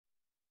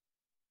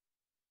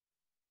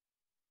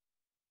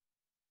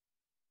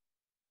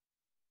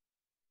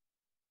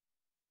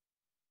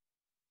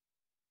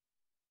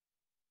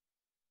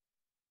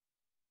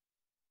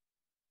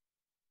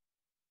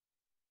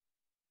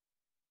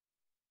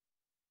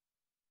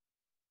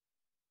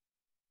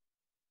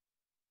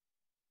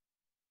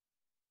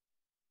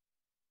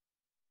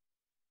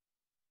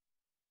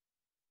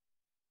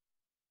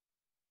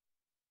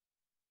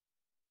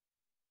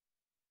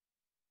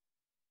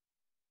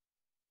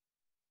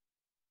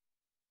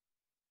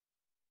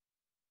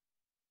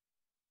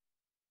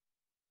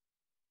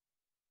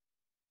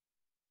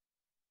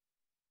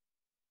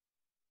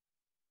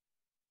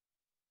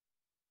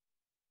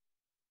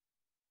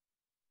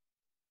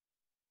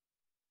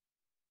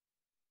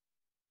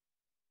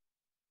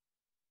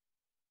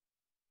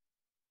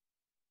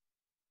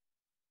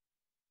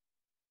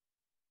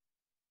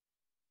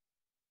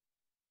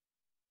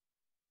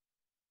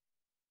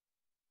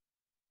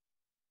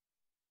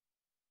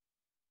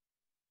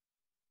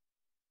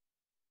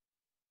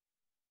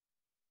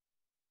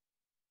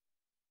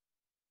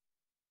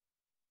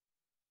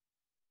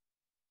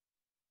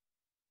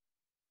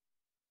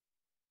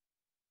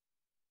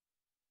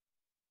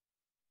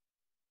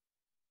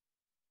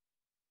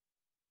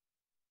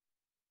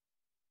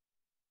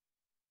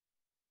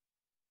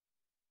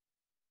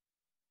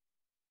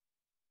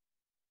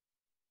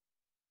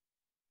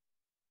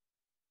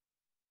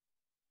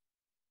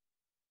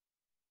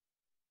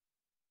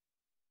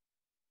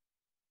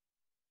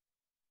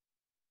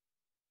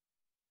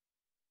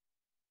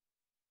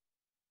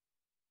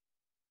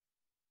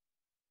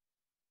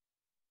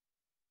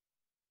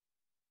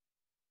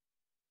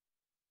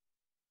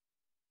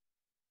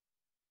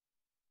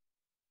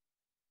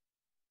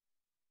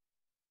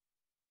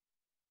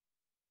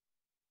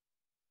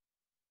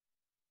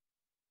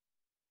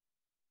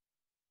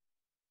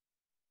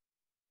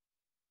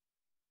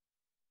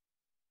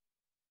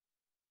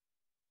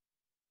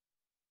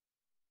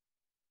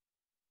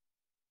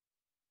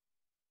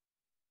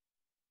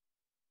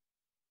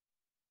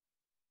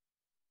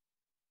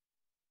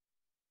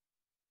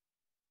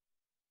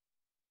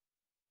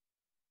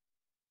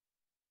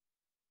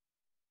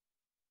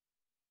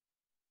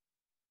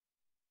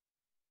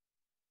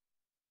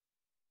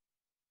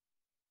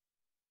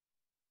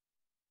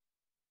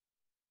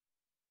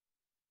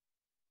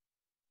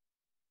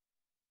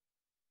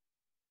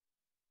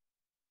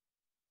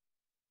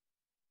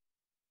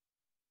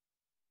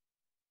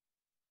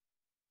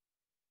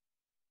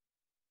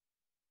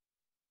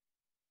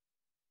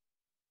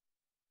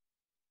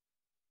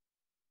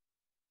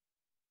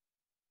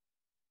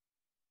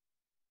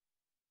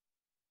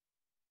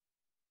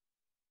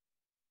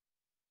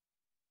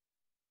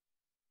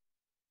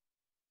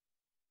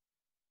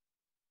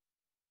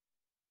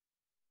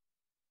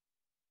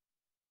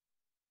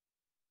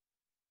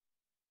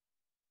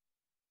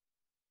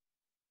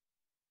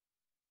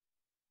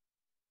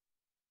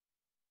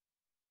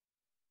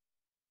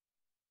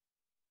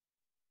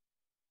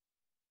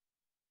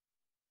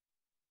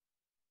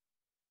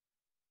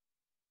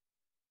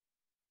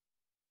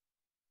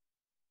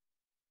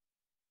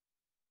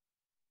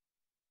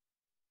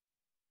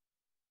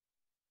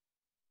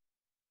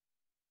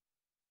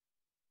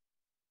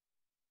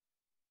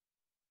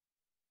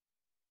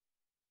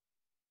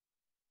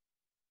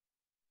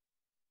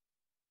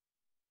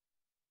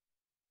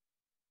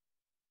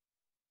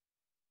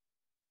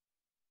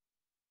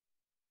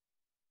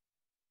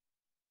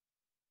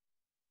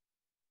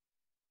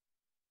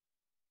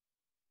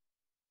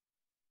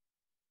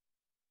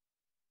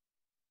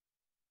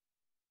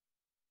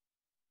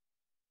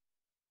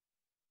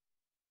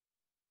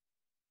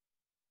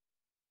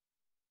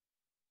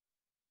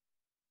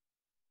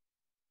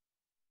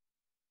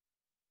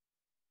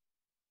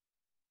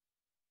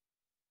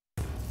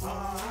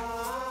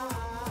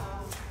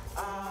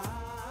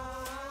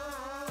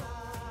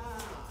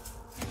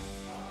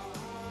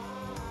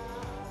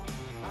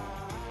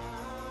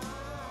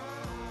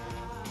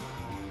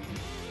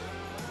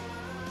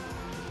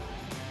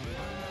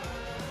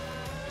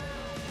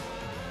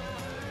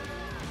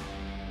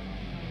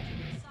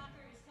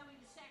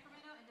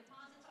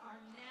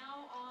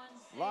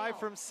Live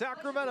from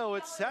Sacramento,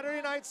 it's Saturday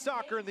Night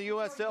Soccer in the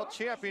USL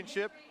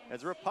Championship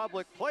as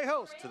Republic play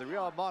host to the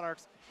Real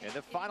Monarchs in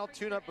the final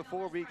tune-up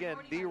before we begin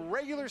the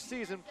regular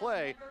season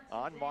play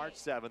on March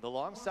 7th.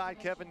 Alongside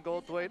Kevin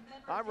Goldthwait,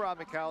 I'm Rob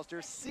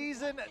McAllister.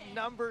 Season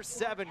number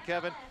 7,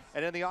 Kevin.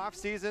 And in the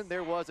offseason,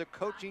 there was a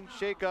coaching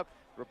shakeup.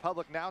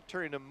 Republic now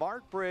turning to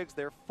Mark Briggs,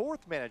 their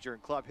 4th manager in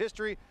club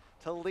history,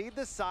 to lead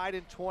the side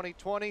in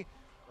 2020.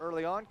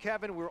 Early on,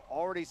 Kevin, we're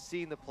already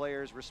seeing the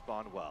players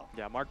respond well.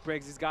 Yeah, Mark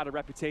Briggs has got a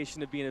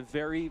reputation of being a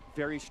very,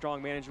 very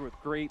strong manager with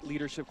great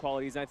leadership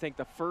qualities. And I think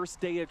the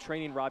first day of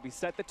training, Robbie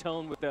set the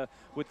tone with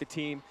the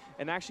team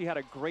and actually had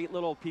a great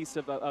little piece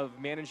of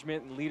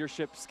management and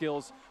leadership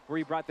skills where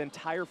he brought the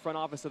entire front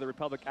office of the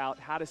Republic out,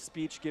 had a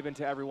speech given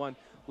to everyone,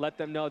 let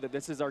them know that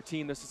this is our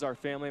team, this is our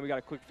family. And we got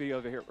a quick video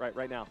over here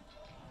right now.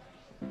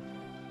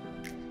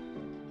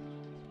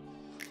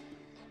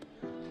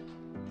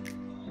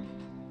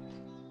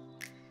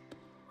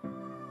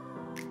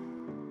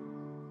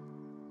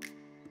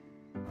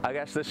 I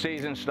guess the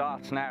season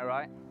starts now,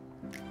 right?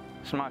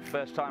 It's my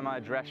first time I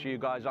address you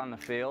guys on the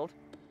field.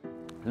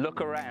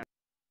 Look around,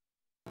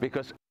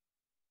 because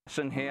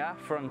person here,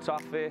 front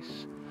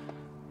office,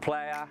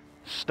 player,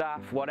 staff,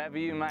 whatever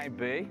you may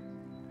be,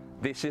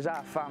 this is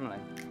our family,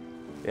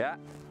 yeah?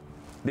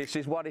 This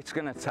is what it's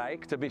gonna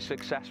take to be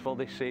successful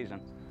this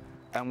season.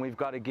 And we've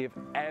got to give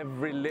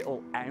every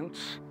little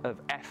ounce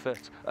of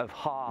effort, of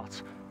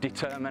heart,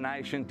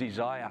 determination,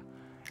 desire,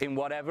 in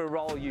whatever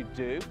role you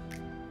do,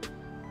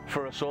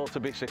 for us all to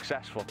be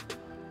successful.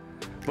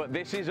 But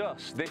this is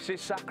us, this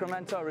is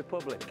Sacramento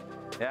Republic,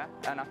 yeah?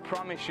 And I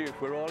promise you, if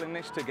we're all in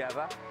this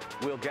together,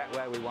 we'll get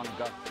where we want to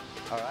go.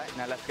 All right,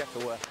 now let's get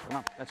to work. Come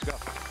on, let's go.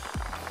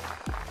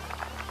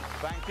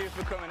 Thank you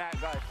for coming out,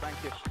 guys, thank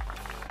you.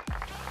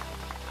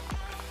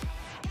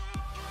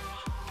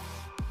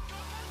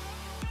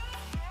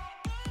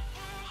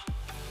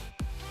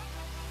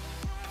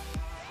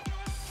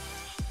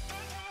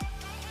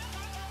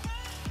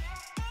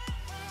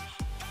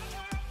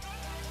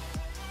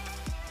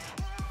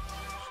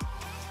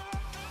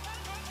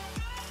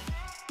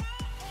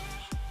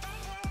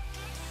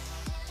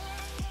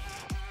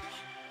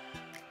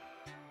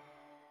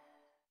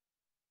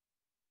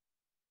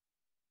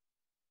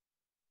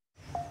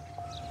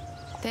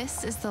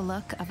 This is the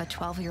look of a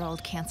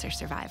 12-year-old cancer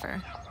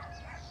survivor.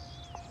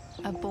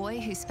 A boy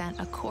who spent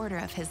a quarter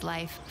of his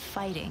life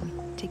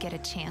fighting to get a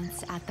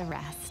chance at the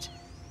rest.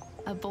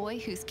 A boy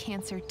whose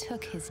cancer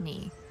took his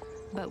knee,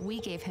 but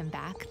we gave him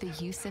back the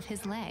use of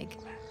his leg.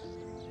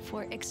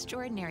 For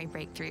extraordinary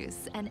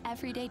breakthroughs and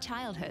everyday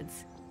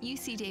childhoods,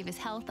 UC Davis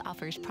Health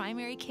offers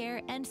primary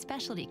care and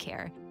specialty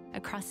care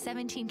across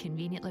 17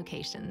 convenient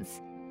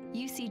locations.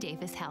 UC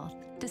Davis Health,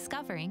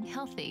 discovering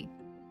healthy.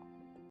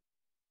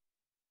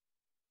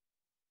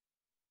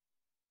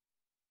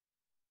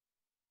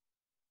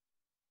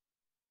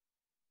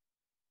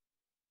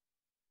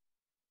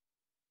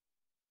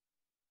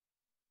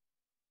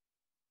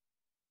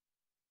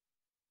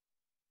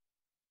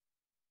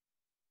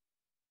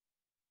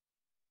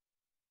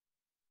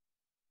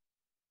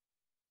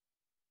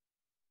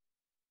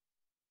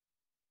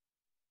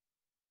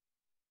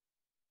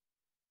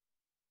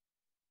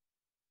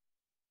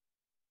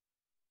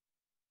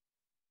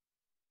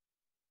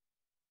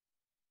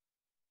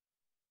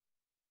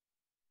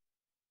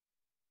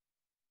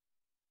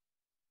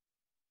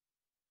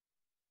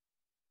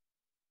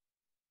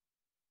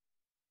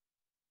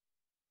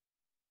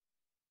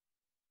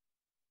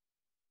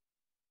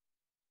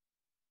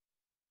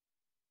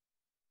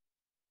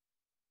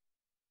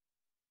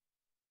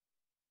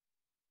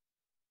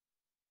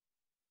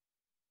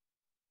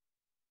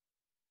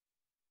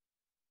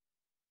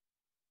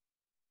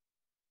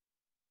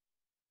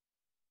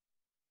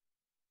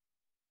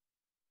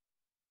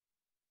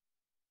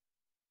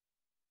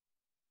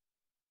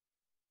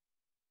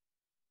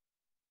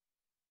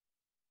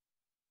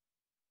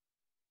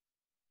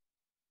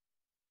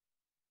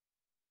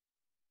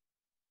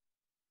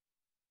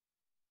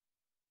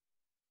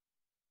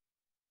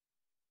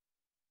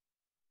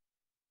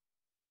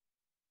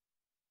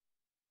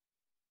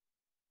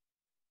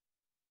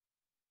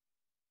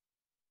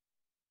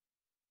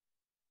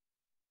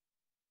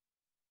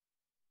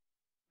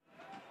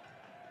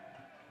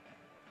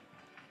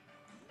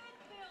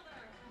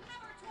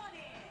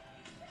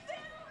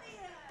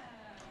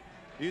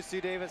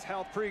 UC Davis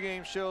Health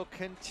pregame show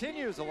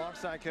continues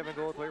alongside Kevin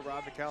Goldthwait,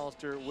 Rob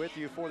McAllister with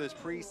you for this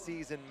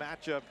preseason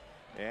matchup.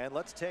 And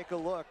let's take a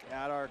look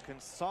at our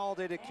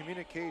consolidated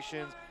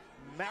communications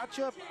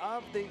matchup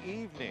of the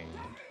evening.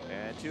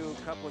 And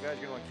a couple of guys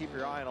you're going to want to keep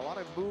your eye on. A lot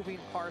of moving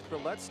parts,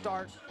 but let's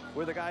start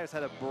with a guy who's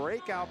had a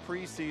breakout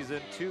preseason,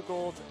 2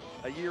 goals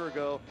a year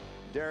ago.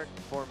 Derek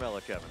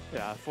Formella, Kevin.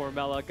 Yeah,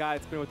 Formella, a guy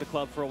that's been with the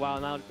club for a while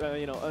now.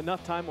 You know,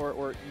 enough time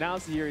or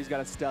now's the year he's got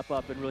to step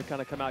up and really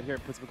kind of come out here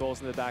and put some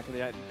goals in the back of the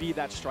net and be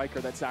that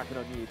striker that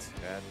Sacramento needs.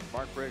 And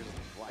Mark Briggs,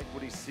 like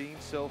what he's seen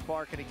so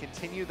far. Can he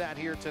continue that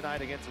here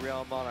tonight against the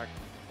Real Monarchs?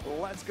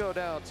 let's go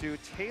down to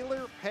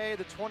Taylor Pay,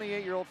 the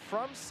 28-year-old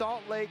from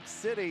Salt Lake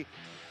City.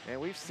 And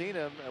we've seen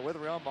him with the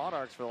Real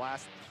Monarchs for the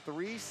last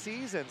 3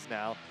 seasons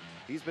now.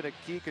 He's been a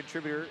key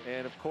contributor,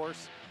 and of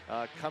course,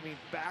 coming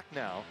back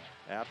now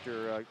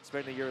after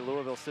spending a year in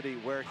Louisville City,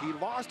 where he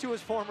lost to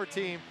his former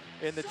team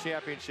in the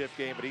championship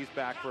game, but he's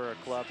back for a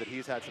club that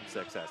he's had some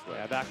success with.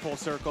 Yeah, back full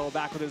circle,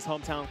 back with his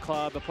hometown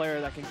club, a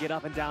player that can get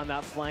up and down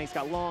that flank. He's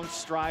got long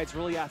strides,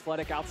 really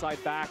athletic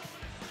outside back.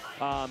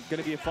 Going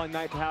to be a fun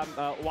night to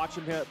have watch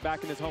him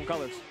back in his home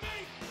colors.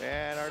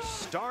 And our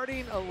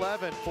starting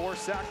 11 for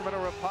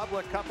Sacramento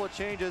Republic, couple of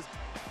changes.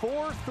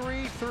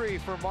 4-3-3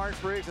 for Mark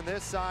Briggs on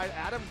this side.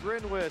 Adam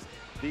Grinwis,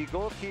 the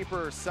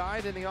goalkeeper,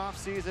 signed in the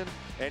offseason,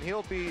 and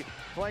he'll be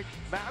like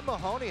Matt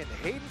Mahoney and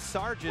Hayden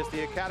Sargis,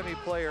 the academy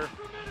player,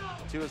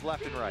 to his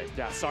left and right.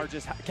 Yeah,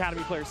 Sargis,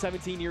 academy player,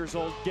 17 years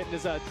old, getting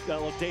his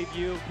little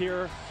debut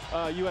here,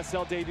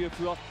 USL debut, if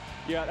you will.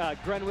 You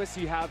got Grenwis,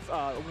 you have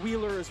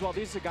Wheeler as well.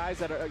 These are guys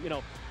that are,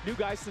 new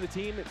guys to the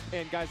team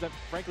and guys that,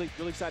 frankly,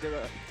 really excited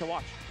to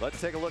watch. Let's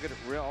take a look at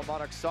Real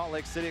Monarchs Salt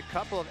Lake City. A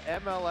couple of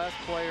MLS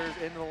players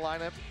in the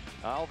lineup.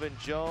 Alvin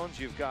Jones,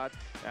 you've got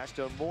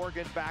Ashton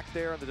Morgan back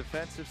there on the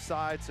defensive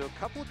side. So a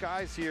couple of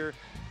guys here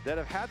that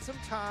have had some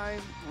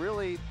time,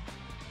 really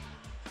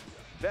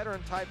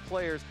veteran-type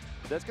players.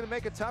 That's going to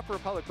make it tough for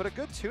Republic, but a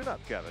good tune-up,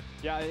 Kevin.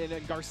 Yeah, and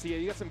then Garcia,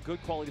 you got some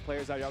good quality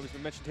players. I always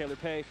mentioned Taylor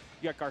Pay.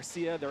 You got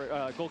Garcia,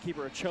 their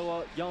goalkeeper,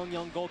 Ochoa,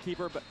 young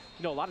goalkeeper, but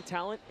a lot of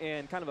talent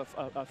and kind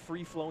of a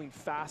free-flowing,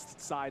 fast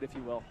side, if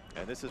you will.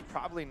 And this is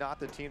probably not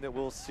the team that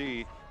we'll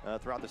see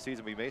throughout the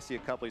season. We may see a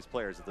couple of these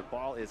players as the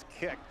ball is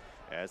kicked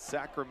as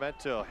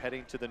Sacramento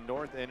heading to the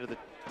north end of the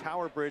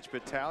Tower Bridge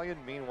Battalion.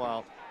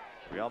 Meanwhile,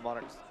 Real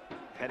Monarchs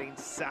heading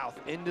south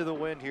into the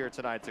wind here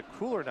tonight. It's a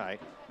cooler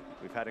night.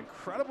 We've had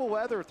incredible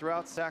weather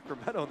throughout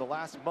Sacramento in the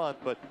last month,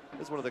 but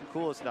this is one of the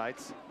coolest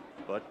nights.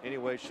 But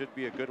anyway, should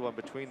be a good one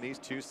between these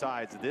two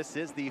sides. This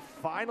is the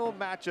final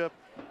matchup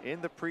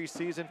in the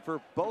preseason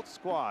for both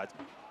squads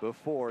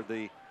before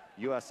the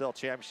USL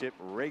Championship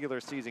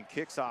regular season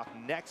kicks off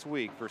next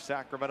week for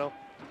Sacramento.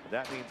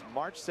 That means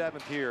March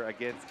 7th here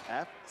against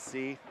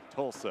FC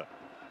Tulsa.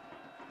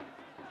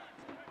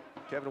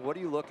 Kevin, what are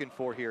you looking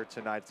for here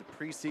tonight? It's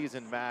a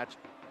preseason match,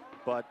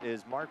 but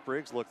as Mark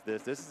Briggs looks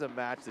at this is a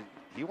match that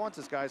he wants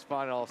his guys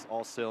firing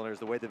all cylinders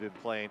the way they've been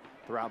playing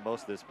throughout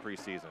most of this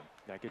preseason.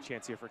 Got a good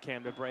chance here for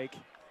Cam to break.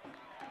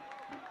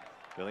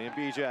 William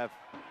Bijev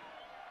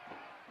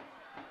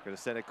going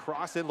to send a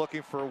cross in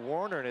looking for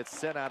Warner, and it's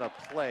sent out of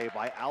play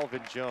by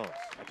Alvin Jones.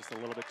 Just a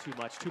little bit too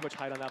much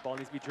height on that ball.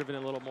 Needs to be driven a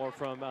little more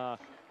from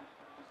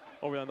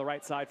over on the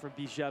right side from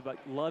Bijev, but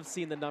love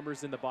seeing the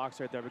numbers in the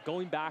box right there. But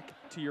going back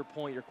to your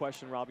point, your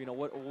question, Rob,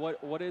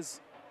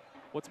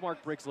 what's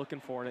Mark Briggs looking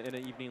for in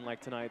an evening like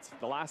tonight's?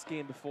 The last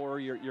game before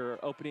your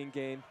opening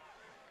game,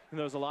 and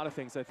there's a lot of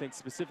things. I think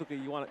specifically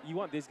you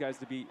want these guys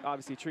to be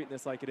obviously treating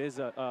this like it is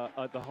the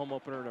home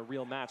opener in a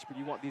real match, but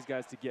you want these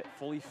guys to get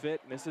fully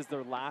fit, and this is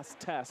their last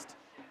test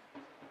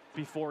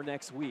before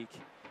next week,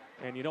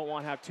 and you don't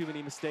want to have too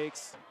many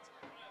mistakes.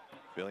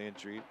 Billion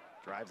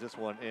drives this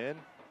one in.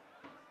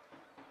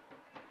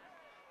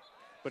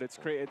 But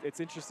it's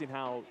interesting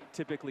how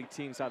typically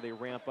teams, how they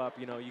ramp up.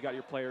 You got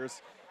your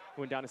players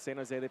went down to San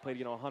Jose. They played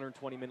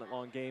 120-minute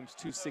long games,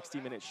 2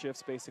 60-minute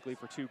shifts basically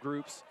for 2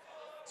 groups.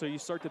 So you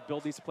start to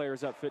build these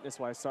players up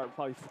fitness-wise. Start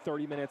probably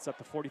 30 minutes, up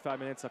to 45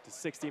 minutes, up to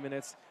 60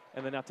 minutes,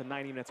 and then up to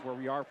 90 minutes, where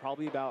we are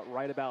probably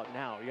right about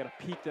now. You got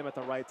to peak them at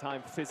the right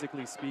time,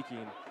 physically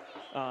speaking,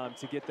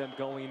 to get them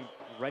going,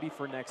 ready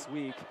for next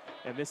week.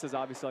 And this is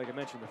obviously, like I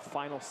mentioned, the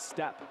final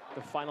step,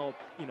 the final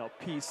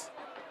piece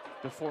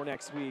before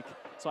next week.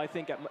 So I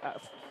think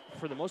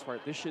for the most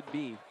part, this should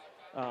be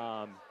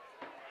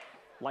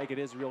like it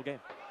is a real game.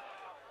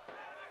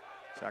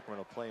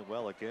 Sacramento playing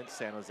well against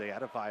San Jose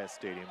at Avaya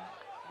Stadium,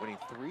 winning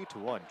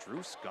 3-1. Drew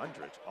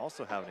Skundrich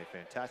also having a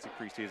fantastic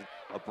preseason,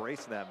 a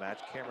brace in that match.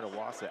 Cameron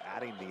Iwasa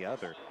adding the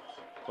other.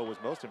 What was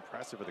most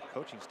impressive with the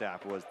coaching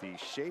staff was the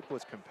shape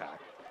was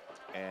compact,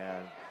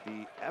 and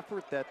the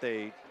effort that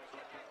they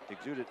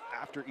exuded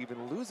after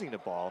even losing the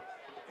ball,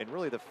 and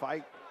really the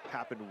fight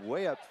happened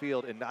way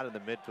upfield and not in the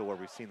midfield where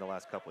we've seen the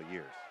last couple of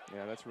years.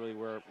 Yeah, that's really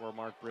where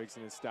Mark Briggs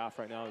and his staff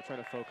right now are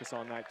trying to focus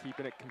on that,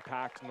 keeping it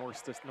compact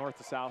north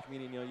to south,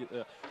 meaning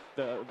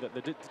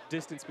the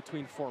distance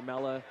between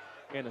Formella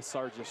and a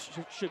Sargis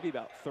should be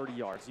about 30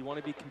 yards. You want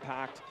to be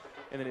compact,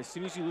 and then as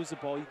soon as you lose the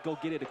ball, you go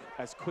get it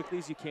as quickly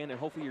as you can, and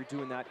hopefully you're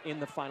doing that in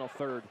the final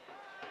third.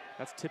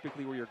 That's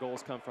typically where your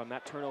goals come from,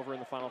 that turnover in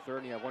the final third,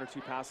 and you have 1 or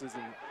 2 passes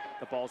and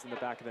the ball's in the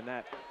back of the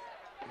net.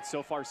 And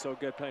so far, so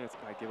good. Playing it,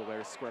 I give away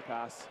a square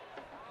pass.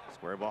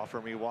 Square ball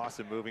from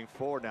Iwasa moving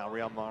forward now.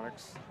 Real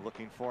Monarchs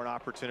looking for an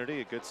opportunity.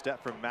 A good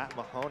step from Matt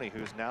Mahoney,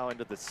 who's now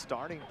into the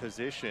starting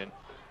position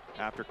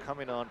after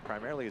coming on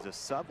primarily as a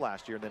sub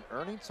last year and then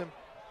earning some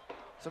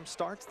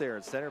starts there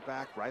at center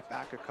back, right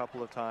back a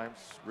couple of times.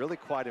 Really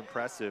quite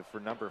impressive for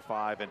number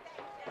 5. And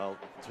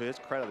to his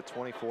credit, the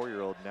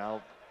 24-year-old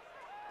now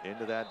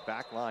into that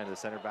back line, the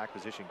center back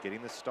position,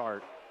 getting the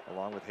start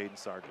along with Hayden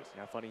Sargis.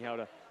 Yeah, funny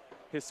how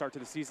his start to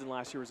the season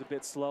last year was a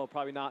bit slow,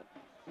 probably not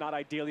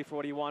ideally for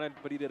what he wanted,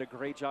 but he did a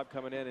great job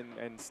coming in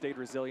and stayed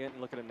resilient,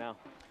 and look at him now.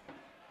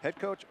 Head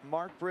coach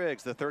Mark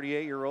Briggs, the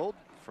 38-year-old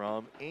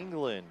from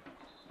England,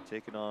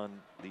 taking on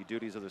the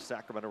duties of the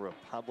Sacramento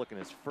Republic in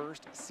his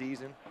first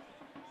season.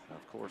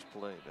 Of course,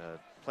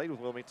 played with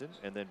Wilmington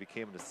and then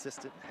became an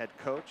assistant head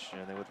coach,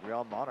 and then with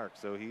Real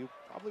Monarchs. So he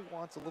probably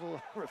wants a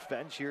little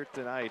revenge here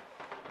tonight,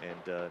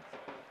 and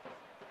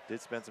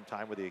did spend some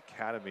time with the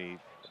academy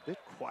a bit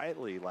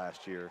quietly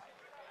last year,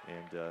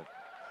 and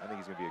I think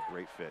he's going to be a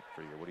great fit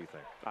for you. What do you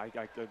think? I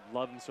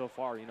love him so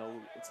far. You know,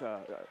 it's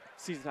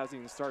season hasn't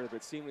even started,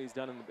 but seeing what he's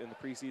done in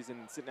the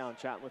preseason, sitting down and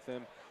chatting with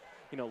him,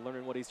 you know,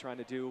 learning what he's trying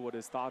to do, what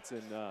his thoughts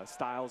and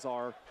styles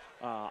are,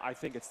 I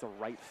think it's the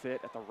right fit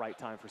at the right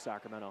time for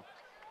Sacramento.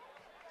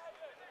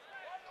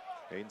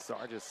 Hayden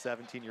Sargis,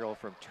 17-year-old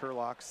from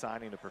Turlock,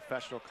 signing a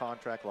professional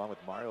contract along with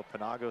Mario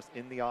Panagos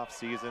in the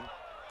offseason.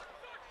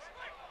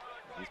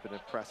 He's been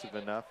impressive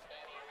enough.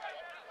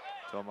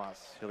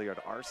 Tomas Hilliard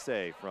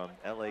Arce from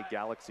LA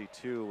Galaxy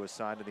 2 was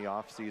signed in the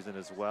offseason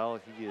as well.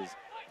 He is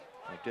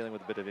dealing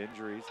with a bit of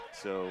injuries,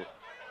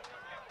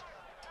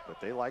 but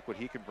they like what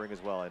he can bring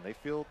as well. And they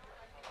feel,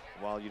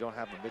 while you don't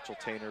have the Mitchell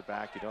Tainer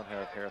back, you don't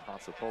have Harith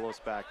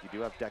Hansopoulos back, you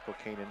do have Deco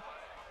Kanan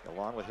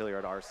along with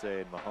Hilliard Arce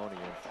and Mahoney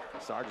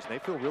and Sargis. They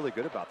feel really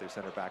good about their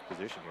center back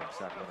position here in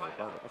Sacramento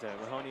Republic. Okay,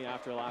 Mahoney,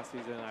 after last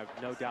season, I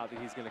have no doubt that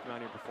he's going to come out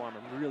here and perform.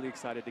 I'm really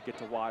excited to get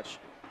to watch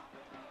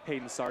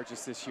Hayden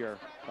Sargis this year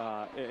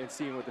and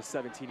seeing what the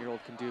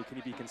 17-year-old can do. Can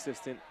he be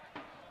consistent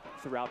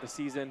throughout the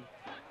season?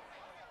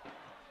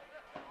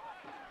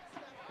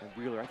 And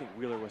Wheeler, I think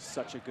Wheeler was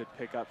such a good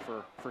pickup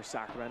for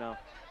Sacramento.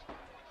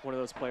 One of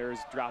those players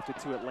drafted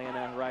to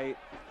Atlanta, right?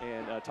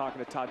 And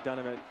talking to Todd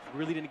Dunham,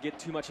 really didn't get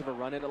too much of a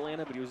run at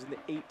Atlanta, but he was in the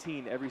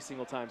 18 every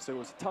single time. So it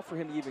was tough for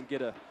him to even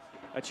get a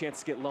chance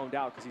to get loaned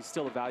out, because he's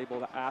still a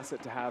valuable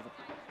asset to have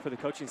for the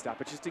coaching staff,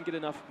 but just didn't get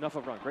enough of a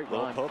run. Great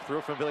run. Poke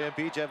through from William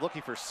Bijev,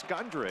 looking for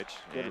Skundrich,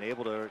 and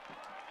able to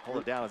hold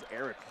it down as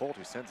Eric Holt,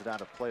 who sends it out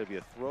of play. It'll be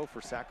a throw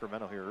for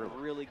Sacramento here early.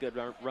 Really good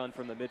run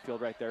from the midfield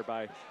right there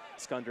by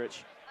Skundrich.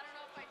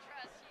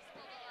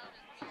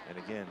 And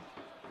again,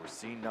 we're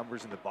seeing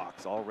numbers in the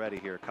box already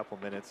here, a couple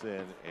minutes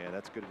in, and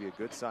that's going to be a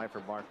good sign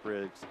for Mark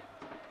Briggs.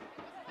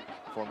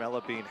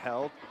 Formella being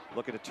held,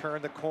 looking to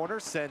turn the corner,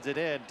 sends it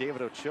in.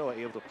 David Ochoa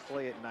able to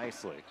play it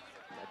nicely.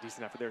 Yeah,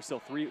 decent effort there. Still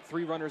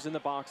three runners in the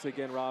box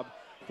again, Rob.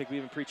 I think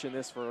we've been preaching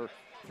this for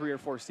 3 or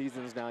 4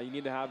 seasons now. You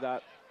need to have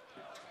that,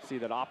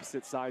 that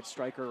opposite side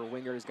striker or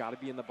winger has got to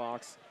be in the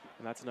box.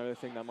 And that's another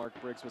thing that Mark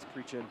Briggs was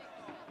preaching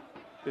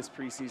this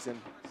preseason,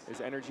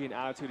 is energy and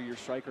attitude of your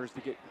strikers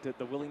to get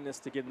the willingness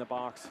to get in the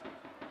box.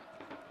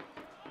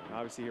 And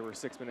obviously here we're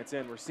 6 minutes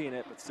in, we're seeing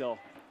it, but still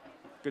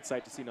good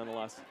sight to see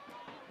nonetheless.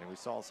 And we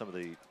saw some of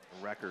the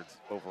records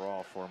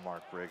overall for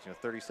Mark Briggs,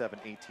 37,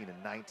 18,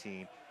 and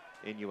 19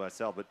 in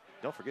USL. But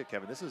don't forget,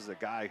 Kevin, this is a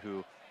guy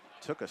who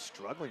took a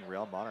struggling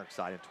Real Monarchs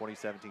side in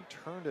 2017,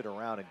 turned it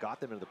around and got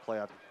them into the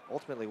playoffs,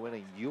 ultimately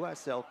winning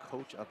USL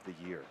Coach of the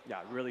Year. Yeah,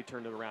 really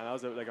turned it around. That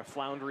was like a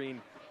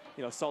floundering,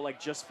 Salt Lake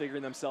just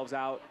figuring themselves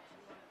out,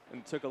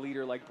 and took a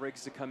leader like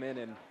Briggs to come in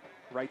and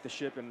right the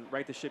ship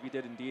he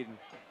did indeed. And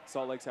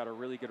Salt Lake's had a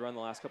really good run the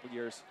last couple of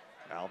years.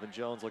 Alvin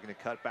Jones looking to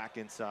cut back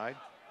inside.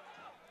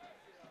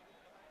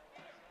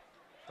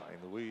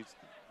 Finding Louise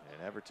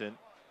and Everton.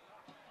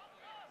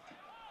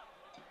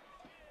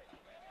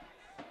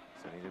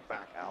 Sending it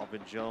back,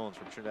 Alvin Jones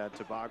from Trinidad and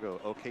Tobago,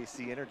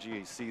 OKC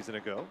Energy a season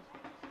ago.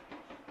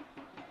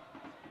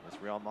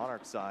 This Real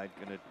Monarch side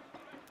going to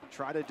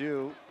try to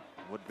do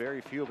what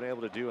very few have been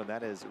able to do, and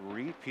that is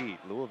repeat.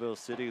 Louisville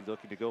City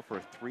looking to go for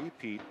a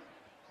three-peat.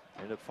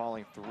 Ended up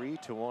falling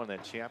 3-1 in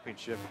that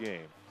championship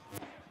game.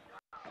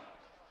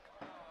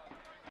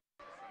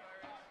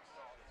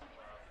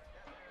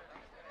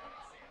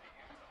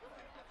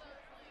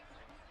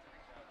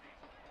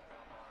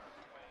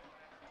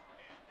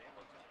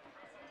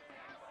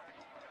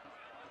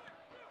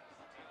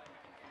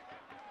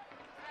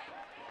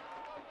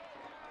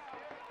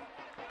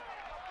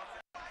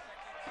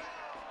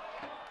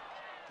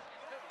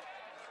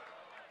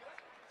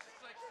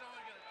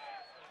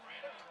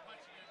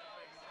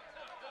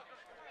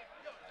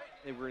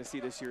 We're going to see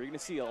this year. You're going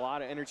to see a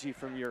lot of energy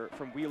from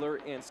Wheeler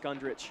and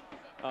Skundrich.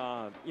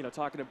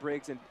 Talking to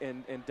Briggs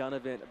and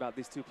Donovan about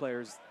these two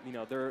players,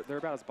 they're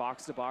about as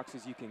box to box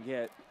as you can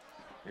get.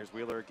 Here's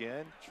Wheeler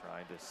again,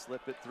 trying to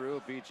slip it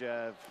through.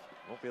 Bijev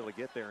won't be able to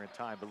get there in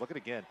time, but look at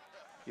it again.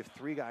 You have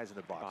 3 guys in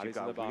the box. You've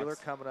got Wheeler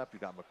coming up,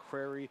 you've got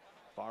McCrary,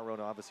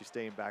 Barone obviously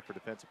staying back for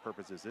defensive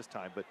purposes this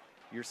time, but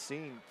you're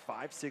seeing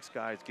 5-6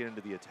 guys get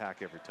into the attack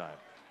every time.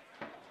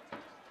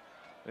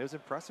 And it was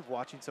impressive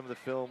watching some of the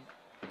film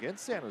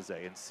against San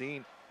Jose and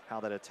seeing how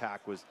that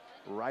attack was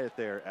right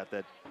there at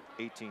that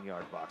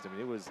 18-yard box. I mean,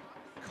 it was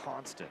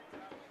constant.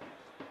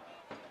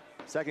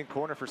 Second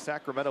corner for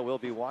Sacramento will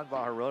be Juan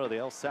Bajarona, the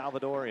El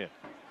Salvadorian,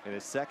 in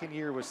his second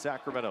year with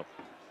Sacramento.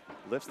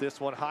 Lifts this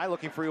one high,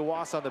 looking for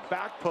Iwasa on the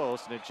back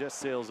post, and it just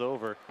sails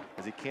over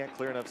as he can't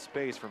clear enough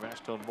space from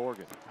Ashtone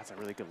Morgan. That's a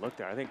really good look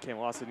there. I think Cam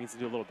Iwasa needs to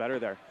do a little better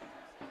there.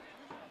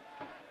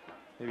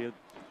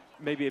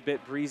 maybe a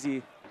bit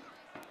breezy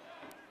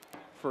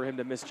for him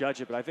to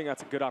misjudge it, but I think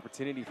that's a good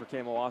opportunity for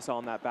Kamawasa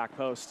on that back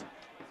post.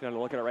 He's going to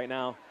look at it right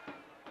now.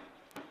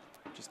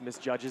 Just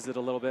misjudges it a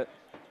little bit.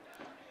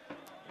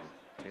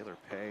 Taylor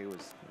Pay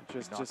was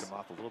knocked him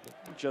off a little bit.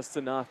 Just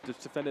enough,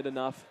 just defended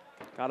enough.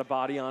 Got a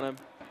body on him.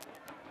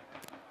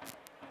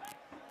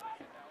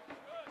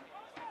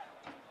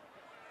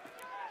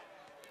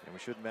 And we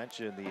should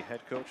mention the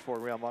head coach for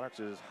Real Monarchs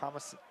is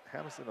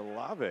Hamison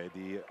Olave,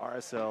 the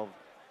RSL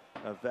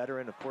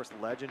veteran, of course,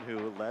 legend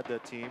who led the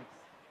team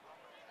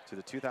to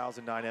the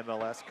 2009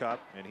 MLS Cup,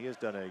 and he has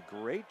done a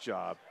great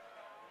job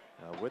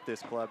with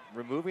this club,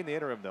 removing the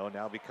interim though,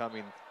 now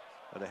becoming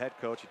the head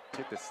coach. He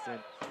took the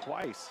stint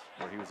twice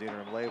where he was the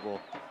interim label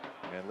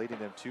and leading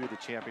them to the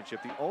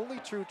championship. The only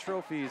true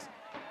trophies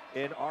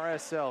in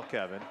RSL,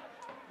 Kevin,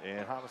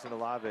 and Hamison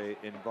Olave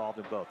involved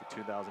in both the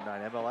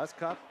 2009 MLS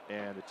Cup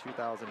and the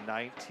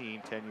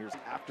 2019, 10 years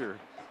after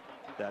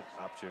that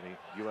opportunity,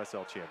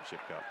 USL Championship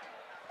Cup.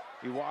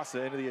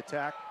 Iwasa into the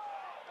attack.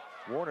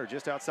 Warner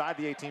just outside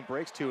the 18,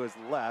 breaks to his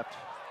left.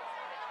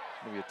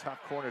 Maybe a tough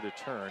corner to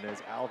turn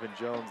as Alvin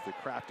Jones, the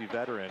crafty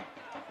veteran,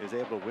 is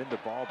able to win the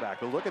ball back.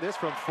 But look at this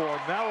from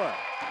Formella.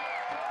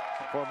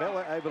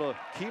 Formella able to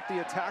keep the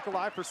attack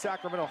alive for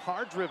Sacramento.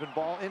 Hard-driven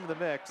ball into the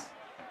mix.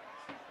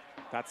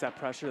 That's that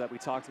pressure that we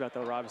talked about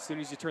though, Rob. As soon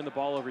as you turn the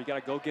ball over, you got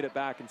to go get it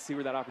back and see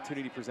where that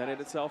opportunity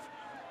presented itself.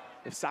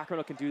 If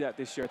Sacramento can do that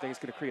this year, I think it's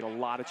going to create a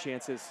lot of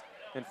chances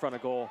in front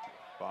of goal.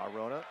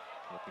 Barona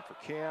looking for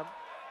Cam.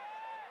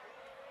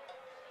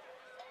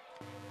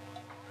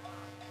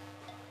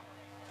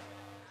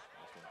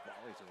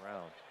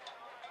 Around.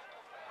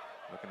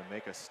 Looking to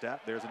make a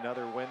step. There's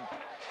another win.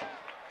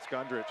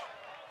 Skundrich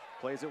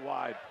plays it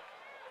wide.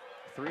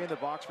 3 in the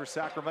box for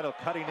Sacramento.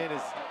 Cutting in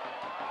is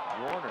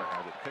Warner,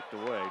 had it picked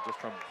away just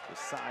from the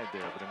side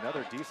there. But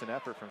another decent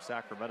effort from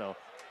Sacramento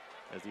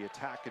as the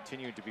attack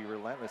continued to be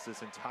relentless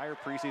this entire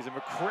preseason.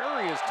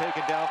 McCrary is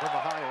taken down from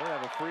behind. We're going to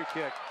have a free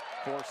kick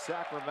for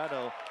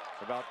Sacramento.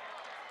 About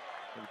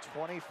maybe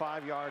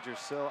 25 yards or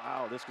so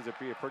out. This could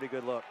be a pretty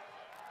good look.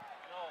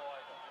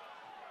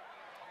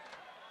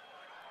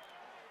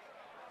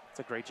 It's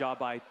a great job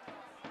by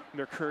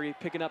McCurry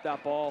picking up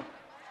that ball.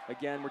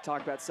 Again, we're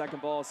talking about second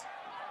balls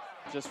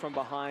just from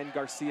behind.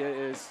 Garcia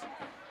is.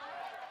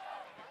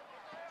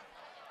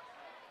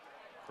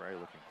 Gray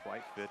looking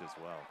quite fit as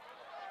well.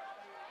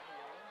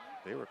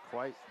 They were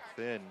quite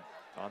thin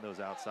on those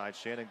outsides.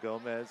 Shannon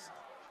Gomez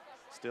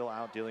still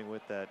out dealing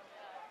with that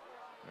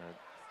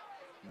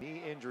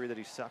knee injury that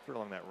he suffered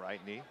along that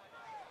right knee.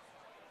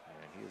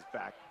 And he is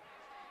back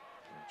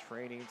in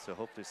training, so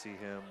hope to see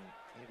him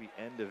maybe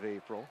end of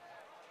April.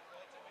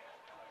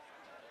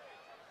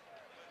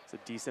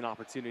 It's a decent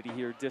opportunity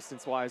here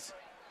distance-wise.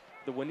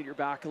 The wind at your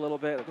back a little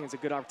bit. I think it's a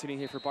good opportunity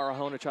here for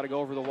Barahona to try to go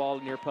over the wall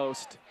near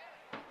post.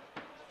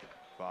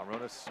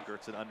 Barahona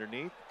skirts it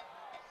underneath.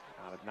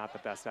 Not the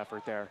best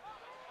effort there.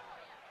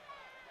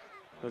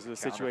 Those are the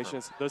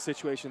situations. Those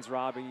situations,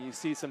 Rob, and you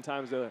see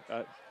sometimes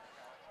a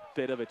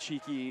bit of a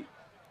cheeky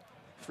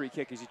free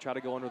kick as you try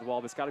to go under the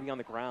wall, but it's got to be on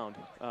the ground.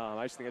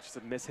 I just think that's just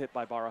a mishit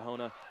by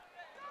Barahona.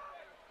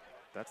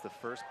 That's the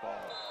first ball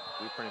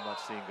we've pretty much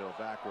seen go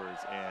backwards,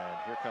 and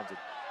here comes a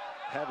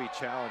heavy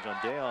challenge on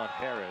Dayon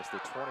Harris. The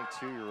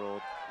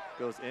 22-year-old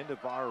goes into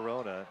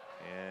Barahona,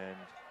 and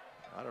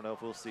I don't know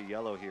if we'll see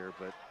yellow here,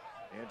 but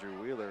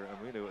Andrew Wheeler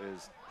Aminu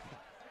is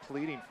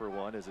pleading for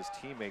one as his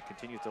teammate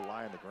continues to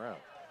lie on the ground.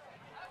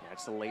 Yeah,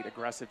 just a late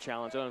aggressive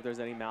challenge. I don't know if there's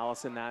any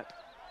malice in that.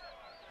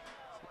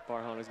 So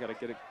Barahona's got to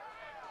get it.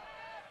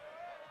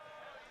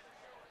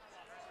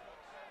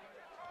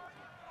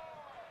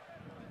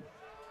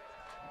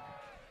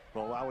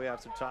 Well, while we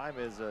have some time,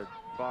 as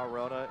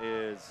Barahona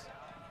is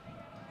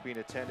being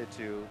attended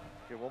to,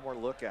 get one more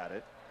look at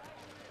it.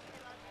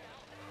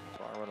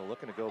 Barahona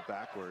looking to go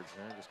backwards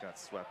and just got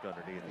swept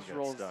underneath and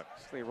got stuck.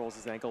 He rolls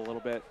his ankle a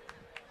little bit.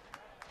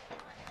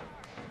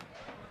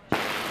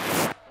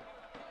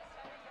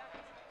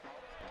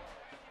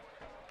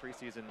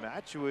 Preseason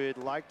match. We'd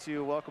like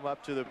to welcome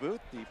up to the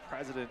booth the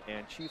president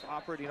and chief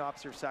operating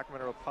officer of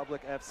Sacramento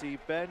Republic FC,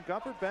 Ben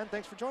Gumpert. Ben,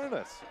 thanks for joining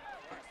us.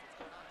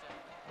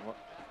 Well,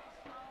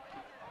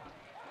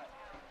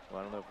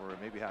 I don't know if we're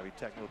maybe having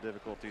technical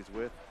difficulties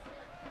with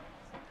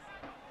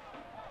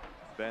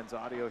Ben's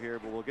audio here,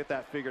 but we'll get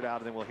that figured out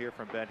and then we'll hear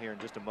from Ben here in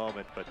just a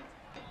moment. But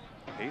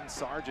Hayden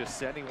Sargis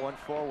sending one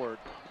forward.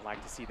 I'd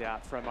like to see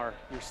that from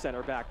your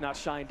center back, not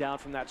shying down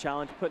from that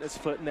challenge, putting his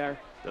foot in there.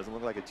 Doesn't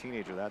look like a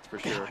teenager, that's for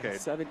sure. Okay,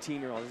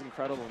 17-year-old is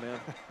incredible, man.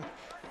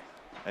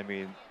 I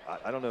mean,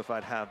 I don't know if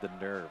I'd have the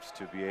nerves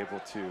to be able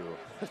to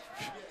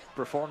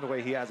perform the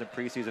way he has in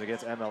preseason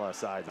against MLS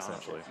sides,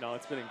 essentially. No,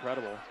 it's been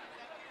incredible.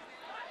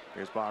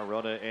 Here's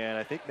Barahona, and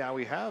I think now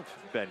we have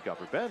Ben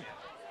Gumpert. Ben.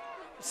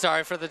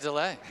 Sorry for the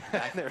delay.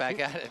 Back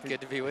at it.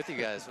 Good to be with you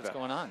guys. What's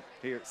going on?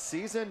 Here,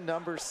 season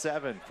number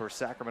 7 for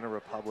Sacramento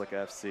Republic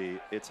FC.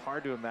 It's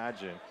hard to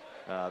imagine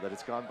that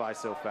it's gone by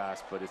so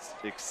fast, but it's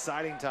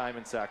exciting time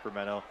in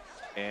Sacramento.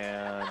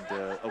 And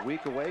a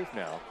week away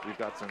now, we've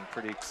got some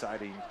pretty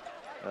exciting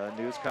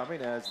news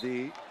coming as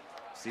the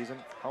season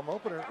home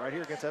opener right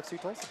here against FC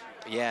Tulsa.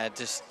 Yeah,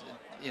 just,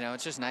 you know,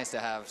 it's just nice to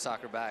have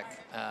soccer back.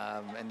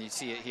 And you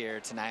see it here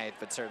tonight,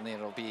 but certainly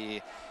it'll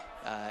be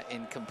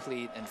in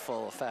complete and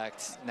full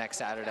effect next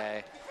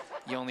Saturday.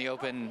 You only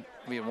open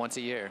once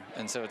a year,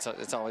 and so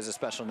it's always a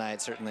special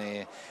night,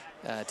 certainly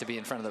to be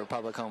in front of the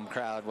Republic home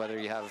crowd, whether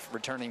you have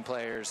returning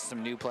players,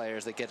 some new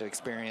players that get to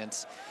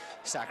experience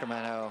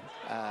Sacramento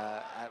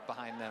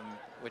behind them,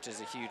 which is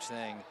a huge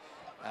thing.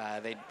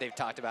 They've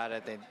talked about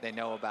it, they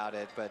know about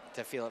it, but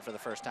to feel it for the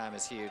first time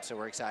is huge. So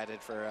we're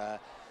excited for a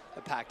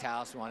packed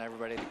house. We want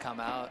everybody to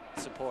come out,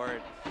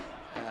 support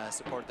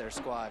their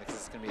squad, because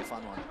it's going to be a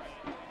fun one.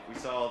 We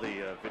saw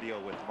the video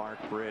with Mark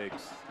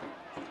Briggs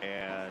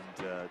and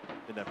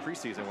in the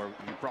preseason where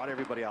he brought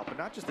everybody out, but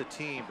not just the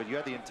team, but you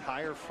had the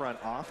entire front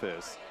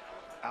office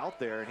out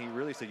there, and he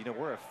really said, you know,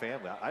 we're a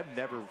family. I've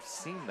never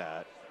seen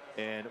that.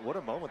 And what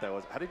a moment that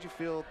was. How did you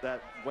feel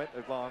that went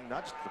along,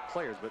 not just the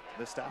players, but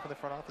the staff in the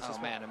front office as well?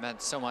 Oh, man, it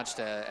meant so much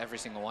to every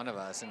single one of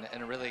us. And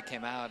it really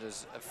came out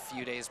as a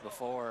few days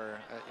before.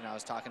 You know, I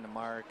was talking to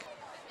Mark,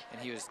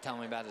 and he was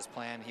telling me about his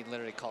plan. He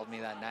literally called me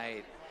that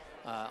night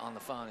on the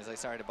phone. He's like,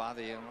 sorry to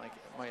bother you. I'm like,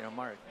 well, you know,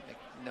 Mark, like,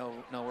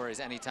 no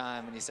worries,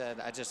 anytime. And he said,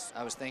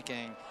 I was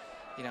thinking,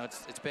 you know,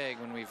 it's big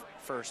when we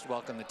first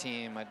welcomed the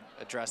team. I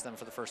addressed them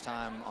for the first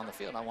time on the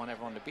field. I want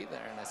everyone to be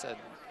there. And I said,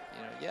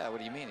 you know, yeah, what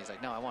do you mean? He's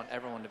like, no, I want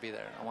everyone to be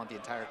there. I want the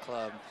entire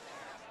club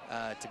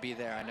to be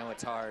there. I know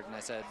it's hard. And I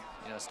said,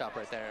 you know, stop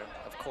right there.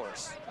 Of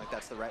course, like,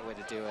 that's the right way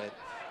to do it.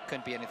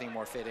 Couldn't be anything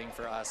more fitting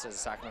for us as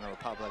Sacramento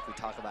Republic. We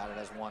talk about it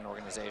as one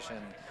organization,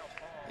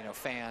 you know,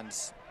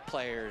 fans,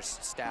 players,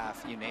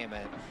 staff, you name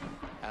it.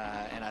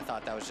 And I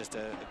thought that was just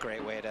a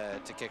great way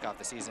to kick off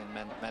the season.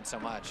 Meant so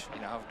much,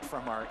 you know,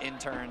 from our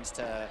interns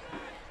to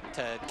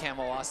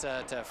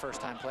Kamawasa to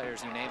first-time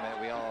players, you name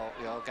it. We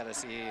all got to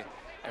see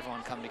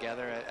everyone come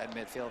together at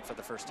midfield for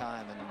the first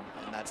time,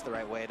 and that's the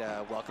right way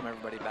to welcome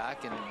everybody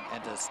back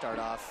and to start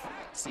off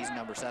season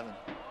number 7.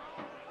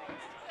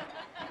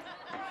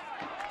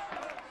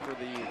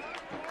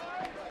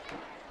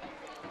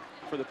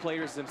 For the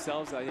players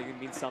themselves, I think it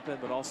means something,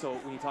 but also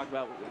when you talk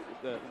about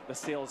the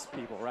sales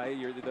people, right?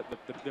 You're the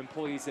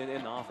employees in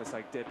the office,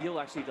 like, you'll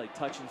actually like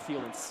touch and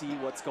feel and see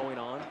what's going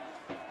on.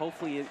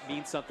 Hopefully it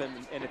means something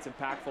and it's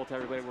impactful to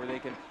everybody where they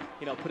can,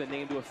 you know, put a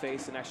name to a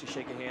face and actually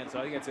shake a hand. So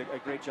I think it's a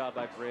great job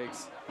by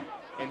Briggs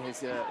and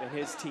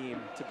his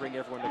team to bring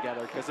everyone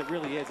together, because it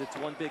really is. It's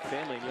one big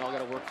family, and you all got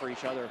to work for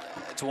each other.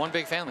 It's one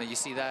big family. You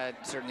see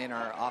that certainly in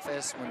our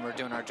office when we're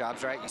doing our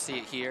jobs right. You see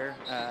it here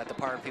at the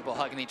park, people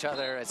hugging each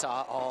other. It's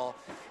all,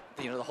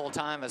 you know, the whole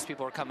time as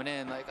people are coming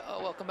in, like,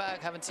 oh, welcome back,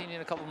 haven't seen you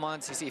in a couple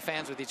months. You see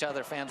fans with each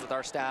other, fans with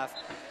our staff.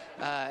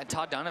 And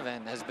Todd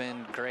Donovan has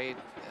been great,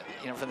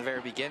 you know, from the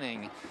very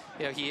beginning.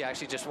 You know, he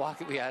actually just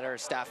we had our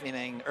staff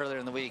meeting earlier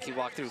in the week. He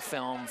walked through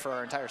film for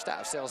our entire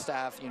staff, sales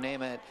staff, you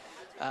name it.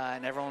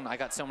 And everyone, I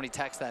got so many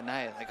texts that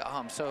night, like, oh,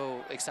 I'm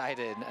so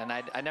excited. And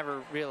I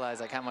never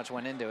realized, like, how much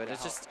went into it.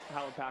 It's just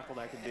how impactful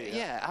that can be.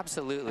 Yeah,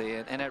 absolutely.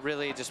 And it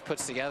really just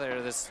puts together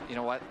this, you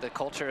know, the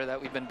culture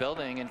that we've been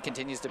building and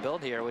continues to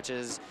build here, which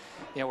is,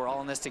 you know, we're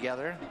all in this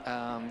together.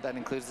 That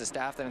includes the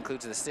staff, that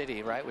includes the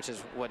city, right, which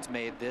is what's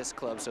made this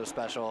club so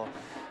special.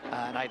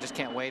 And I just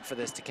can't wait for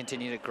this to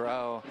continue to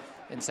grow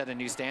and set a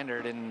new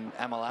standard in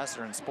MLS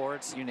or in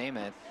sports, you name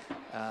it,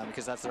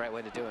 because that's the right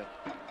way to do it.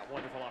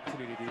 Wonderful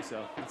opportunity to do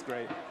so. That's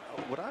great.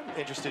 What I'm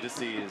interested to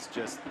see is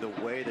just the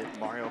way that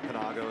Mario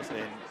Panagos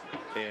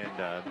and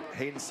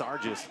Hayden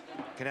Sargis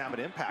can have an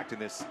impact in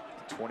this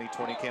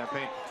 2020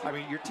 campaign. I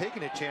mean, you're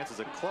taking a chance as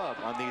a club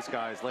on these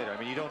guys later. I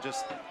mean, you don't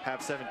just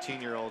have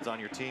 17-year-olds on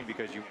your team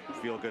because you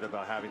feel good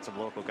about having some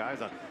local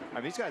guys on. I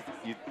mean, these guys,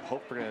 you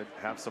hope are going to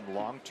have some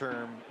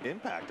long-term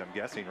impact, I'm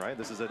guessing, right?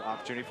 This is an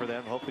opportunity for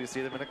them, hopefully to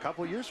see them in a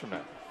couple of years from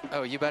now.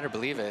 Oh, you better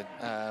believe it.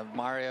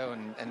 Mario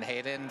and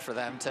Hayden, for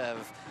them to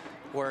have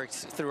worked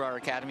through our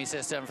academy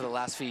system for the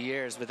last few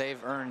years, but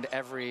they've earned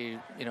every,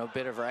 you know,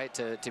 bit of right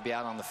to be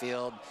out on the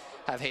field.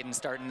 Have Hayden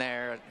starting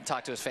there,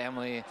 talk to his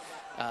family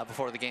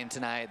before the game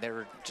tonight. They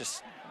were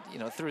just, you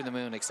know, through the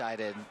moon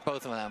excited.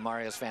 Both of them,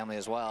 Mario's family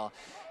as well.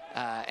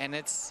 And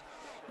it's,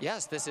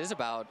 yes, this is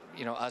about,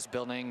 you know, us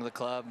building the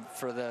club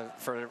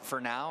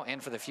for now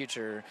and for the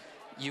future.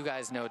 You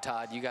guys know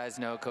Todd, you guys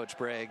know Coach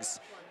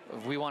Briggs.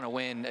 We want to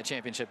win a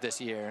championship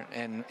this year,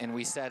 and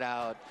we set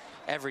out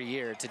every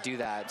year to do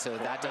that, so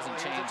that doesn't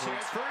change.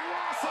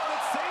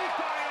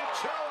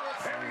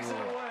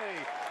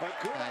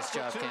 Nice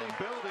job, Kim.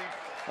 Building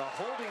a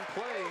holding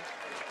play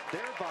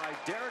there by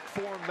Derek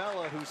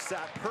Formella, who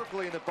sat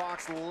perfectly in the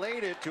box,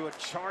 laid it to a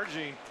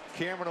charging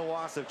Cameron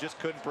Owasa. Just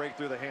couldn't break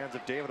through the hands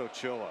of David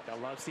Ochoa. I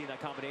love seeing that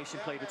combination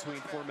play between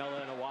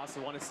Formella and Owasa.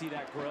 I want to see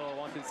that grow. I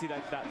want to see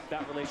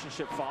that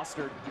relationship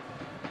fostered.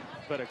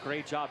 But a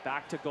great job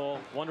back to goal.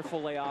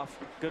 Wonderful layoff.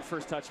 Good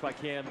first touch by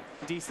Cam.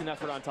 Decent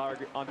effort on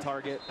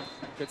target.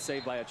 Good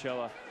save by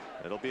Ochoa.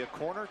 It'll be a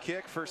corner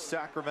kick for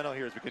Sacramento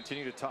here as we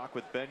continue to talk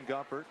with Ben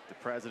Gumpert, the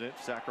president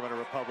of Sacramento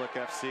Republic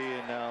FC,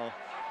 and now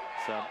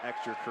some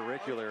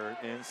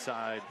extracurricular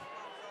inside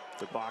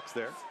the box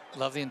there.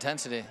 Love the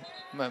intensity.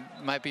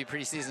 Might be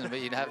preseason, but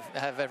you'd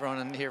have everyone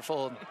in here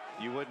full.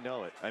 You wouldn't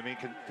know it. I mean,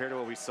 compared to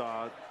what we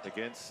saw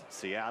against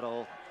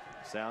Seattle,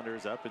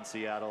 Sounders up in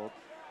Seattle,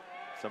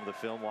 some of the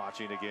film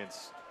watching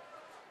against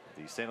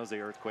the San Jose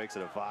Earthquakes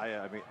at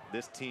Avaya. I mean,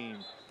 this team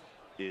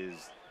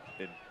is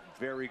in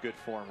very good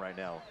form right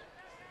now.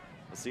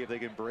 Let's see if they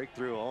can break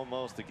through.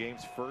 Almost the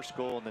game's first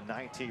goal in the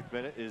 19th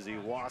minute is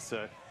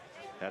Iwasa.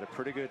 Had a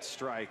pretty good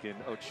strike, and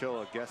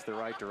Ochoa guessed the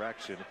right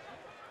direction.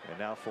 And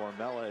now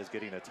Formella is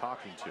getting a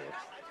talking to.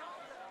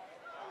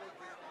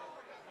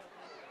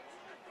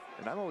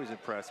 And I'm always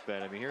impressed,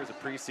 Ben. I mean, here's a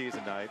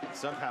preseason night.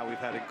 Somehow we've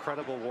had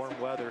incredible warm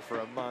weather for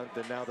a month,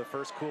 and now the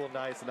first cool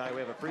nights, and now we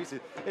have a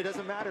preseason. It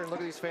doesn't matter. And look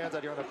at these fans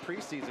out here on a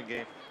preseason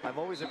game. I'm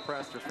always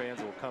impressed for fans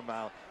that will come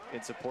out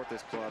and support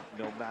this club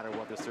no matter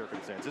what the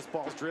circumstance. This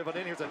ball's driven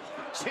in. Here's a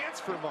chance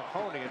for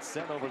Mahoney. It's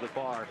sent over the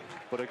bar,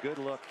 but a good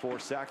look for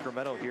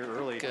Sacramento here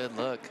early. Good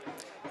look.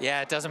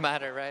 Yeah, it doesn't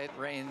matter, right?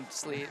 Rain,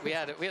 sleet. We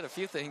had a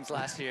few things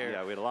last year.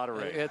 Yeah, we had a lot of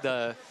rain. We had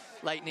the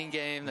lightning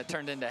game that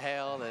turned into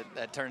hail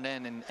that turned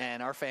in,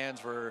 and our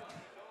fans were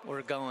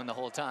going the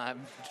whole time.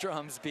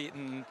 Drums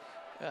beating.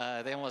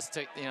 They almost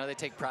took, they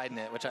take pride in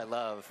it, which I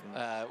love.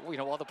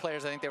 All the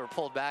players, I think they were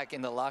pulled back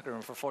in the locker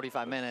room for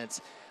 45 minutes.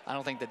 I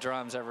don't think the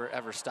drums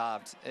ever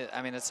stopped.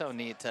 I mean, it's so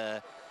neat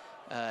to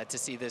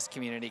see this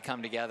community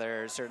come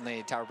together.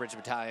 Certainly Tower Bridge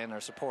Battalion,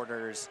 our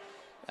supporters,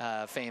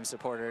 Fame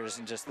supporters,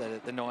 and just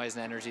the noise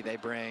and energy they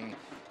bring,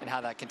 and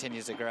how that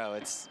continues to grow.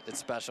 It's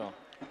special.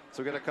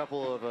 So we got a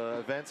couple of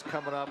events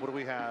coming up. What do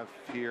we have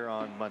here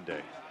on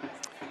Monday?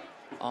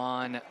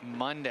 On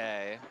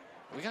Monday,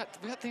 we got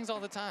things all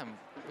the time.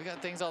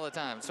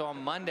 So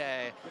on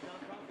Monday,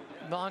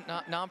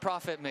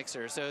 non-profit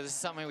mixer. So this is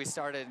something we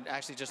started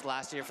actually just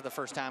last year for the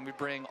first time. We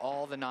bring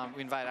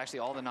we invite actually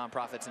all the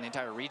nonprofits in the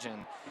entire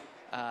region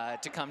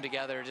to come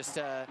together, just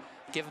to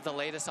give the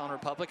latest on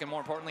Republic, and more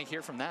importantly,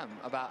 hear from them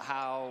about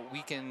how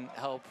we can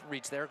help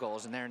reach their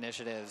goals and their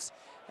initiatives.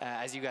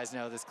 As you guys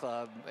know, this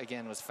club,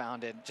 again, was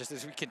founded, just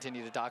as we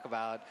continue to talk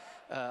about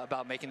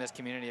making this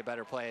community a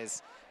better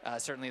place.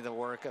 Certainly the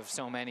work of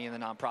so many in the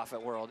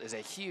nonprofit world is a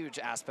huge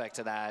aspect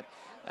to that.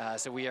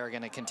 So we are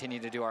going to continue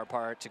to do our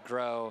part to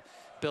grow,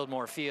 build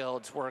more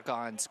fields, work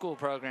on school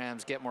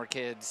programs, get more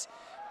kids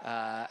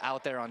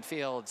out there on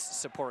fields,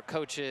 support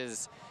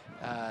coaches,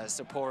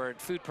 support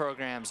food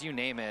programs, you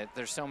name it.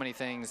 There's so many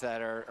things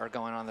that are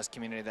going on in this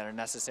community that are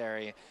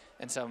necessary,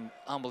 and some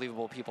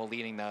unbelievable people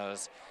leading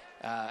those.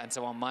 And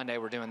so on Monday,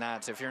 we're doing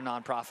that. So if you're a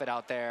nonprofit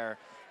out there,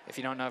 if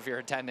you don't know if you're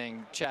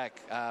attending, check.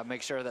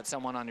 Make sure that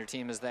someone on your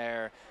team is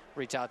there.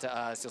 Reach out to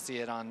us. You'll see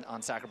it on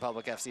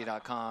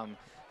sacrepublicfc.com.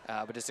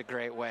 But it's a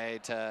great way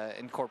to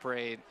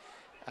incorporate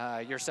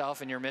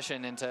yourself and your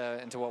mission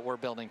into what we're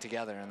building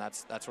together, and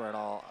that's where it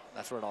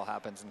all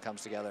happens and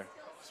comes together.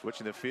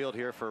 Switching the field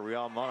here for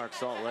Real Monarchs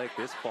Salt Lake.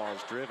 This ball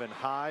is driven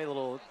high,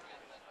 little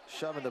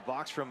shove in the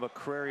box from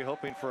McCrary,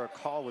 hoping for a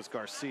call was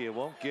Garcia.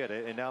 Won't get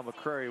it, and now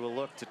McCrary will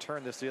look to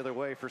turn this the other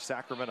way for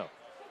Sacramento.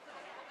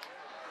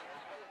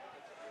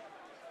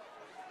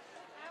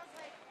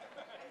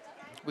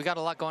 We got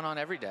a lot going on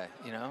every day,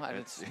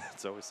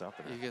 It's always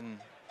something. You can.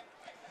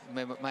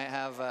 Might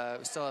have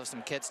we still have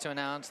some kits to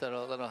announce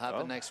that'll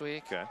happen next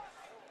week. Okay.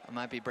 I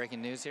might be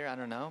breaking news here. I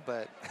don't know,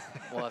 but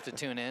we'll have to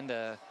tune in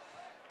to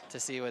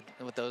see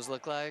what those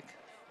look like.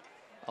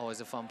 Always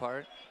a fun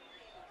part.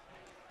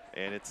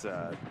 And it's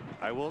a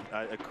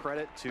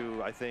credit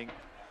to, I think,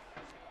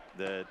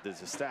 the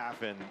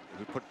staff and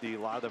who put a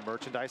lot of the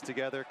merchandise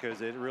together,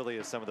 because it really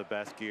is some of the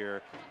best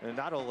gear, and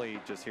not only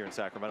just here in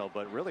Sacramento,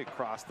 but really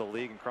across the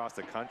league and across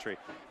the country.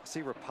 You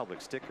see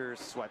Republic stickers,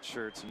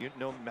 sweatshirts,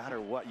 no matter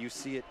what, you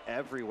see it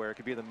everywhere. It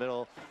could be in the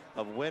middle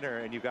of winter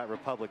and you've got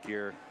Republic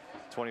gear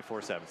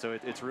 24/7. So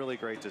it's really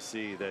great to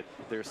see that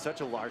there's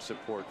such a large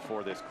support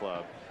for this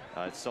club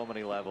at so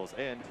many levels,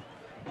 and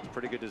it's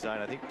pretty good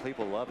design. I think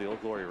people love the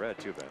Old Glory red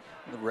too, Ben.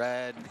 The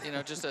red,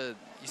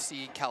 you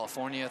see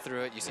California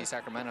through it, you see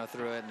Sacramento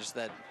through it, and just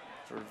that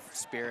sort of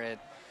spirit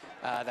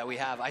that we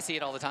have. I see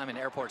it all the time in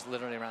airports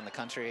literally around the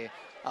country.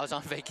 I was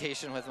on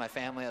vacation with my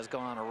family. I was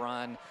going on a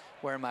run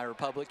wearing my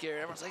Republic gear.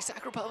 Everyone's like,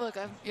 Sac Republic,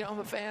 I'm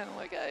a fan. I'm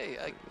like,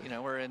 hey,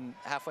 we're in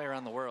halfway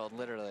around the world,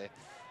 literally.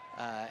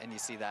 And you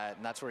see that,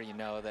 and that's where you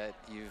know that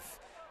you've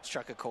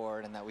struck a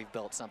chord and that we've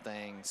built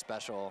something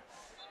special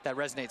that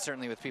resonates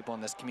certainly with people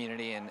in this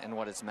community and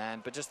what it's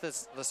meant, but just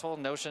this whole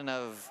notion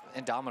of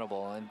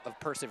indomitable and of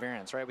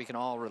perseverance, right? We can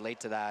all relate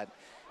to that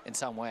in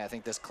some way. I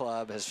think this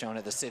club has shown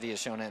it, the city has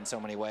shown it in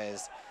so many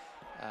ways,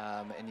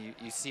 and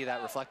you see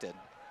that reflected.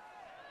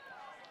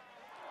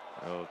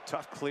 Oh,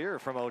 tough clear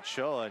from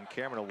Ochoa, and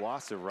Cameron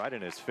Iwasa right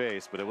in his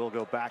face, but it will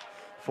go back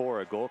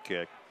for a goal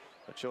kick.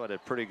 Ochoa had a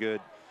pretty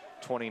good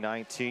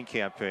 2019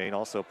 campaign,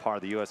 also part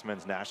of the U.S.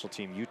 men's national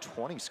team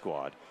U20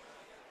 squad.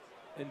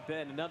 And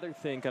Ben, another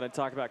thing, kind of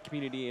talk about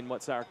community and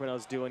what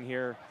Sacramento's doing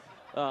here.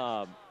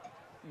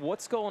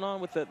 What's going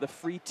on with the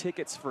free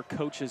tickets for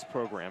coaches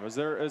program? Is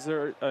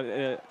there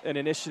an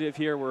initiative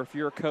here where if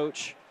you're a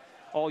coach,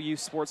 all you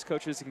sports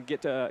coaches can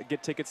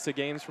get tickets to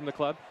games from the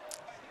club?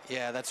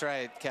 Yeah, that's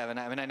right, Kevin.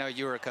 I mean, I know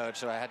you were a coach,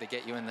 so I had to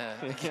get you in the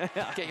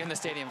get you in the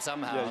stadium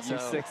somehow. Yeah, so.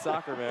 U6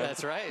 soccer, man.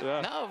 That's right.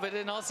 Yeah. No, but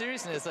in all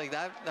seriousness, like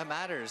that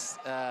matters.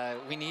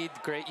 We need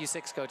great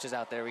U6 coaches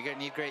out there. We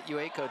need great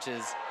U8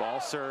 coaches.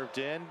 Ball served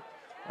in.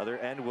 Other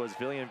end was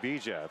Villian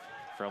Bijev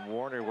from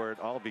Warner, where it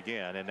all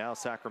began, and now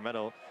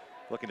Sacramento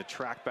looking to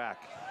track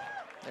back.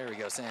 There we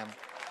go, Sam.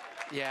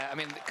 Yeah, I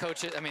mean,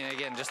 coaches, I mean,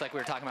 again, just like we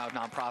were talking about with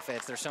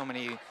nonprofits, there's so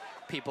many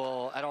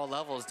people at all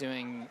levels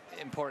doing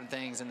important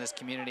things in this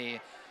community.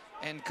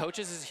 And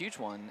coaches is a huge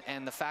one.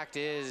 And the fact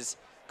is,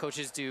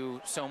 coaches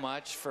do so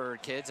much for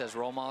kids as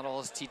role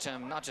models, teach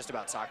them not just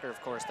about soccer,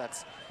 of course,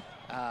 that's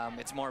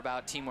it's more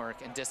about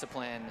teamwork and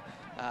discipline,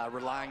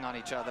 relying on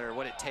each other,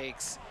 what it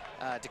takes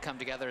to come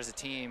together as a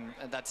team.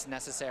 That's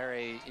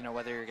necessary, you know,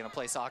 whether you're going to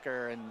play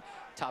soccer and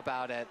top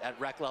out at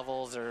rec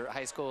levels or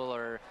high school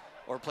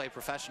or play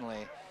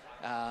professionally.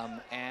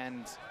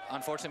 And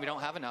unfortunately, we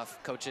don't have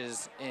enough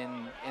coaches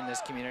in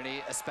this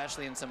community,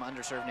 especially in some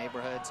underserved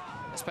neighborhoods,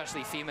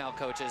 especially female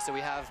coaches. So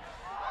we have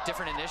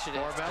different initiatives.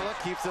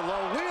 Ormella keeps it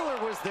low.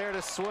 Wheeler was there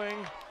to swing,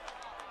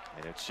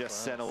 and it's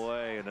just sent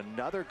away. And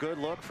another good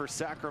look for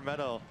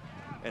Sacramento.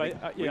 And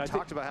we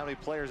talked about how many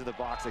players in the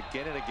box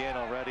again and again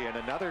already, and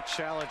another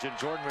challenge, and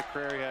Jordan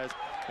McCrary has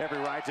every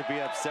right to be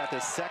upset. The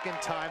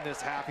second time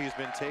this half he's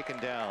been taken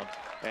down,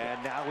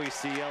 and now we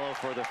see yellow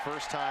for the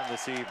first time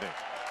this evening.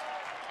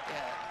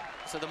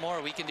 Yeah. So the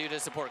more we can do to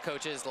support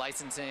coaches,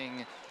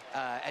 licensing,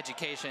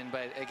 education,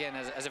 but again,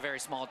 as a very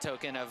small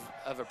token of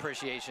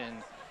appreciation,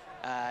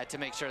 to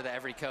make sure that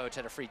every coach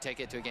had a free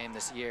ticket to a game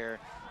this year.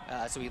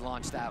 So we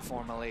launched that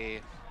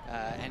formally.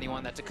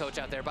 Anyone that's a coach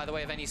out there, by the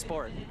way, of any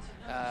sport,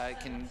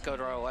 can go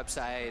to our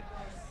website,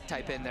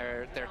 type in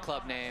their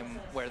club name,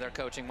 where they're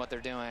coaching, what they're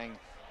doing,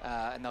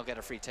 and they'll get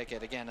a free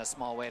ticket. Again, a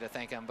small way to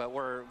thank them, but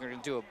we're going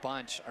to do a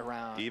bunch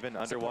around. Even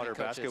underwater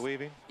basket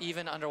weaving?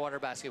 Even underwater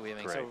basket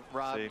weaving. Great. So,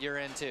 Rob, you're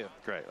in too.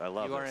 Great, I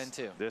love this. You are in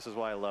too. This is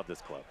why I love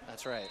this club.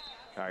 That's right.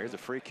 All right, here's a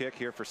free kick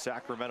here for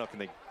Sacramento. Can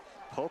they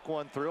poke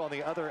one through? On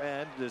the other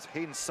end is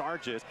Hayden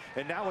Sargis,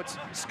 and now it's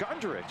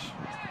Skundrich.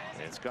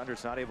 And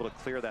Skundrich not able to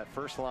clear that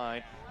first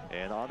line.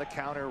 And on the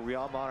counter,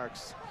 Real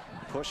Monarchs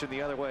pushing the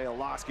other way.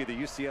 Olofsky, the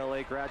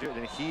UCLA graduate,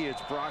 and he is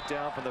brought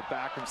down from the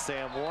back from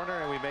Sam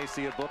Warner, and we may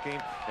see a booking,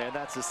 and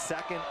that's the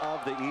second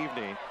of the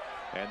evening,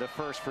 and the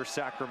first for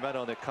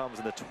Sacramento that comes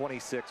in the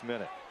 26th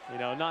minute. You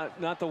know,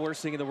 not the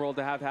worst thing in the world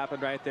to have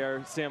happened right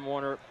there. Sam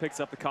Warner picks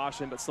up the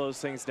caution, but slows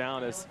things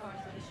down as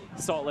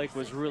Salt Lake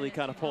was really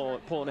kind of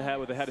pulling ahead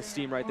with a head of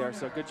steam right there.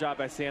 So good job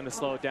by Sam to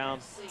slow it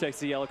down.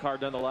 Takes the yellow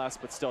card nonetheless,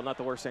 but still not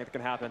the worst thing that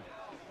can happen.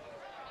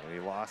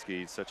 And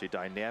Olofsky, such a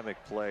dynamic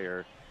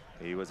player.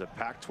 He was a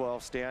Pac-12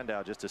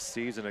 standout just a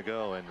season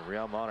ago, and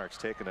Real Monarchs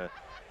taking a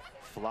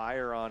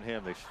flyer on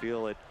him. They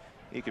feel that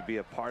he could be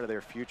a part of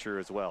their future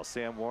as well.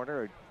 Sam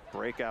Warner, a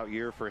breakout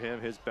year for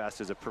him, his best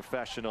as a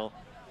professional.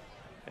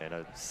 And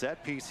a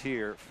set piece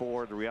here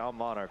for the Real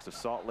Monarchs of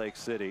Salt Lake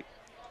City.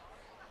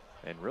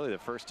 And really the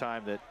first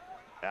time that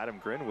Adam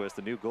Grinwis,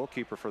 the new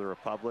goalkeeper for the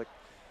Republic,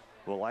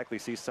 will likely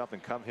see something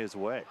come his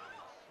way.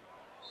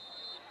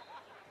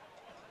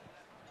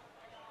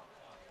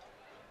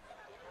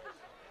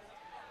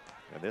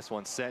 And this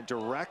one sent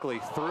directly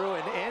through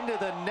and into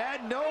the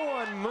net. No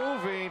one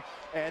moving.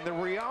 And the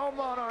Real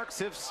Monarchs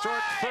have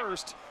struck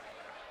first.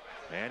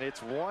 And it's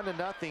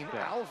 1-0,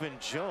 Alvin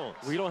Jones.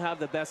 We don't have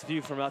the best view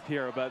from up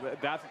here,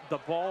 but the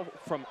ball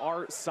from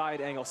our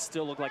side angle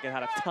still looked like it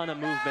had a ton of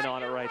movement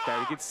on it right there.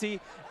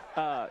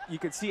 You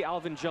can see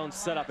Alvin Jones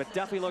set up. It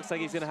definitely looks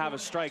like he's going to have a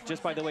strike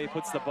just by the way he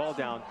puts the ball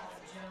down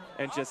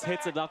and just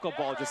hits a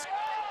knuckleball, just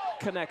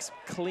connects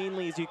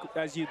cleanly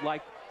as you'd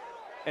like,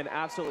 and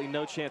absolutely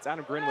no chance.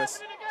 Adam Grinwis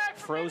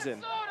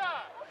frozen.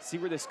 See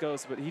where this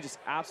goes, but he just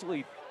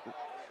absolutely.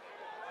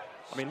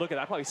 I mean, look at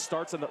that. Probably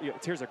starts in the.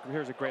 Here's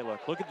a great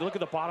look. Look at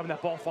the bottom of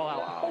that ball fall out.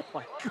 Wow.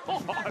 Oh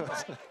my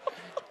God!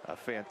 A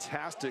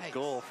fantastic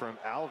goal from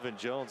Alvin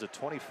Jones, a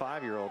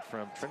 25-year-old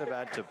from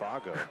Trinidad and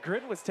Tobago.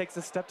 Grinwis takes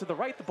a step to the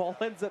right. The ball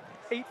ends up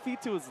 8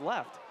 feet to his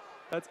left.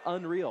 That's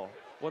unreal.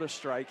 What a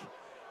strike!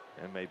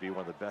 And maybe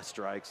one of the best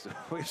strikes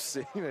we've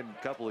seen in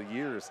a couple of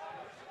years.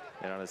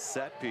 And on a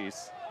set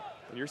piece.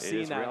 You're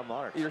seeing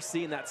that. You're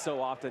seeing that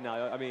so often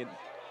now. I mean,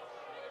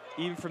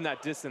 even from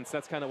that distance,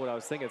 that's kind of what I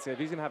was thinking. So if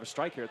he's going to have a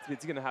strike here,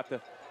 he's going to have to.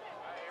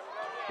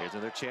 Here's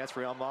another chance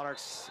for Real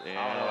Monarchs, and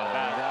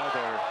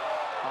another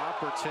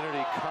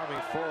opportunity coming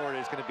forward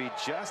is going to be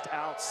just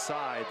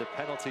outside the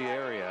penalty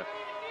area,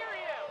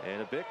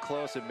 and a bit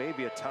close. It may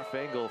be a tough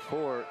angle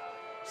for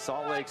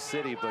Salt Lake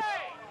City, but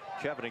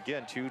Kevin,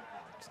 again, 2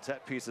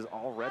 set pieces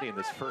already in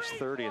this first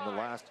 30 in the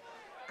last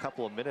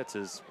couple of minutes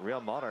as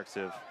Real Monarchs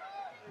have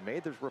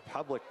made the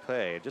Republic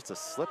pay. Just a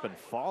slip and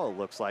fall, it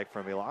looks like,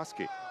 from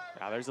Olofsky.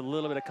 Now, there's a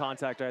little bit of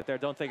contact right there.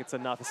 Don't think it's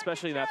enough,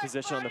 especially in that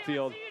position on the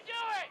field.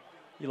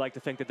 You like to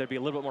think that there'd be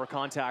a little bit more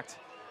contact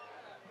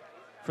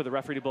for the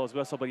referee to blow his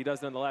whistle, but he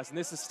does nonetheless. And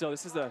this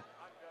is a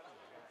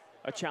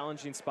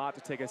challenging spot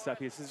to take a set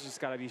piece. This has just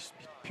got to be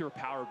pure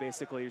power,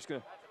 basically. You're just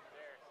going to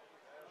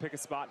pick a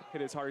spot,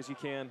 hit as hard as you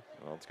can.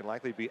 Well, it's going to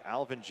likely be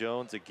Alvin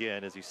Jones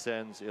again as he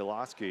sends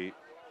Iloski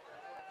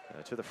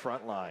to the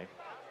front line.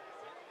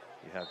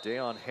 You have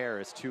Dayon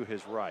Harris to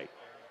his right.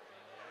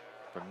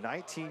 From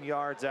 19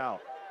 yards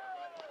out,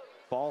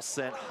 ball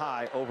sent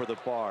high over the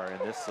bar, and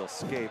this will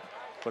escape.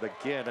 But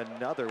again,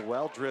 another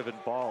well-driven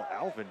ball.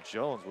 Alvin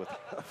Jones with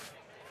a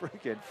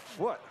freaking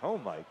foot. Oh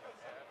my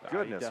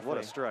goodness, what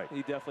a strike.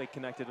 He definitely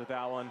connected with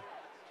that one.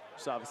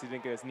 Just obviously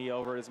didn't get his knee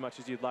over it as much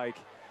as you'd like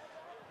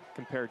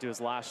compared to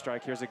his last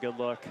strike. Here's a good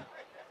look.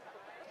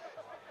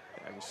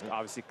 Yeah, just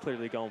obviously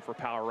clearly going for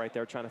power right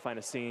there, trying to find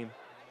a seam.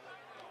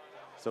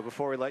 So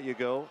before we let you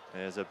go,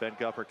 as Ben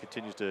Gupper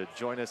continues to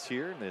join us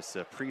here in this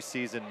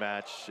preseason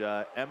match,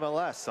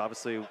 MLS,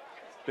 obviously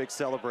big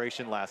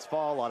celebration last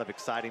fall, a lot of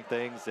exciting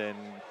things, and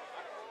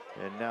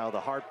now the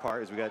hard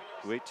part is we got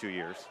to wait 2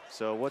 years.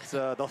 So what's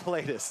the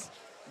latest?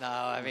 No,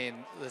 I mean,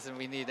 listen,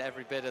 we need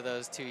every bit of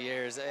those 2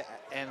 years,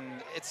 and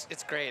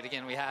it's great.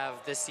 Again, we have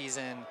this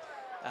season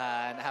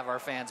and have our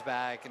fans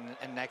back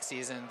and next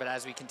season, but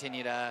as we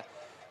continue to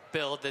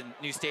build the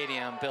new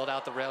stadium, build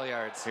out the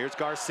Railyards. Here's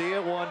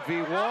Garcia,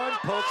 1v1,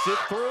 pokes it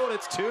through, and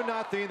it's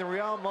 2-0, the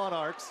Real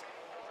Monarchs.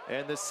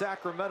 And the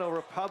Sacramento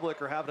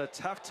Republic are having a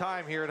tough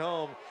time here at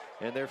home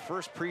in their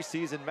first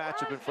preseason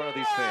matchup in front of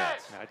these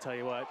fans. I tell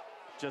you what,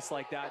 just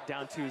like that,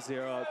 down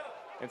 2-0.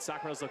 And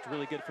Sacramento's looked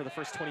really good for the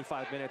first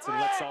 25 minutes and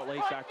let Salt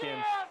Lake back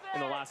in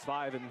the last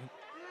 5. And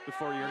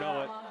before you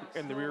know it,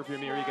 in the rearview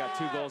mirror, you got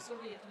 2 goals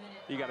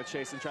you got to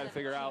chase and try to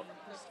figure out.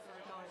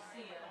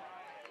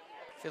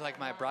 I feel like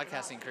my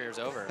broadcasting career is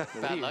over.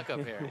 Bad luck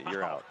up here.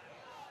 You're out.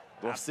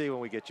 We'll see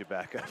when we get you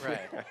back up. Right.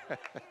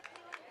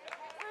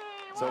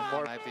 So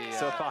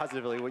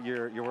positively, what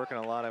you're working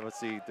a lot. I would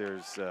see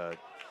there's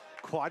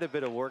quite a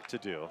bit of work to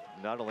do,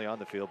 not only on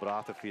the field but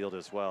off the field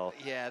as well.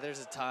 Yeah,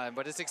 there's a ton,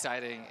 but it's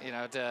exciting, you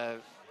know, to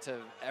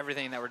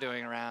everything that we're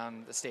doing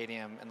around the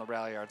stadium and the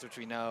Railyards, which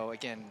we know,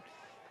 again,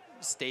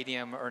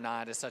 stadium or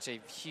not, is such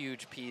a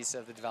huge piece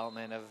of the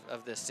development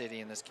of this city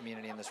and this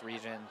community and this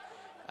region.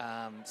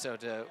 So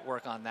to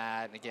work on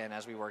that, and again,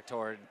 as we work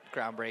toward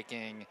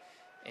groundbreaking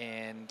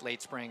in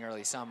late spring,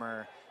 early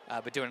summer,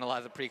 but doing a lot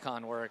of the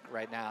pre-con work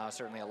right now,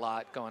 certainly a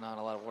lot going on,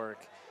 a lot of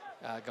work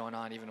going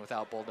on even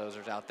without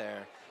bulldozers out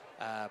there.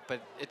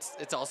 But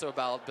it's also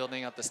about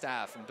building up the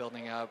staff and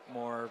building up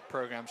more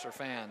programs for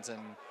fans,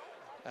 and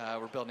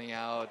we're building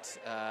out,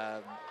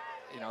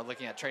 you know,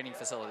 looking at training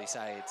facility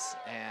sites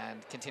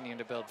and continuing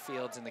to build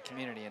fields in the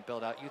community and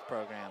build out youth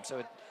programs.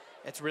 So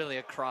it's really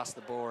across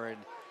the board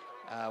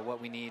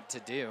what we need to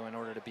do in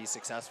order to be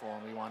successful,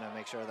 and we want to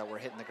make sure that we're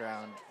hitting the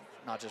ground,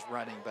 not just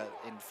running, but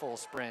in full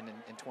sprint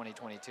in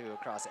 2022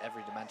 across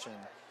every dimension.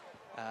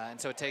 And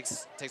so it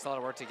takes a lot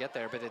of work to get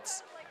there, but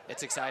it's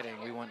exciting.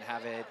 We wouldn't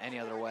have it any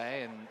other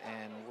way,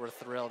 and we're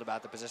thrilled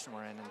about the position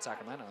we're in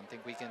Sacramento, and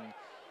think we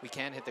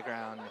can hit the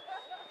ground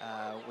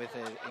with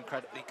an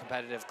incredibly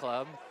competitive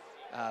club,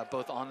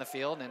 both on the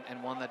field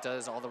and one that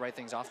does all the right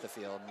things off the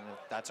field. And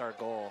that's our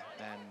goal,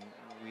 and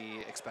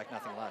we expect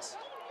nothing less.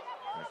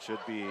 It should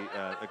be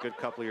a good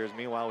couple of years.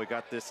 Meanwhile, we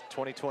got this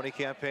 2020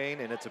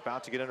 campaign, and it's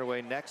about to get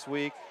underway next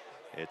week.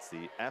 It's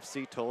the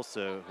FC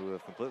Tulsa, who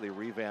have completely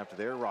revamped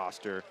their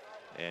roster,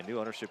 and new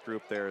ownership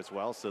group there as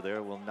well. So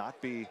there will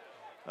not be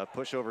a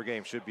pushover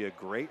game. Should be a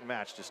great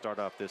match to start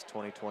off this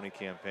 2020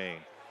 campaign.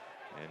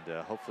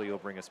 And hopefully you'll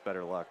bring us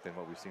better luck than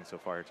what we've seen so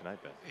far here tonight,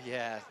 Ben.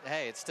 Yeah,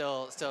 hey, it's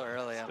still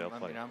early.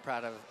 I'm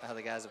proud of how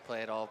the guys have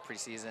played all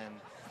preseason.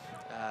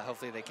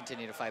 Hopefully they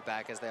continue to fight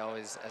back as they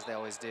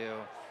always do.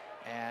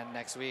 And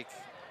next week,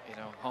 you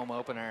know, home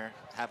opener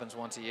happens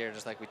once a year,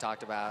 just like we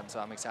talked about. And so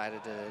I'm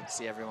excited to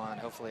see everyone.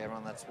 Hopefully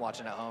everyone that's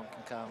watching at home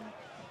can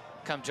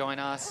come join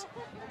us.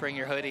 Bring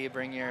your hoodie,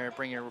 bring your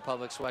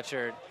Republic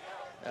sweatshirt,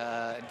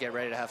 and get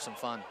ready to have some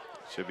fun.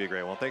 Should be a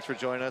great one. Thanks for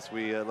joining us.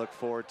 We look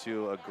forward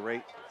to a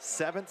great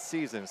 7th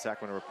season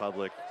Sacramento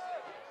Republic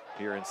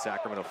here in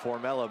Sacramento.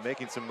 Formella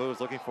making some moves,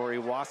 looking for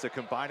Iwasa,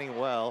 combining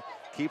well,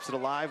 keeps it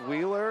alive.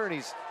 Wheeler, and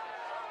he's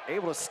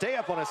able to stay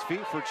up on his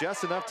feet for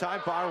just enough time.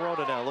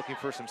 Barrona now looking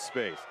for some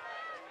space.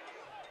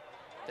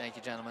 Thank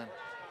you, gentlemen.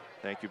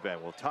 Thank you,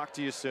 Ben. We'll talk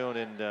to you soon,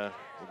 and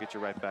we'll get you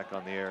right back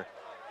on the air.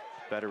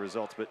 Better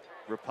results, but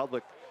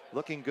Republic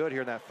looking good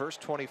here in that first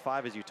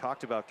 25, as you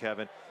talked about,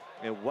 Kevin.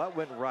 And what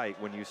went right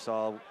when you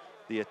saw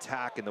the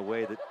attack and the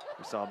way that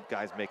we saw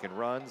guys making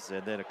runs,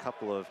 and then a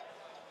couple of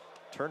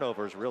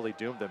turnovers really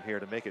doomed them here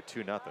to make it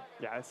 2-0.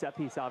 Yeah, a set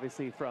piece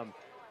obviously from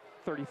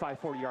 35,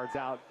 40 yards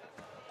out.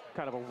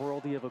 Kind of a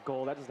worldie of a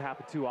goal. That doesn't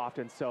happen too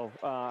often. So,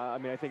 I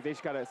mean, I think they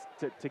just got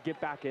to get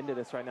back into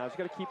this right now. Just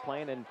got to keep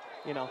playing and,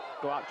 you know,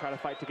 go out and try to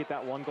fight to get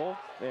that 1 goal.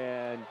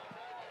 And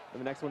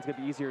the next one's going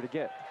to be easier to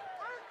get.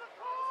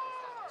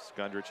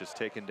 Skundrich is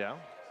taken down.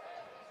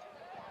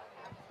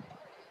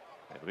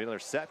 It'll be another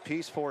set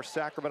piece for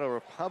Sacramento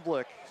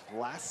Republic.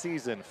 Last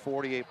season,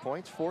 48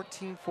 points,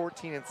 14,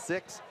 14, and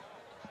 6.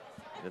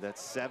 Into that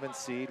 7th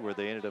seed where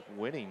they ended up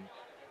winning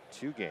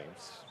 2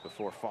 games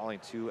before falling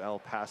to El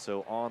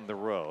Paso on the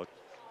road.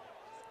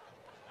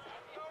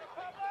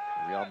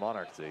 The Real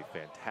Monarchs, a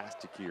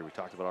fantastic year. We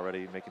talked about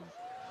already, making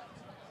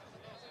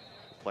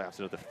playoffs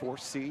into the 4th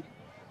seed.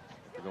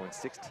 They're going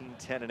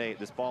 16-10-8.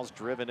 This ball's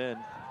driven in.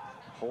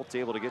 Holt's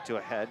able to get to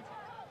a head.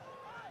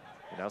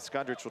 And now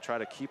Skundrich will try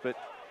to keep it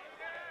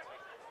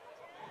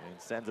and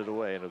sends it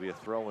away, and it'll be a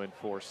throw-in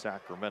for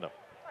Sacramento.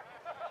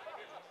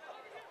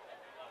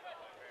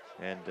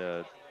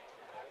 And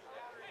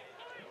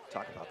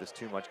talk about this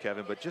too much,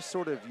 Kevin, but just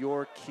sort of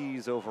your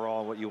keys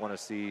overall, what you want to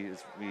see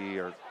as we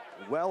are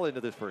well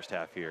into the first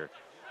half here.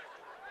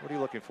 What are you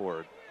looking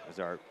for as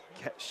our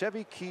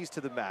Chevy keys to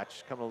the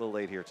match? Coming a little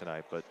late here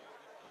tonight, but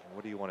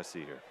what do you want to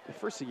see here? The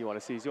first thing you want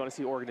to see is you want to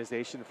see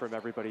organization from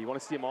everybody. You want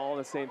to see them all on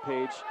the same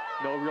page,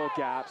 no real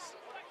gaps,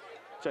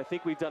 which I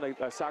think we've done,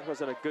 Sacramento's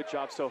done a good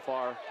job so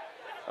far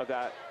of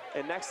that.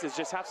 And next is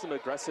just have some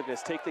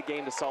aggressiveness, take the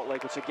game to Salt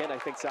Lake, which again, I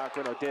think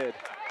Sacramento did.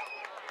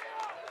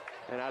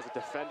 And as a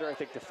defender, I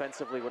think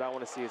defensively, what I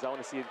want to see is I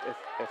want to see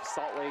if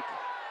Salt Lake.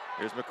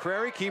 Here's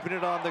McCrary keeping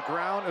it on the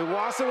ground.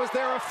 Iwasa was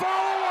there, a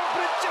follow-up,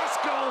 and it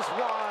just goes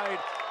wide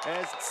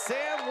as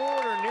Sam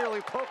Warner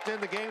nearly poked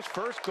in the game's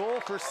first goal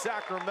for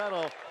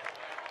Sacramento.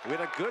 We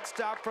had a good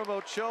stop from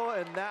Ochoa,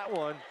 and that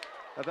one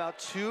about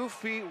 2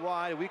 feet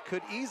wide. We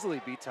could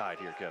easily be tied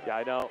here, Kevin. Yeah,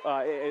 I know.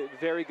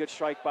 Very good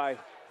strike by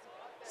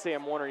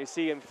Sam Warner. You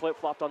see him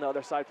flip-flopped on the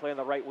other side, playing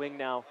the right wing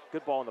now.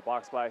 Good ball in the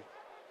box by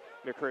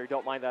McCrary.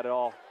 Don't mind that at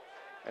all.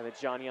 And then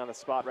Johnny on the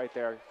spot right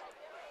there.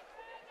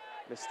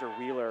 Mr.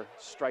 Wheeler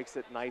strikes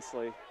it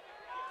nicely.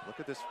 Look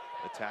at this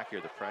attack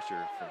here, the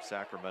pressure from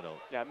Sacramento.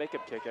 Yeah, make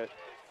him kick it.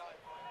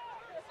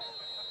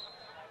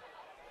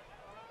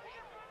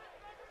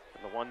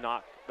 And the one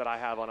knock that I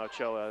have on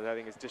Ochoa, I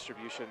think his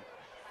distribution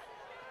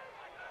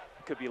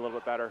could be a little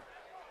bit better.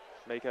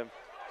 Make him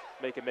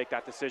make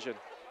that decision.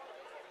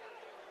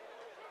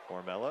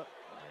 Ormella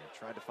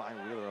tried to find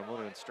Wheeler a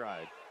moment in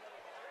stride.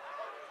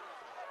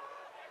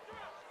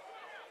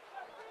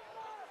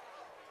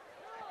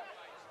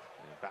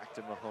 And back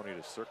to Mahoney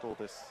to circle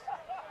this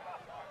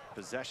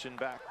possession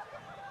back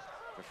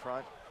to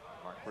front.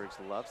 Mark Briggs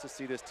loves to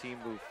see this team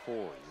move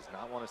forward. He does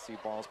not want to see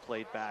balls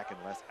played back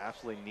unless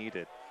absolutely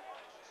needed.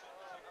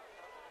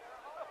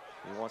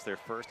 He wants their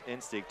first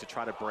instinct to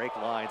try to break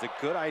lines. A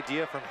good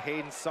idea from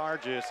Hayden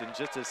Sargis, and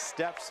just a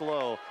step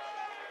slow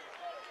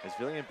as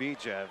Villian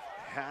Bijev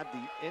had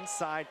the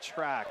inside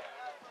track.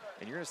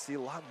 And you're going to see a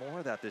lot more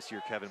of that this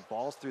year, Kevin.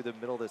 Balls through the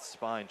middle of the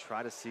spine.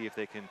 Try to see if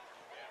they can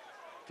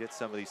get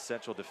some of these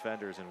central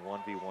defenders in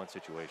 1v1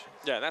 situations.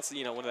 Yeah, that's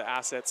one of the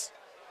assets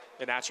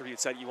and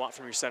attributes that you want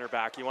from your center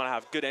back. You want to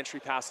have good entry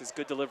passes,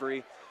 good delivery.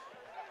 You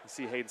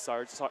see Hayden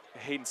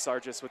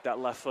Sargis with that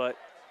left foot.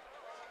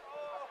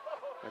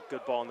 A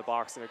good ball in the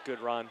box and a good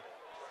run.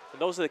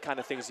 And those are the kind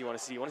of things you want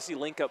to see. You want to see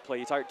link-up play.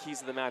 You talk keys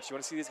to the match. You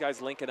want to see these guys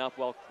linking up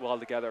well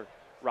together,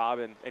 Rob,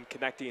 and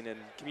connecting and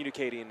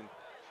communicating. And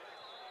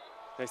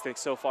I think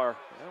so far,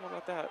 I don't know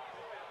about that.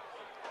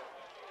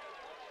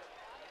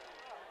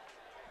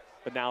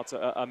 But now it's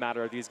a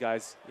matter of these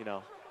guys,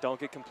 don't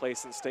get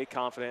complacent, stay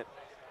confident,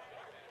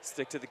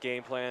 stick to the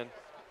game plan,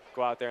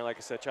 go out there and, like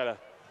I said, try to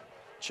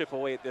chip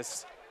away at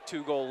this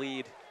 2-goal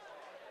lead.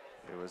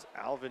 It was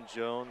Alvin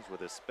Jones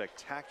with a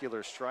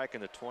spectacular strike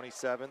in the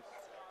 27th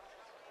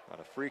on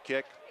a free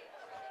kick.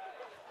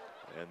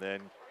 And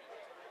then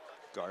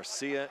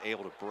Garcia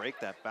able to break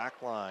that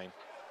back line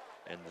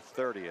in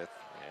the 30th.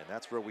 And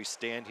that's where we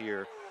stand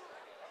here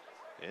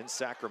in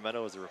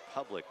Sacramento as the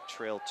Republic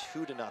trail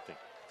 2-0.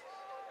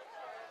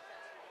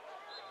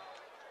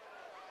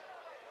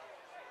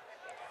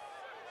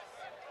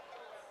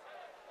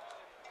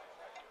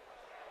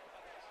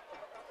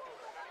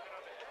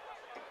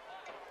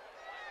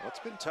 Well, it's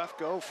been tough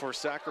go for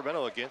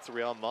Sacramento against the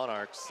Real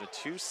Monarchs. The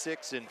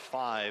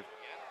 2-6-5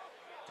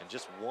 and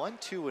just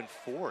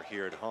 1-2-4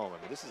 here at home. I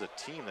mean, this is a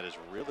team that has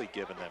really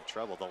given them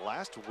trouble. The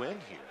last win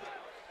here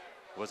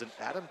was an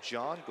Adam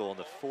John goal in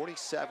the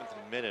 47th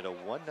minute, a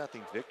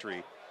 1-0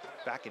 victory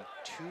back in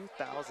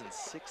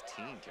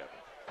 2016, Kevin.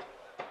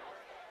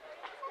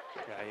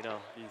 Yeah,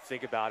 you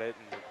think about it,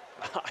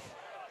 and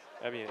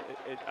I mean,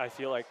 I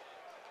feel like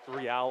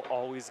Real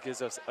always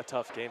gives us a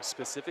tough game,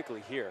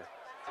 specifically here.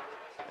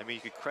 I mean,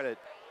 you could credit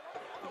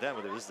them.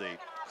 This is a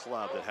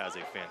club that has a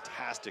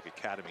fantastic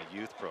academy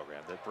youth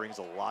program that brings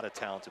a lot of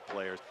talented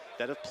players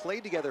that have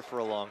played together for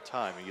a long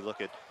time. And you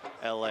look at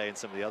LA and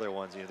some of the other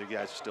ones, the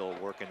guys are still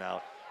working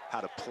out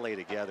how to play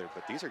together.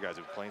 But these are guys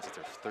who've been playing since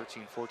they're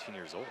 13, 14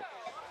 years old.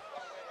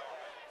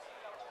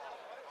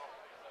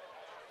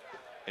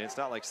 And it's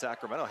not like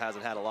Sacramento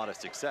hasn't had a lot of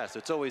success.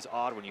 It's always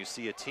odd when you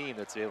see a team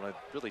that's able to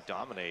really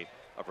dominate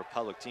a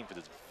Republic team,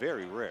 because it's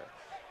very rare.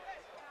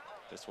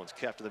 This one's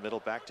kept in the middle,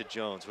 back to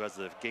Jones, who has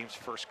the game's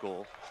first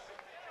goal.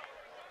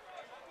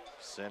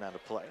 Sent out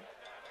of play.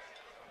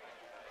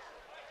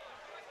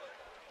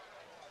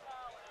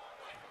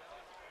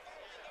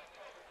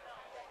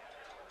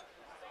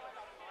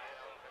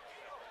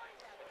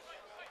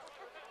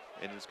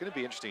 And it's going to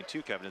be interesting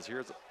too, Kevin, is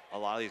here's a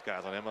lot of these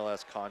guys on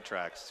MLS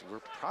contracts. We're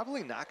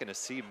probably not going to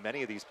see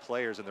many of these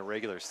players in the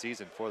regular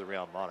season for the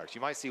Real Monarchs.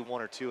 You might see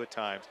 1 or 2 at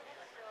times,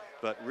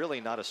 but really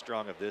not as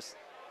strong of this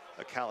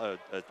a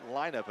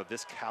lineup of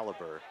this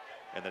caliber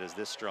and that is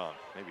this strong.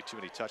 Maybe too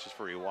many touches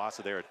for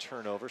Iwasa there. A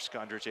turnover.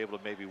 Skundrich able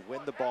to maybe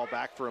win the ball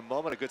back for a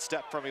moment. A good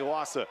step from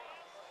Iwasa.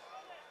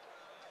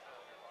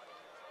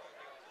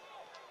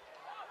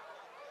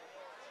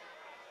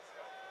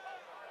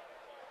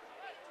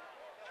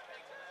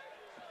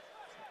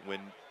 When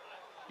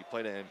you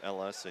played at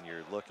MLS and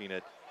you're looking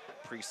at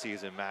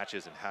preseason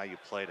matches and how you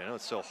played, I know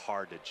it's so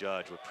hard to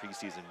judge what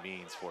preseason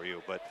means for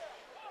you, but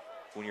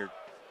when you're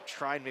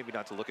trying maybe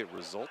not to look at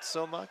results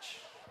so much,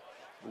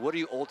 what are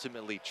you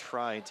ultimately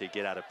trying to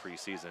get out of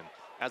preseason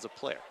as a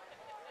player?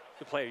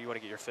 The player, you want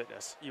to get your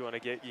fitness. You want to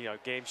get,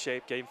 game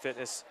shape, game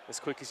fitness as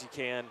quick as you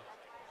can.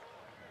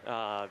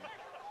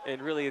 And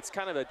really, it's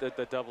kind of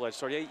the double-edged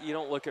sword. Yeah, you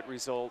don't look at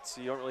results.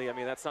 You don't really,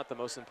 that's not the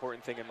most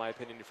important thing, in my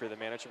opinion, for the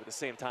manager. But at the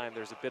same time,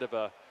 there's a bit of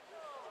a,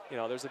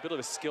 there's a bit of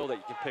a skill that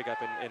you can pick up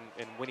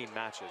in winning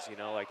matches.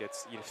 Like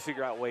you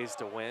figure out ways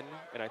to win.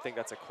 And I think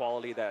that's a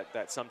quality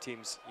that some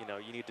teams,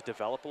 you need to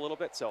develop a little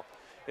bit. So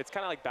it's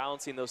kind of like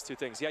balancing those two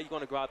things. Yeah, you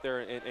want to go out there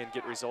and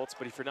get results.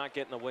 But if you're not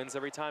getting the wins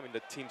every time and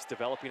the team's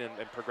developing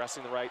and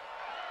progressing the right,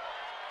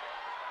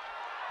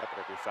 that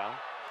better be foul.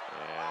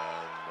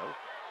 And nope.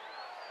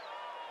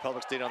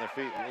 Public stayed on their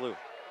feet. Blue.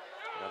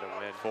 Another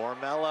win.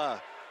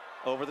 Formella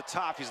over the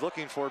top. He's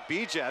looking for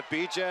Bijev.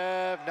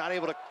 Bijev not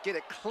able to get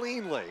it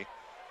cleanly.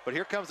 But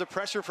here comes the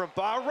pressure from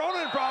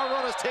Barona. And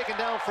Barona is taken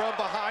down from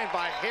behind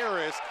by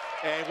Harris.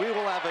 And we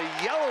will have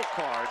a yellow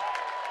card.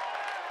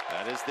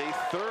 That is the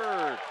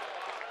third.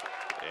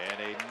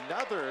 And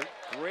another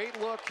great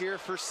look here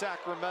for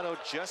Sacramento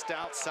just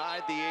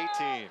outside the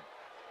 18.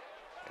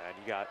 And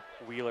you got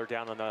Wheeler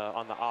down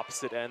on the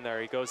opposite end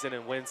there. He goes in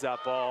and wins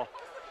that ball.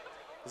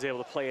 Is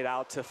able to play it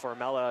out to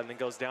Formella and then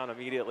goes down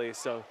immediately.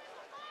 So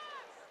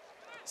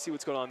see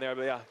what's going on there.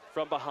 But yeah,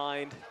 from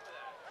behind,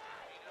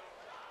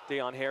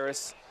 Deion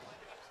Harris,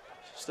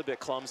 just a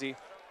bit clumsy.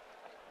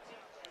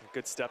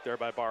 Good step there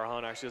by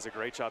Barahona. Actually does a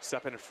great job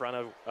stepping in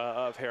front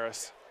of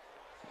Harris.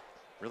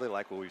 Really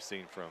like what we've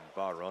seen from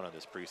Barahona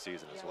this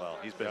preseason as well.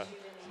 He's been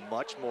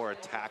much more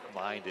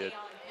attack-minded,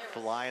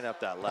 flying up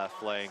that left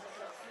flank,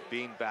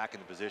 being back in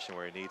the position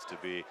where he needs to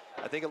be.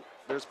 I think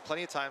there's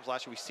plenty of times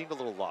last year we seemed a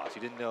little lost. He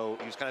didn't know,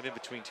 he was kind of in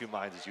between two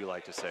minds, as you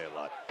like to say a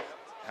lot.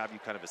 Have you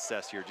kind of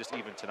assess here, just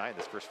even tonight in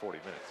this first 40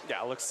 minutes?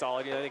 Yeah, it looks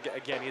solid. I think,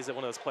 again, he's one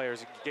of those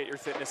players, get your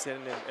fitness in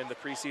the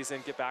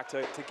preseason, get back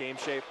to game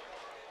shape.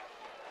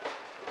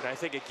 And I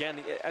think, again,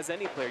 as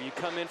any player, you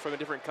come in from a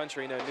different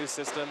country in a new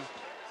system,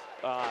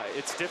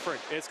 it's different.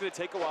 It's going to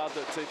take a while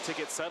to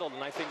get settled,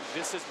 and I think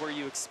this is where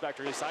you expect,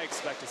 or at least I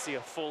expect, to see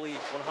a fully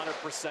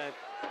 100%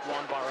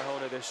 Juan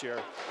Barahona this year.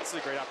 This is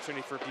a great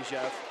opportunity for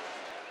Bijev.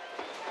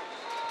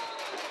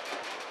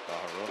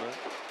 Barahona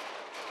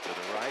to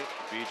the right,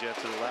 Bijev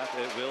to the left.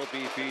 It will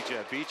be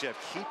Bijev. Bijev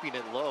keeping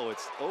it low.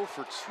 It's 0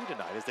 for 2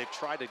 tonight as they've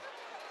tried to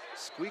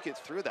squeak it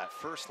through that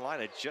first line.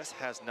 It just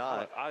has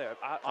not.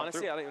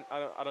 Honestly, I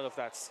don't know if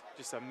that's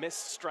just a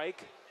missed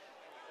strike.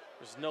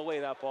 There's no way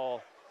that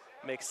ball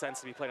makes sense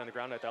to be played on the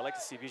ground right there. I'd like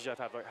to see Bijev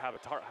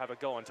have a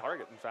go on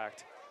target, in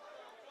fact.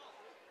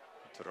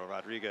 Arturo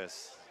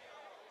Rodriguez.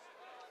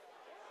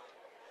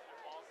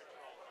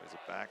 There's it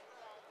back.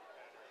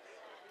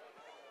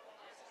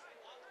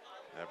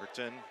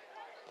 Everton.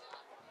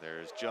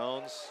 There's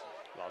Jones.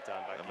 Well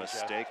done by A Bijev.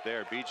 mistake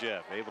there.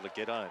 Bijev able to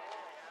get on it.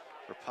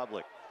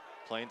 Republic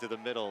playing to the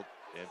middle,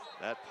 and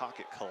that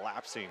pocket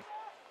collapsing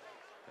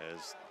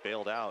as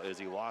bailed out as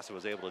Iwasa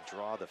was able to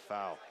draw the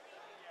foul.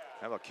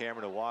 How about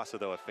Cameron Iwasa,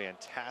 though? A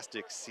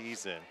fantastic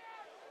season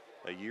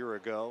a year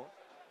ago.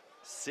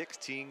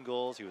 16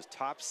 goals. He was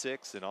top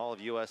 6 in all of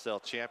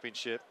USL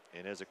Championship.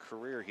 And as a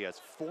career, he has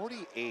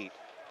 48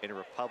 in a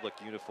Republic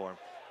uniform.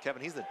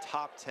 Kevin, he's the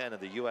top 10 of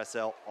the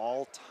USL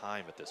all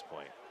time at this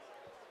point.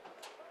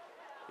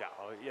 Yeah,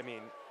 I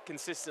mean,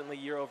 consistently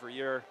year over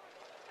year.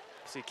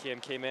 See, Cam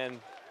came in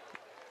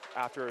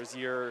after his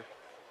year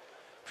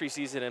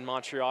preseason in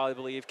Montreal, I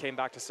believe, came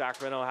back to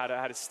Sacramento, had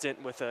a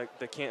stint with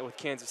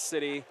Kansas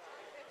City,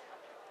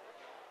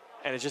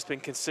 and it's just been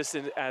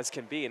consistent as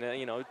can be.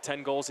 And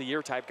 10 goals a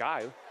year type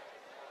guy,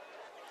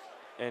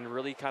 and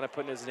really kind of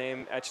putting his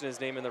name, etching his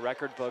name in the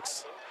record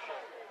books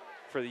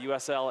for the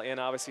USL and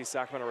obviously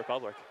Sacramento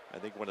Republic. I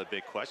think one of the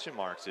big question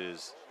marks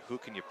is who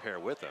can you pair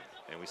with him?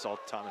 And we saw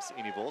Thomas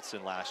Inaugural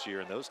last year,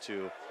 and those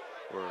two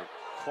were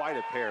quite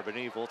a pair. But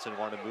Inaugural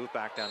wanted to move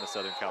back down to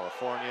Southern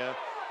California,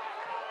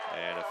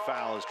 and a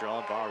foul is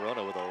drawn.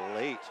 Barahona with a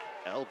late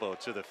elbow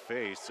to the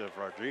face of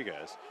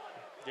Rodriguez.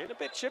 Getting a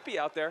bit chippy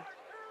out there.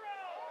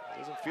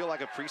 Doesn't feel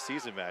like a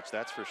preseason match,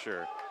 that's for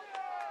sure.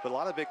 But a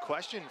lot of big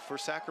question for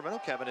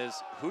Sacramento, Kevin, is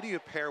who do you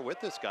pair with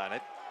this guy? And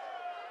I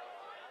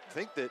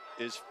think that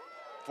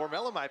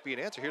Formella might be an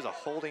answer. Here's a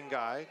holding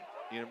guy.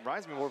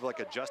 Reminds me more of like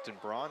a Justin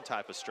Braun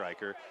type of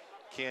striker.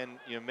 Can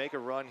make a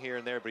run here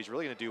and there, but he's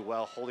really going to do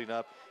well holding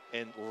up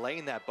and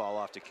laying that ball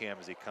off to Cam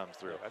as he comes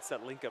through. Yeah, that's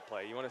that link-up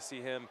play. You want to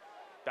see him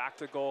back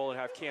to goal and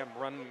have Cam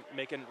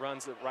making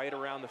runs right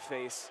around the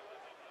face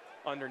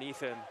underneath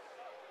him.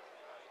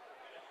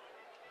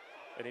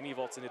 And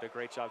Inaugural did a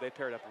great job. They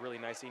paired up really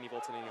nice,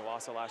 Inaugural and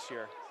Iwasa last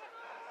year.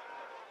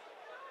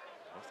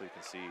 Mostly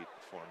concede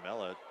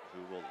Formella,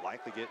 who will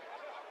likely get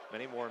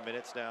many more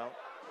minutes now.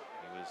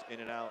 He was in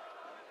and out.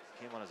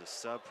 Came on as a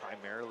sub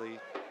primarily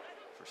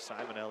for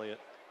Simon Elliott.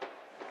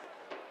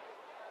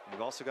 And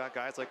we've also got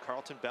guys like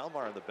Carlton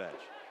Belmar on the bench.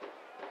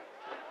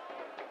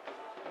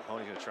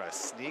 Mahoney's going to try to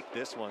sneak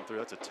this one through.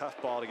 That's a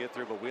tough ball to get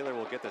through, but Wheeler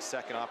will get the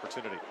second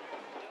opportunity.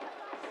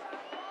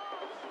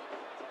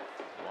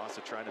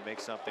 Wassa trying to make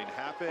something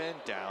happen.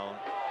 Down.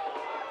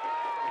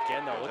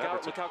 Again, though,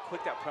 look how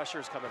quick that pressure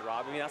is coming,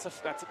 Rob. I mean,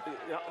 that's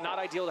not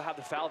ideal to have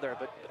the foul there,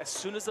 but as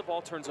soon as the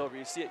ball turns over,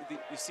 you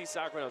see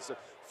Sacramento. So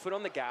foot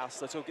on the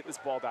gas. Let's go get this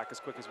ball back as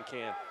quick as we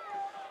can.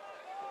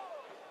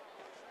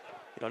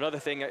 You know, another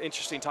thing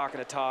interesting talking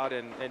to Todd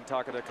and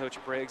talking to Coach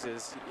Briggs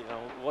is, you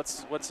know,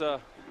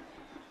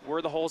 where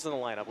are the holes in the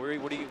lineup? Where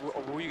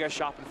are you guys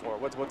shopping for?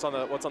 What's on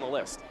the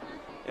list?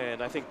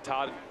 And I think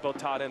both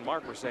Todd and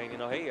Mark were saying, you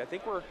know, hey, I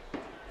think we're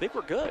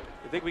good.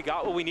 I think we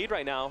got what we need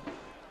right now.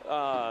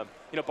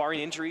 You know, barring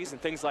injuries and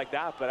things like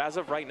that. But as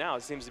of right now,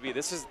 it seems to be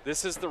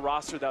this is the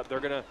roster that we're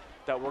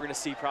gonna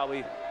see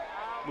probably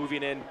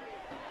moving in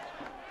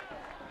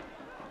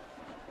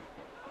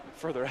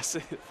for the rest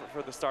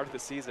for the start of the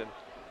season.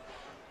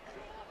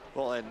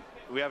 Well, and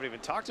we haven't even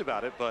talked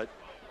about it, but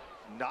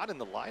not in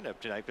the lineup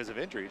tonight because of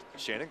injuries.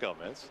 Shannon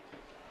Gomez,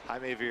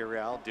 Jaime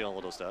Villarreal dealing a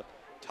little stuff,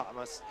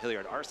 Thomas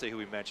Hilliard Arce, who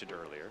we mentioned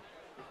earlier,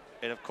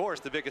 and of course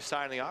the biggest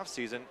sign in the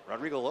offseason,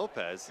 Rodrigo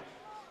Lopez,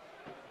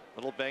 a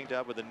little banged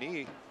up with a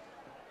knee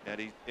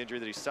and injury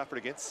that he suffered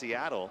against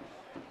Seattle,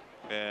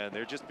 and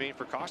they're just being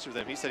precautious with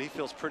him. He said he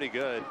feels pretty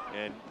good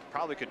and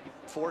probably could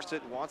force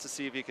it, wants to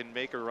see if he can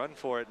make a run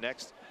for it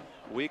next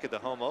week at the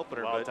home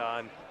opener. Well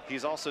done.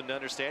 He's also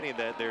understanding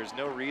that there's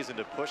no reason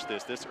to push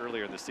this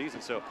earlier in the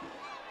season. So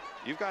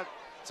you've got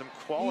some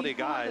quality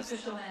guys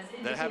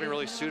that haven't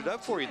really suited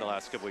up for you in the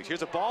last couple weeks.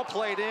 Here's a ball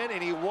played in,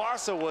 and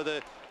Iwasa with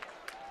a...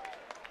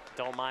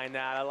 Don't mind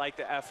that. I like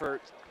the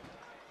effort.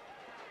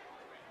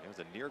 It was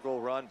a near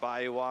goal run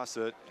by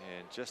Iwasa,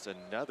 and just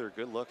another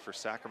good look for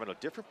Sacramento.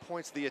 Different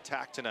points of the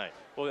attack tonight.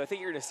 Well, I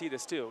think you're going to see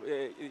this too.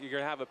 You're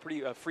going to have a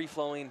pretty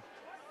free-flowing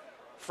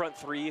front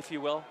three, if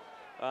you will.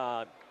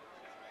 Good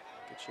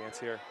chance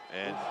here.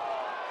 And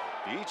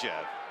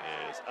Bijev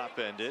is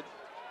upended.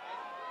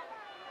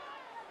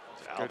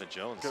 Alvin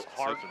Jones. Good,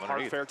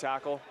 hard fair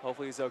tackle.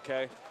 Hopefully he's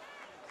okay.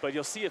 But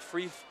you'll see a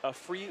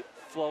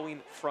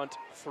free-flowing front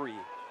three.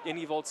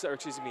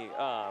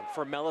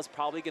 Formella's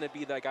probably going to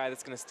be that guy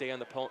that's going to stay on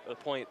the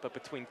point, but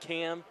between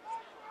Cam,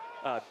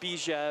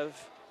 Bijev,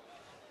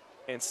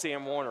 and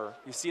Sam Warner,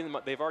 you see them,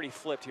 they've already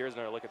flipped. Here's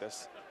another look at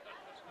this.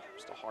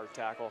 Just a hard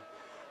tackle.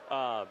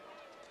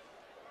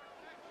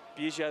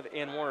 Bijev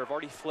and Warner have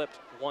already flipped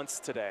once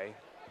today,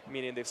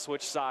 meaning they've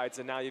switched sides,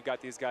 and now you've got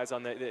these guys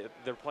on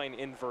they're playing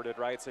inverted,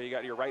 right? So you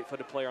got your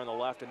right-footed player on the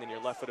left and then your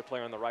left-footed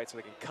player on the right, so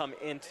they can come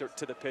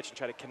into the pitch and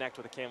try to connect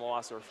with a Cam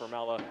Iwasa or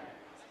Formella.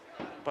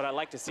 But I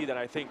like to see that.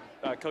 I think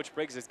Coach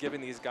Briggs is giving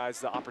these guys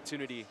the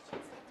opportunity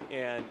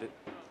and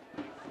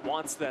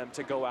wants them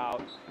to go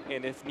out.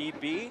 And if need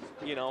be,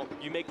 you know,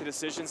 you make the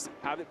decisions,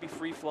 have it be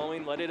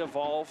free-flowing, let it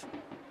evolve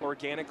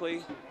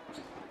organically.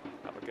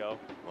 Have a go.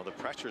 Well, the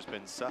pressure's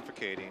been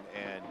suffocating,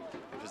 and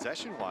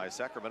possession-wise,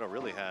 Sacramento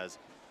really has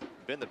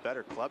been the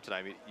better club tonight.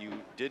 I mean, you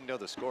didn't know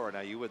the score.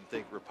 Now, you wouldn't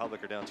think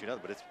Republic are down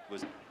 2-0, but it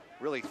was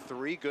really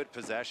 3 good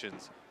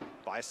possessions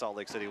by Salt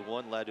Lake City.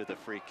 One led to the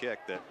free kick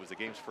that was the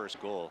game's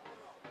first goal.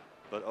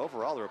 But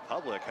overall, the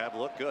Republic have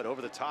looked good.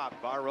 Over the top,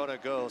 Barona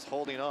goes,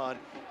 holding on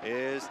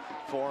is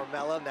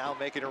Formella, now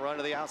making a run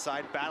to the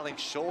outside, battling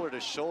shoulder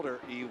to shoulder.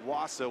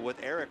 Iwasa with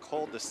Eric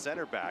Holt, the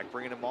center back,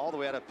 bringing him all the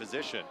way out of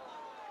position.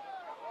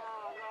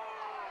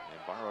 And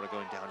Barona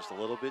going down just a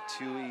little bit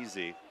too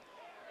easy.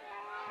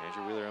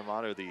 Andrew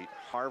Wheeler-Amato, the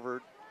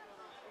Harvard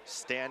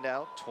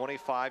standout,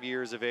 25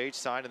 years of age,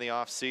 signed in the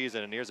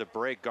offseason. And here's a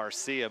break.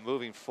 Garcia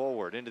moving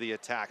forward into the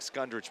attack.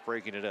 Skundrich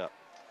breaking it up.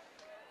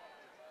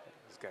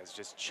 These guys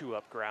just chew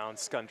up ground,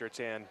 Skundrich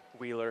and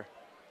Wheeler.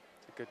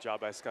 It's a good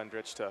job by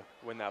Skundrich to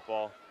win that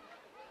ball.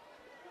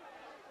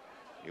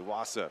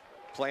 Iwasa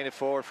playing it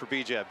forward for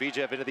Bijev.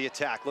 Bijev into the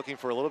attack, looking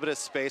for a little bit of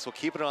space. We'll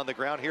keep it on the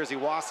ground. Here's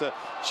Iwasa,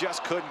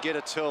 just couldn't get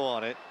a toe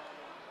on it.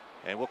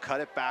 And we'll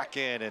cut it back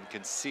in and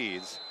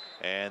concedes.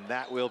 And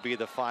that will be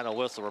the final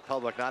whistle.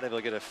 Republic not able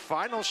to get a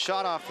final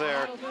shot off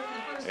there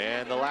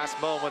in the last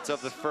moments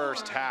of the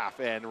first half.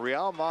 And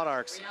Real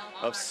Monarchs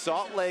of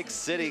Salt Lake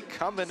City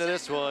come into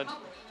this one.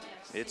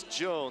 It's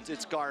Jones,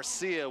 it's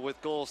Garcia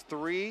with goals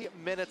 3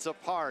 minutes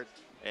apart.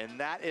 And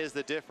that is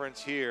the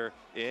difference here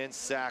in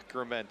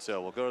Sacramento.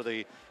 We'll go to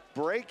the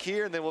break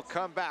here, and then we'll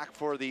come back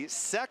for the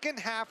second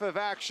half of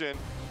action.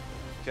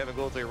 Kevin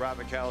Goldthwait, Rob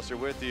McAllister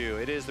with you.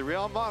 It is the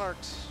Real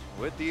Monarchs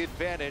with the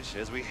advantage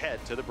as we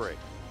head to the break.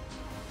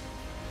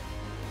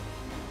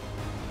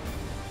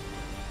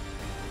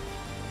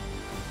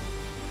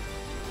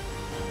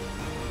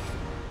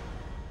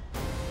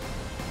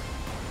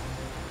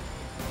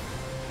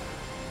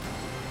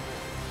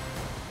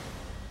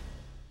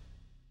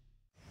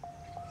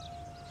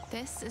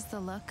 This is the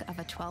look of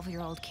a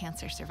 12-year-old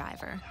cancer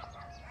survivor.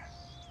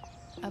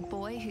 A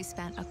boy who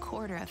spent a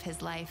quarter of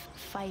his life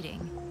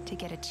fighting to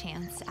get a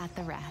chance at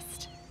the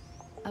rest.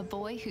 A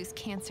boy whose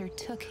cancer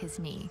took his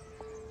knee,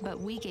 but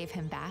we gave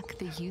him back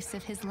the use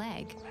of his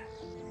leg.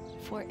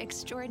 For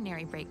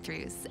extraordinary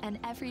breakthroughs and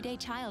everyday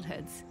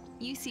childhoods,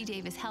 UC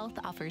Davis Health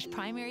offers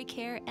primary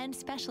care and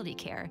specialty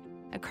care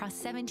across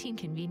 17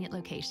 convenient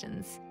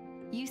locations.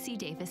 UC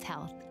Davis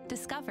Health,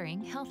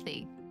 discovering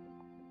healthy.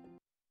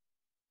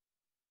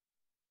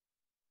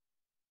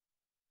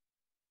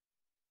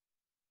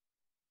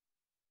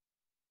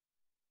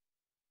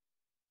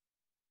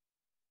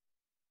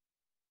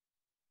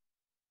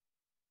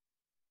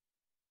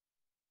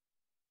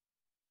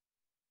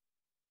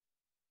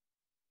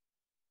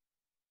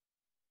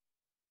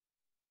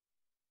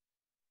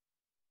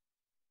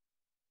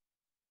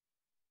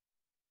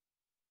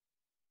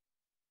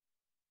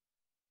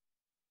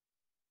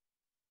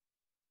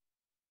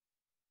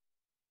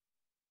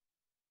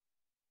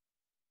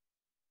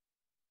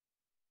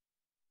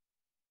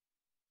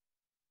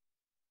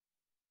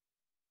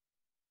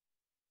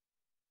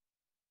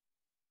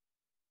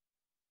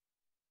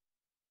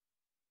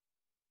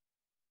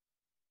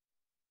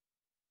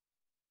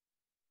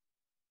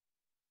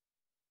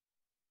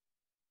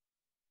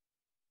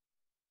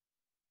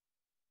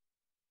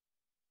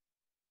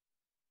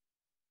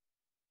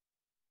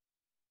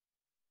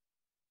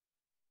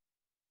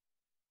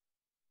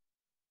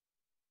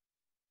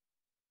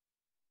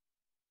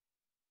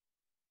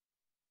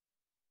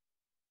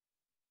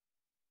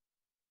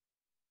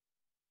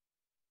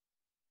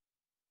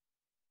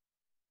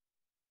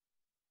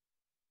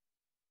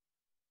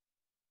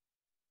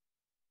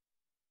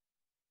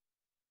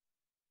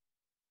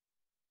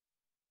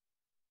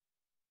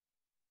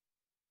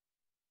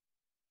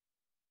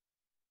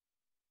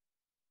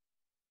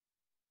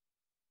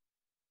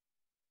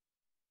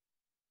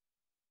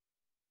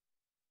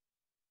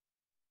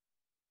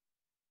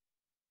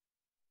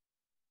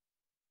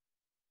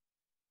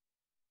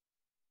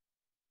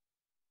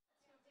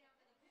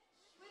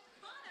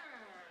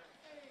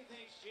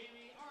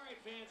 Jamie. All right,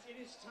 fans,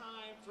 it is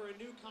time for a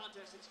new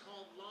contest. It's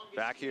called Longest.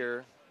 Back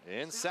here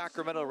in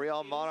Sacramento,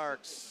 Real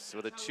Monarchs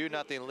with a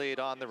 2-0 lead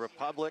on the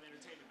Republic.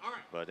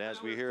 But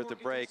as we hear at the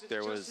break,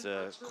 there was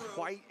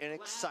quite an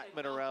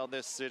excitement around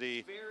this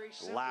city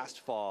last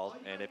fall.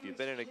 And if you've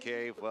been in a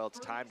cave, well, it's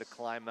time to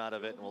climb out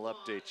of it, and we'll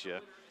update you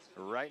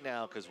right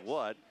now, because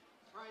what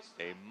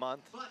a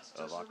month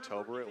of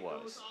October it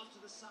was.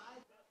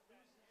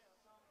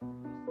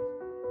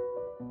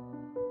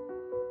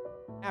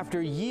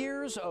 After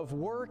years of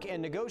work and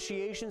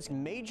negotiations,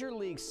 Major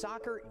League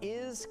Soccer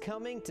is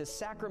coming to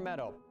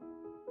Sacramento.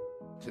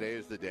 Today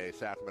is the day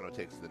Sacramento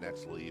takes the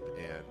next leap,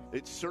 and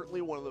it's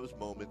certainly one of those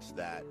moments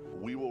that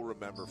we will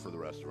remember for the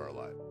rest of our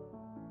life.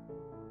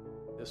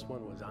 This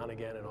one was on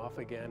again and off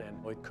again,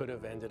 and it could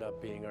have ended up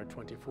being our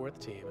 24th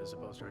team as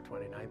opposed to our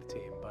 29th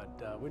team,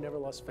 but we never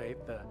lost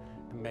faith. The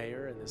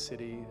mayor and the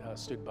city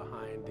stood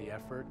behind the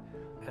effort,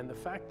 and the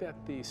fact that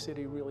the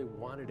city really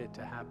wanted it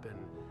to happen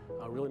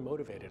really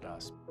motivated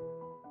us.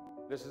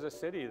 This is a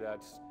city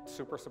that's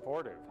super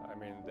supportive. I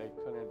mean, they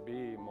couldn't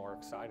be more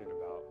excited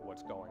about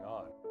what's going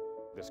on.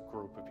 This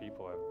group of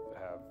people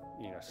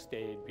have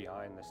stayed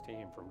behind this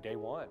team from day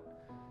one.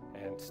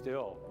 And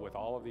still, with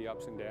all of the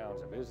ups and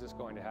downs of is this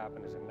going to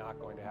happen, is it not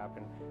going to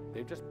happen,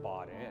 they've just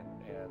bought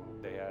in, and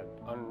they had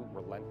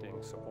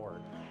unrelenting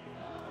support.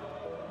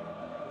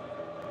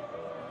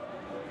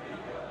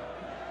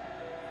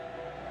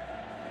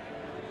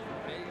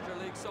 Major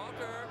League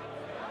Soccer,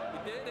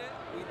 we did it,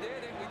 we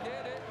did it, we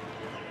did it.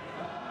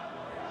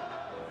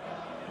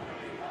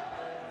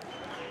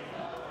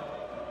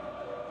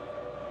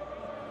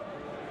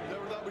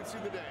 Never thought we'd see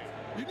the day.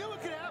 You knew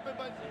it could happen,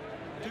 but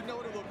didn't know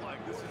what it looked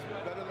like. This is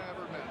better than I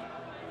ever imagined.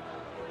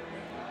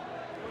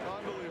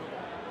 Unbelievable.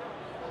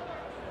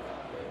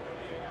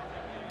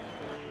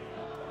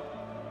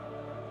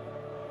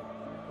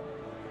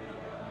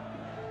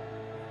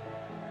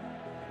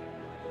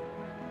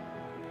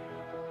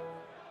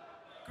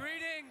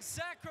 Greetings,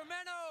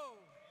 Sacramento!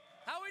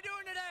 How are we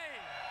doing today?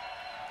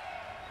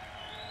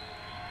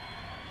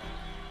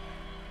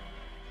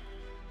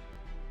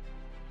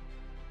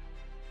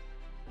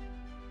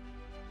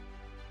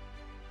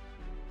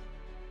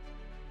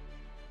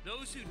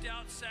 Those who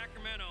doubt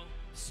Sacramento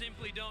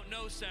simply don't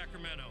know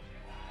Sacramento.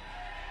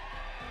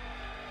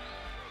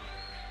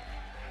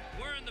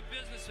 We're in the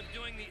business of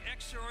doing the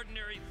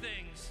extraordinary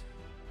things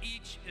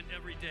each and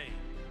every day.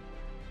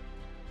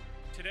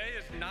 Today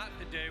is not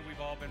the day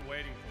we've all been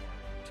waiting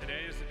for.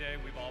 Today is the day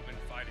we've all been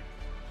fighting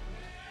for.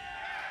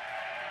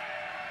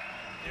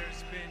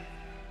 There's been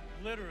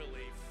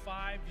literally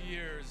 5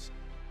 years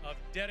of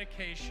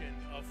dedication,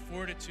 of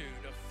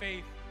fortitude, of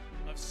faith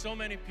of so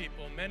many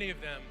people, many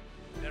of them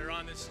that are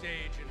on the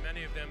stage and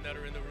many of them that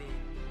are in the room.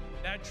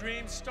 That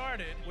dream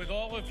started with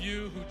all of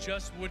you who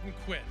just wouldn't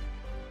quit.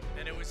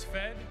 And it was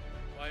fed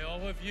by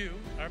all of you,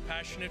 our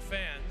passionate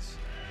fans.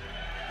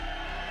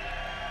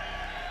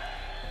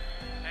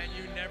 And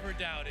you never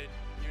doubted,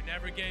 you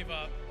never gave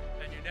up,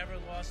 and you never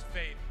lost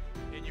faith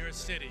in your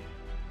city.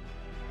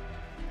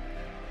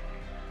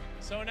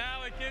 So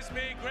now it gives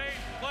me great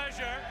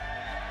pleasure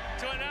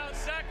to announce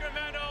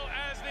Sacramento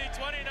as the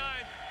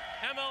 29th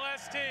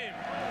MLS team.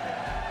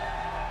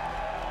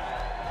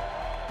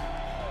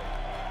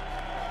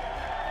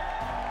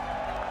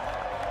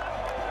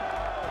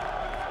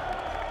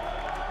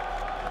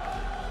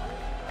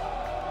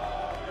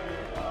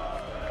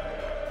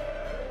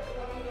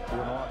 When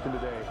I walked in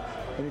today,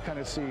 and you kind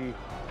of see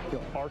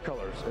our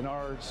colors and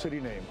our city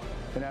name.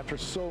 And after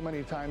so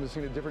many times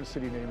seeing a different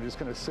city name, you're just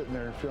kind of sitting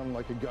there and feeling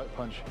like a gut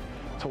punch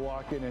to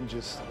walk in and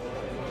just,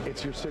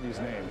 it's your city's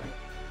name.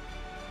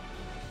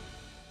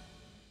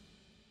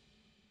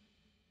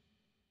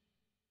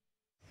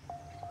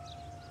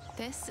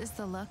 This is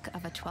the look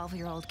of a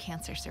 12-year-old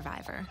cancer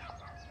survivor.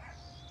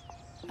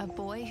 A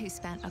boy who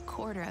spent a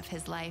quarter of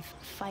his life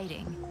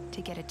fighting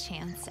to get a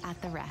chance at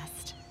the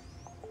rest.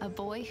 A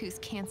boy whose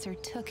cancer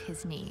took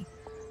his knee,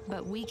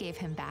 but we gave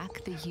him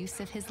back the use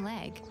of his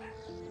leg.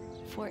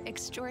 For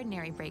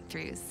extraordinary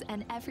breakthroughs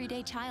and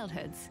everyday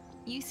childhoods,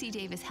 UC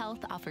Davis Health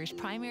offers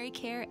primary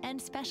care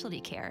and specialty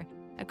care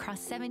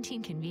across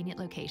 17 convenient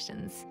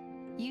locations.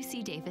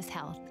 UC Davis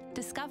Health,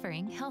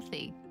 discovering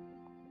healthy.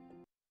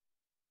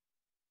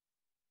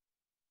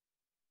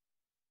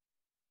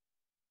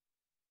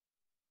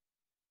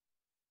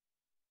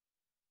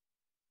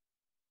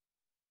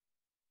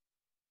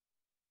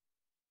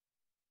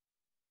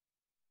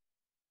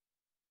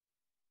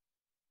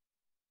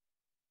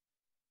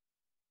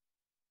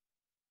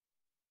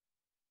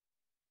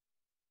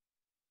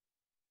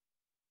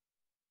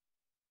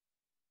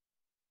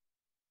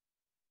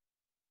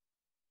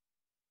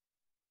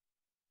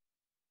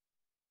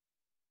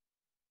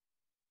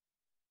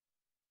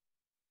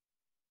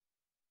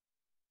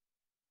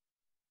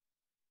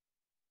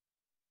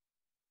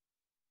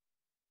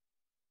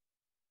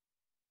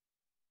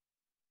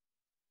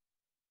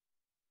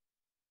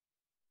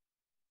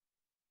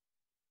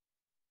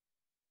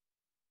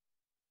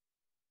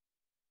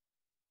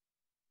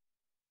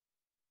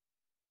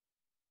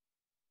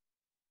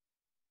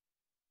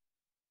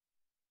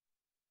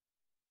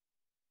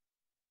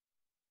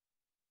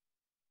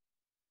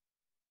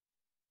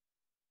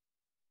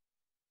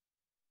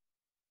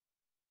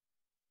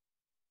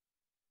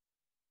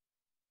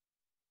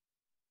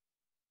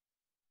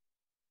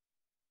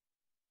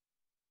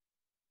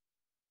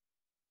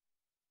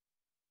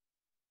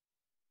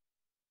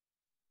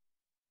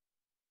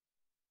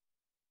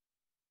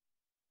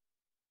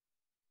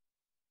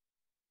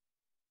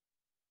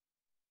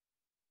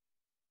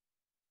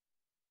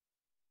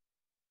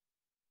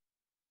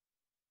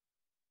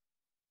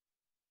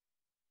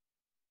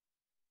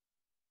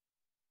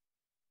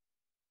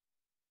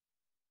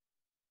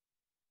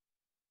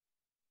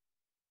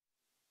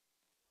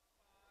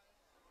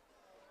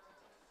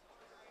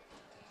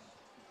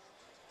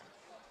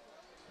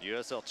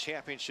 USL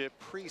Championship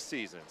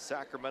preseason.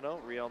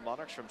 Sacramento, Real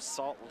Monarchs from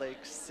Salt Lake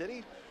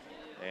City.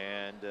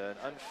 And an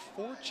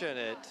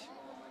unfortunate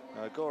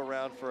go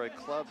around for a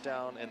club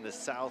down in the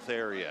South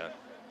area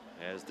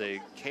as they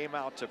came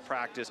out to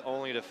practice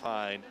only to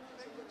find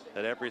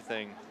that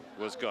everything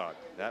was gone.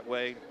 That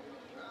way, it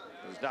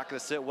was not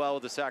going to sit well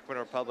with the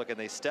Sacramento Republic, and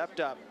they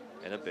stepped up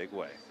in a big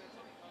way.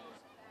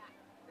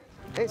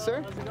 Hey,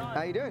 sir.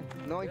 How you doing?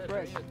 Noah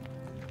Fresh.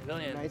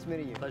 Brilliant. Nice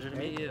meeting you. Pleasure to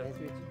meet you. Nice to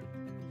meet you.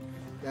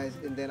 Guys,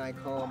 and then I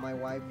call my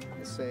wife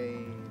and say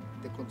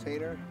the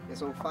container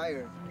is on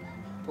fire.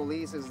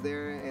 Police is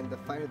there and the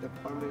fire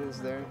department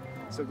is there,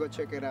 so go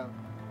check it out.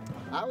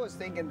 I was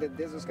thinking that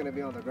this was gonna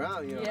be on the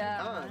ground, you know.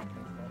 Yeah.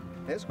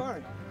 It's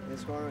hard.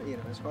 It's hard, you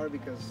know. It's hard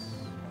because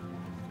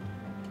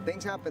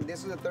things happen.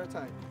 This is the third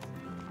time.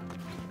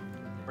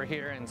 We're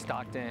here in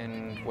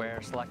Stockton,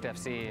 where Select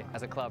FC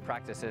as a club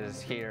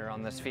practices here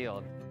on this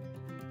field.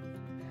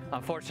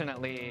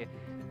 Unfortunately,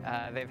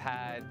 they've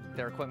had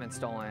their equipment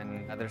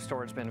stolen, their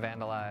storage been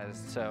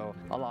vandalized, so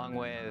along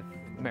with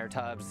Mayor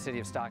Tubbs, City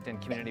of Stockton,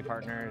 community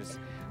partners,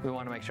 we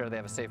want to make sure they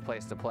have a safe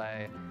place to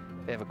play,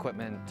 they have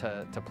equipment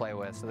to play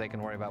with so they can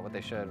worry about what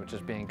they should, which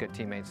is being good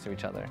teammates to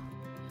each other.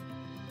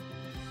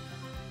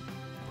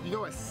 You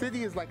know, a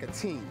city is like a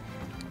team.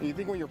 And you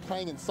think when you're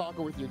playing in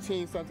soccer with your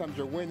team, sometimes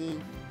you're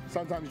winning,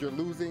 sometimes you're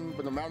losing,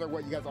 but no matter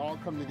what, you guys all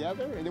come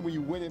together, and then when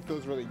you win, it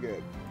feels really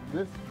good.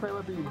 This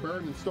trailer being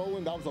burned and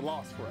stolen, that was a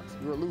loss for us.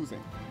 We were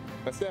losing.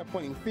 Instead of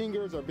pointing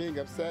fingers or being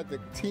upset, the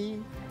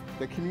team,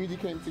 the community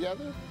came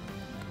together,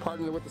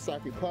 partnered with the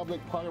Sac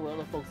Republic, partnered with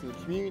other folks in the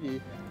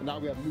community, and now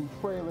we have new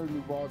trailers,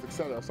 new balls,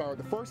 etc. So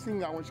the first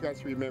thing I want you guys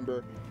to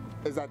remember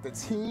is that the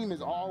team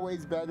is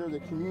always better, the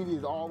community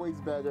is always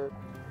better,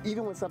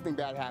 even when something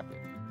bad happens.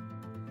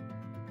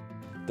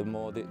 The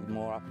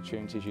more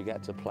opportunities you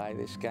get to play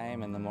this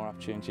game and the more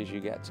opportunities you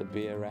get to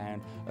be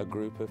around a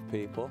group of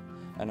people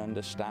and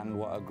understand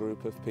what a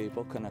group of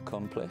people can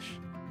accomplish,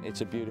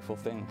 it's a beautiful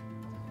thing.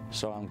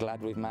 So I'm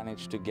glad we've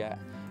managed to get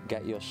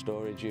your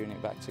storage unit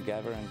back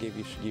together and give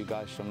you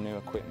guys some new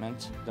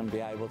equipment and be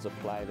able to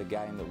play the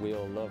game that we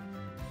all love.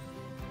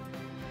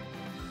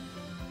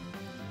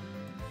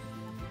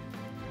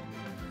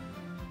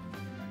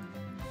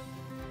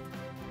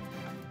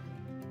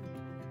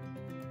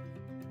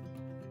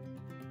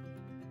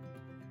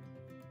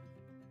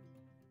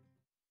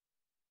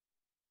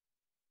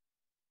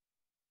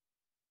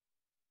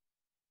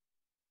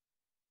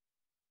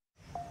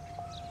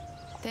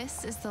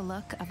 This is the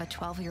look of a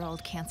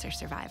 12-year-old cancer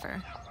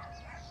survivor.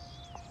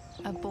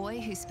 A boy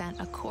who spent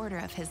a quarter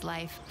of his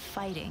life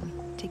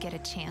fighting to get a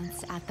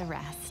chance at the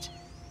rest.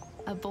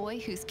 A boy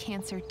whose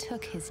cancer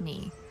took his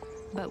knee,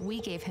 but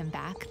we gave him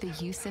back the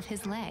use of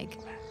his leg.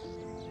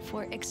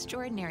 For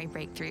extraordinary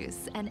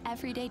breakthroughs and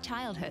everyday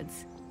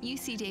childhoods,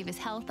 UC Davis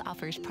Health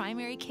offers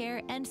primary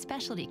care and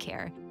specialty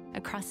care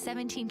across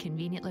 17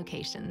 convenient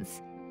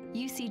locations.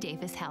 UC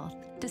Davis Health,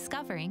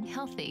 discovering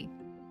healthy.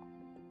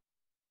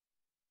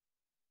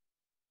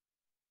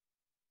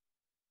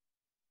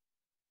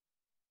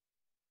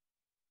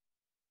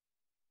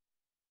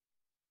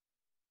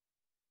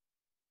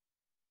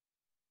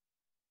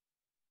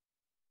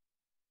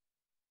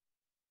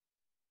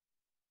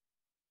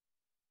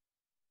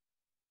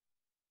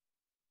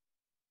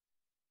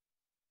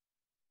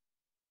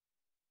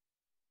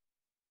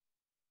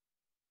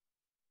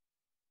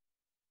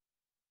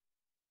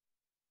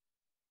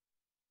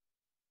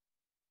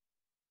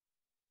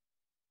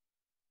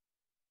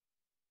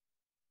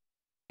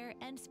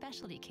 And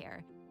specialty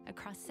care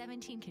across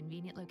 17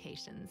 convenient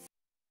locations.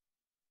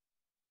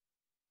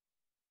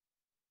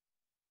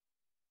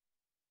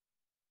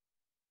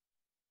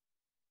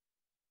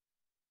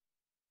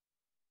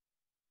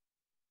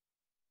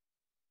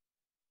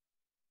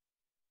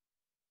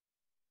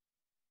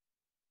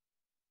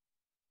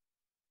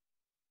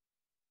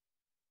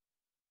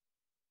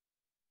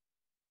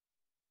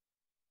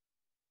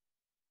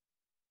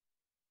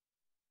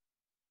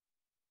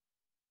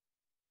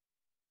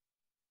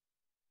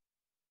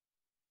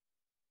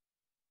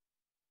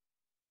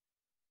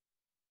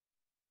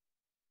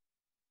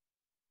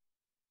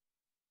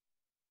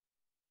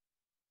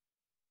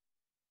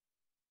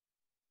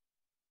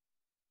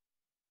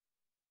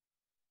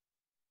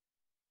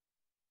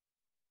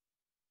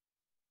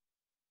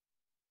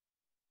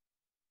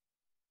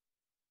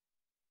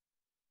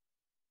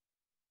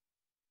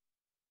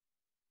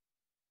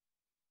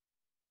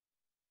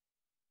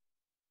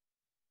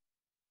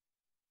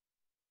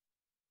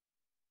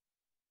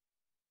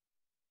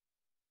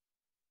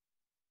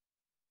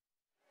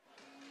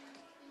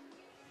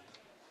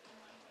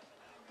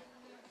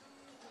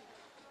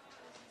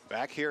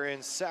 Back here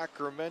in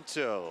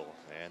Sacramento,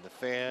 and the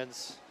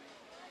fans,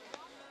 I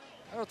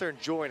don't know if they're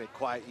enjoying it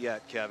quite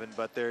yet, Kevin,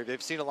 but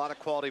they've seen a lot of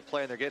quality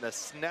play, and they're getting a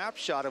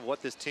snapshot of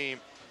what this team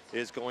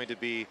is going to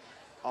be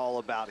all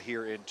about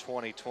here in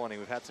 2020.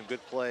 We've had some good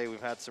play, we've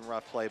had some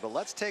rough play, but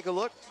let's take a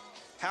look.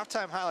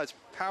 Halftime highlights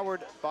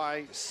powered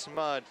by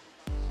Smud.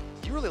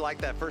 You really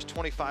liked that first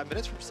 25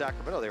 minutes from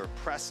Sacramento. They were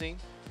pressing,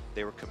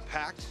 they were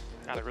compact.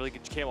 Had a really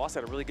good, Cam Walsh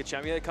had a really good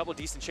chance. He had a couple of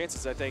decent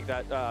chances, I think,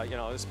 that, you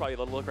know, this is probably a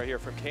little look right here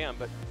from Cam,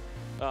 but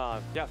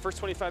yeah, first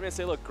 25 minutes,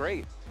 they look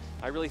great.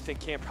 I really think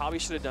Cam probably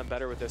should have done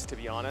better with this, to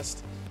be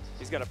honest.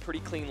 He's got a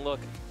pretty clean look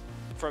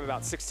from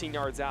about 16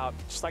 yards out.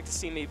 Just like to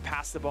see me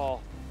pass the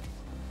ball.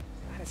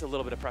 That's a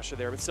little bit of pressure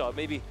there, but still,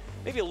 maybe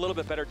a little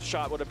bit better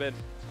shot would have been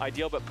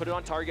ideal, but put it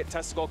on target,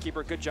 test the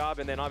goalkeeper, good job,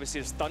 and then obviously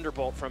this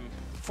thunderbolt from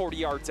 40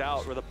 yards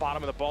out where the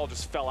bottom of the ball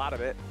just fell out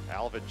of it.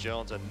 Alvin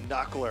Jones, a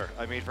knuckler.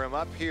 I mean, from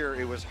up here,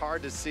 it was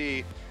hard to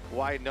see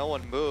why no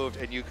one moved,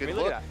 and you can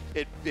look,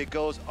 it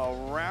goes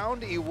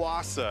around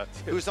Iwasa,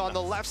 who's on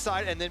the left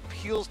side, and then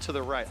peels to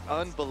the right.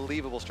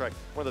 Unbelievable strike.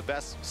 One of the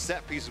best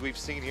set pieces we've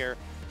seen here,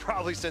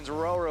 probably since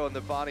Roro and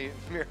the Bonnie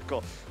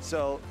Miracle.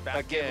 So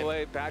bad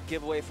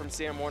giveaway from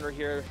Sam Warner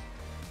here.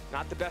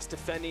 Not the best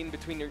defending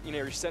between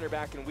your center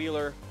back and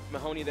Wheeler,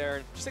 Mahoney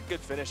there. Just a good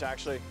finish,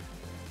 actually.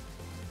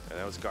 And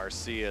that was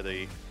Garcia,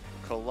 the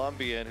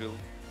Colombian who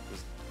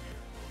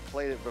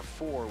played it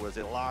before, was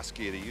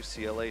Iloski, the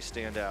UCLA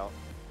standout.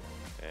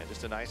 And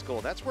just a nice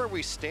goal. That's where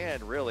we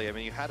stand, really. I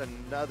mean, you had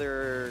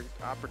another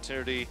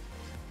opportunity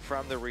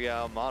from the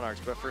Real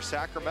Monarchs, but for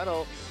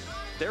Sacramento,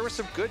 there were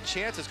some good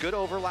chances, good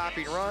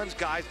overlapping runs,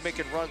 guys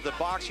making runs to the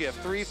box. You have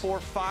 3, 4,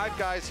 5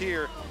 guys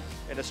here,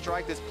 and a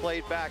strike that's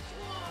played back.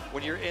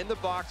 When you're in the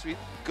box,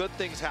 good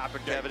things happen,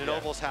 Kevin. It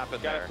almost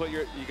happened there.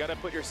 You got to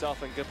put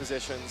yourself in good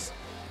positions.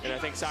 And I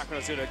think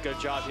Sacramento's doing a good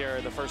job here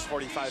in the first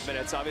 45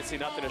 minutes. Obviously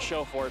nothing to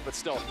show for it, but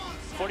still,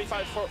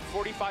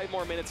 45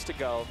 more minutes to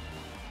go.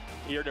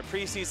 You're in a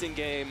preseason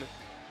game.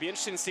 Be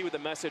interesting to see what the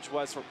message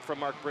was from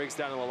Mark Briggs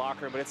down in the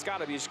locker room, but it's got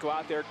to be just go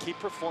out there, keep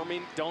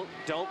performing. Don't,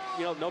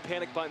 you know, no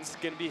panic buttons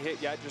going to be hit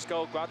yet. Just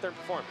go out there and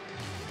perform.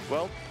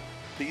 Well,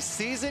 the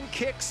season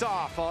kicks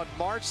off on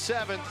March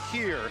 7th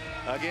here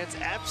against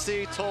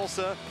FC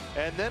Tulsa,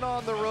 and then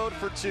on the road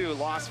for 2,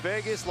 Las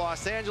Vegas,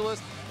 Los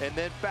Angeles, and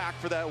then back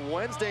for that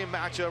Wednesday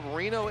matchup,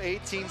 Reno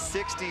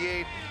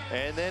 1868,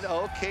 and then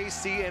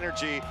OKC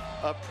Energy.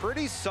 A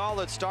pretty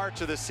solid start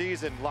to the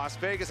season. Las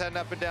Vegas had an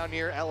up and down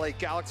year. LA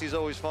Galaxy's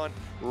always fun.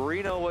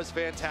 Reno was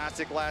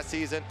fantastic last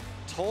season.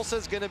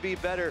 Tulsa's going to be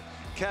better.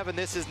 Kevin,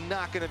 this is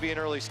not going to be an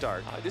early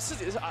start.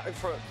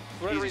 For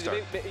whatever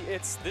reason,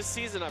 it's this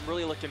season I'm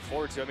really looking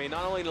forward to. I mean,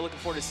 not only looking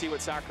forward to see what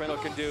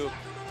Sacramento can do,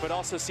 but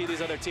also see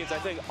these other teams. I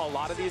think a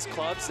lot of these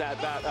clubs that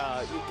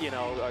you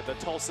know, the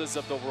Tulsas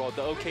of the world,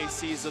 the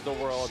OKCs of the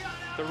world,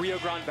 the Rio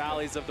Grande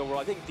Valleys of the world,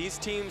 I think these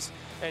teams,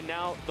 and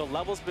now the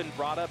level's been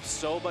brought up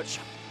so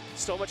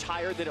so much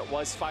higher than it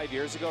was 5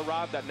 years ago,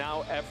 Rob, that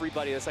now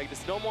everybody is like,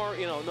 there's no more,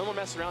 no more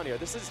messing around here.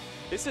 This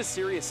is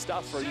serious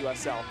stuff for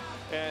USL.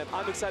 And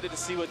I'm excited to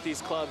see what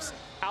these clubs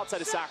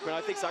outside of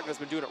Sacramento, I think Sacramento's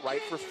been doing it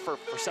right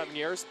for 7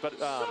 years, but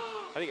I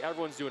think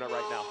everyone's doing it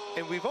right now.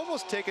 And we've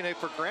almost taken it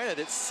for granted.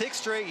 It's 6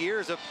 straight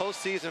years of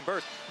postseason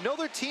bursts. No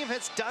other team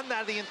has done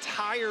that the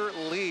entire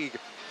league.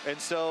 And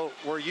so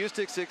we're used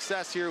to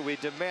success here. We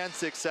demand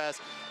success.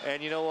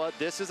 And you know what?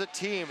 This is a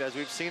team, as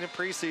we've seen in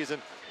preseason,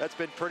 that's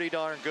been pretty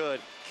darn good.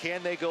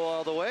 Can they go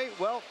all the way?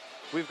 Well,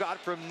 we've got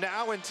from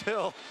now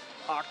until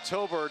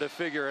October to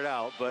figure it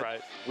out.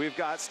 But we've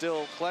got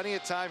still plenty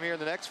of time here in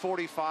the next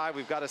 45.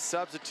 We've got a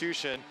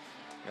substitution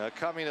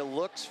coming, it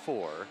looks,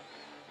 for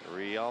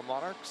Real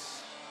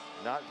Monarchs.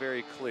 Not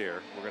very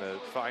clear. We're going to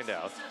find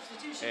out.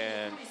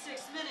 And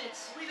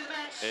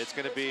it's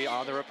going to be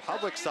on the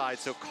Republic side.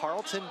 So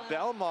Carlton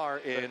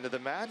Belmar into the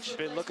match.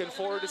 Been looking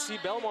forward to see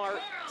Belmar,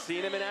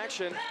 seeing him in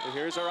action. And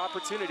here's our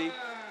opportunity.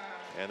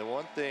 And the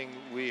one thing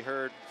we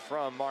heard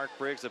from Mark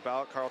Briggs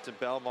about Carlton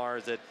Belmar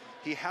is that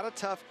he had a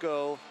tough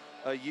go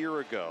a year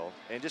ago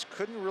and just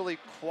couldn't really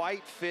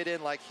quite fit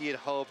in like he had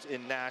hoped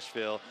in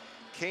Nashville.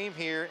 Came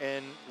here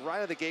and right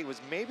out of the gate was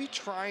maybe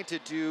trying to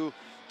do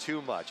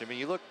too much. I mean,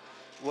 you look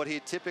what he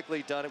had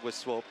typically done it with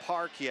Swope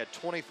Park. He had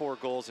 24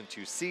 goals in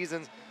 2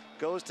 seasons.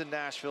 Goes to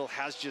Nashville,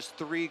 has just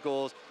 3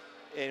 goals,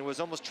 and was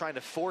almost trying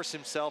to force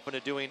himself into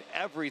doing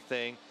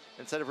everything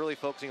instead of really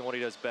focusing on what he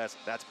does best.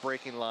 That's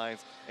breaking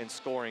lines and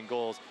scoring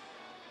goals.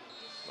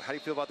 How do you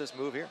feel about this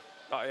move here?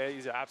 Oh, yeah,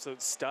 he's an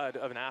absolute stud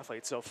of an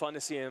athlete. So fun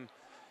to see him,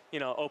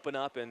 open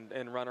up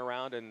and run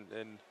around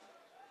and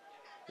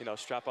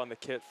strap on the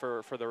kit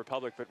for the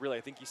Republic. But really,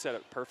 I think you said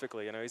it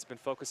perfectly. He's been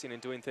focusing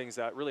and doing things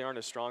that really aren't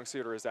his strong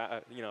suit or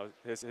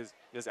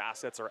his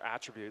assets or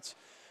attributes.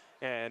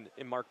 And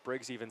Mark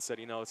Briggs even said,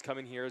 it's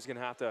coming here. He's going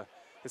to have to.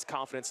 His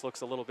confidence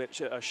looks a little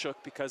bit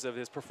shook because of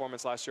his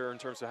performance last year in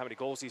terms of how many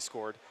goals he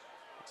scored.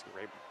 It's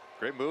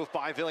great move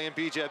by William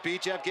Bijev.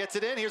 Bijev gets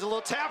it in. Here's a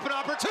little tapping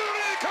opportunity.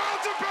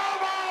 Carlton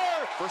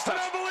Belmar! First touch.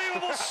 An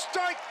unbelievable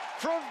strike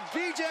from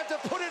Bijev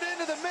to put it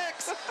into the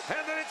mix. And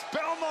then it's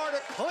Belmar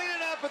to clean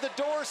it up at the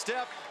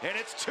doorstep. And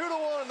it's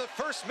 2-1 in the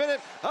first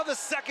minute of the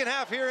second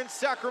half here in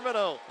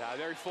Sacramento. Yeah,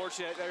 very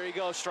fortunate. There you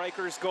go.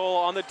 Striker's goal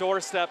on the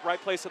doorstep.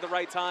 Right place at the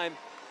right time.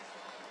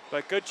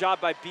 But good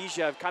job by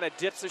Bijev. Kind of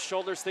dips his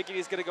shoulders thinking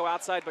he's going to go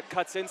outside, but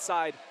cuts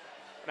inside.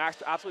 And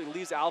absolutely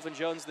leaves Alvin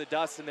Jones in the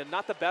dust. And then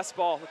not the best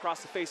ball across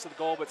the face of the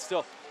goal, but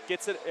still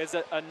gets it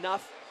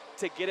enough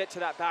to get it to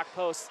that back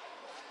post.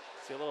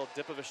 See a little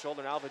dip of his shoulder,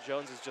 and Alvin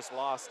Jones is just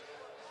lost.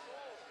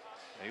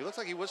 And he looks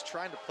like he was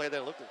trying to play that.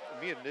 It looked at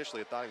me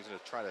initially, I thought he was going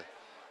to try to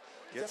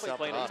get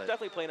something on He's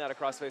definitely playing that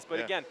across the face. But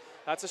again,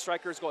 that's a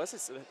striker's goal. This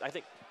is, I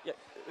think,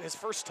 his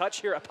first touch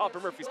here at Papa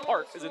Murphy's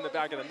Park is in the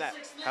back of the net.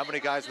 How many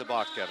guys in the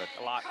box, Kevin?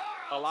 A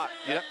lot.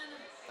 Yeah.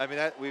 I mean,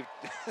 we've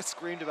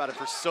screamed about it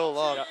for so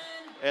long. Yep.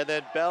 And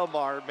then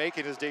Belmar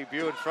making his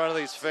debut in front of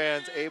these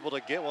fans, able to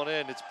get one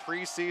in. It's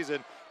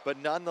preseason, but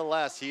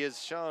nonetheless, he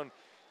has shown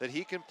that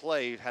he can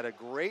play. He had a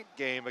great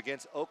game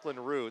against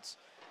Oakland Roots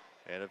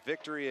and a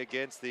victory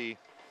against the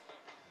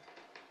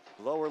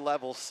lower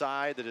level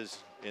side that is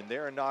in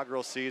their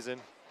inaugural season,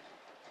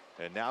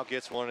 and now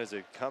gets one as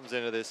it comes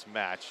into this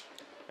match.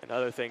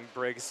 Another thing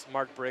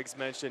Mark Briggs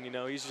mentioned,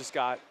 he's just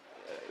got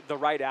the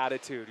right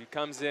attitude. He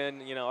comes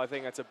in, I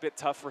think that's a bit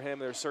tough for him.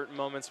 There's certain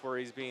moments where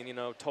he's being,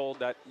 told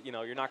that, you're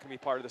not going to be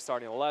part of the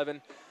starting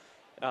 11.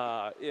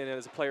 And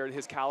as a player of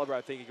his caliber,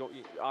 I think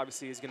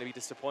obviously he's going to be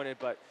disappointed,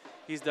 but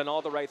he's done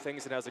all the right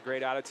things and has a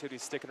great attitude.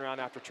 He's sticking around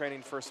after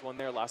training, first one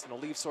there, last one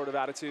to leave sort of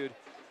attitude.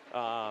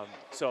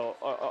 So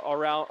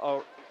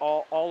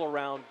all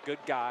around good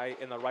guy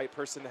and the right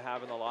person to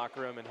have in the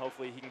locker room, and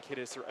hopefully he can hit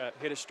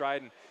his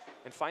stride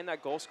and find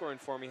that goal scoring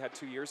form he had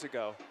 2 years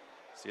ago.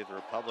 See if the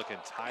Republican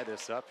tie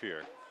this up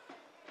here.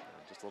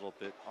 Just a little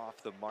bit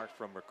off the mark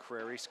from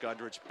McCrary.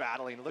 Skundridge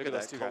battling. Look at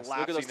that,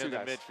 collapsing into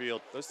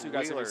midfield. Those two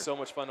guys have been so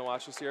much fun to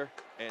watch this year.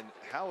 And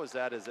how is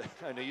that?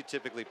 I know you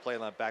typically play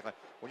on back line.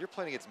 When you're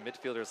playing against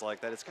midfielders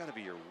like that, it's got to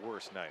be your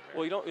worst nightmare.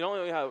 Well, you don't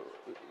really have.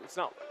 It's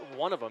not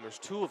one of them. There's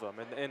 2 of them.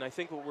 And I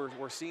think what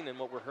we're seeing and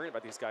what we're hearing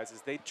about these guys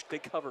is they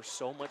cover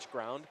so much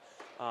ground.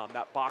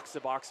 That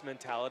box-to-box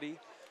mentality.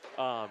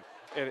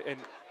 And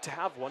to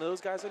have one of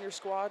those guys on your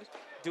squad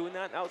doing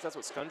that, that's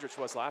what Skundridge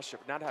was last year.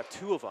 But now to have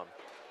 2 of them,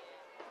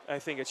 I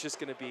think it's just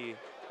going to be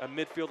a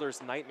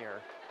midfielder's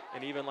nightmare,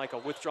 and even like a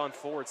withdrawn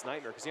forward's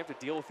nightmare, because you have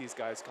to deal with these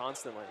guys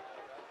constantly.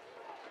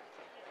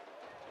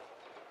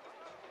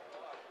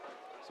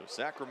 So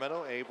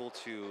Sacramento able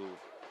to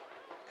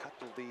cut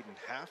the lead in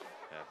half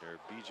after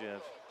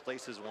Bijev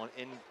places one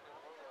in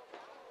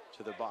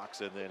to the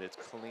box, and then it's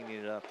cleaning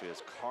it up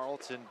is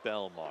Carlton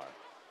Belmar.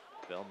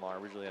 Belmar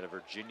originally out of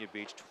Virginia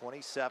Beach,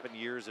 27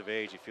 years of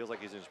age. He feels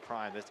like he's in his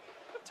prime. It's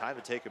time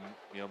to take him,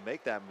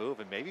 make that move,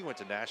 and maybe went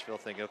to Nashville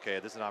thinking, okay,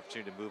 this is an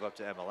opportunity to move up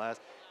to MLS.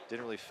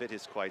 Didn't really fit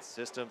his quite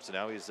system, so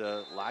now he's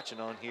latching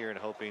on here and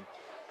hoping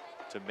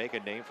to make a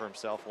name for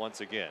himself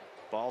once again.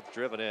 Ball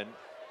driven in,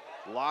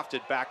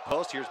 lofted back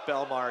post. Here's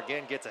Belmar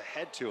again, gets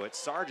ahead to it.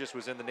 Sargis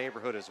was in the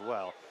neighborhood as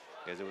well.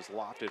 as it was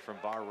lofted from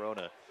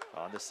Barrona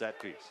on the set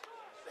piece.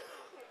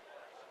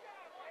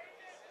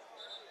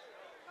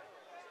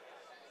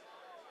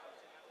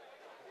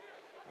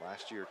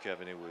 Last year,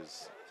 Kevin, it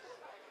was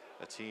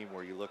a team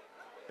where you look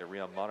at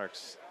Real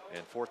Monarchs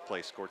in fourth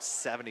place, scored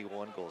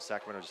 71 goals.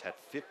 Sacramento just had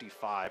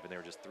 55, and they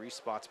were just 3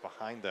 spots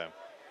behind them.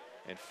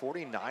 And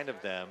 49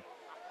 of them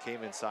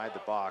came inside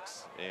the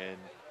box, and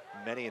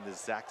many in the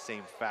exact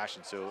same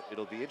fashion. So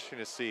it'll be interesting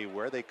to see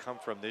where they come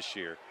from this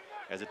year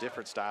as a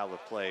different style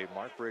of play.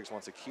 Mark Briggs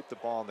wants to keep the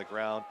ball on the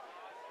ground,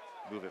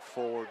 move it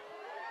forward,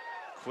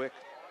 quick,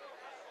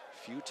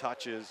 few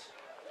touches.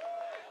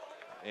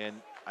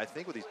 And I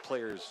think what these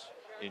players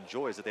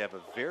enjoy is that they have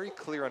a very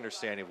clear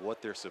understanding of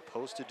what they're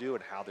supposed to do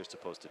and how they're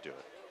supposed to do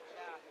it.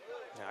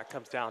 Yeah, it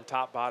comes down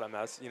top, bottom,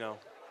 as, you know,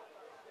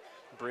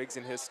 Briggs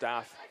and his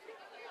staff,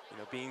 you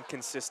know, being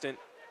consistent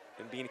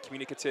and being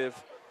communicative,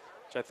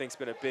 which I think's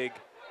been a big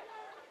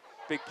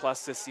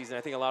plus this season.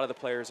 I think a lot of the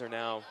players are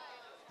now,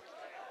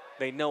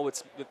 they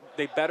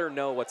better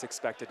know what's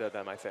expected of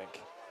them, I think.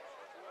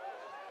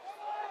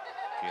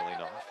 Peeling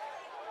off.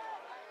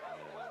 And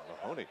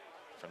Mahoney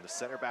from the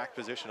center back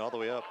position all the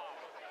way up.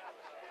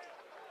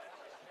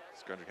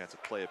 Grundrick has to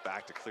play it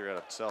back to clear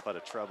out himself out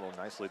of trouble.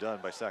 Nicely done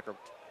by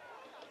Sacramento.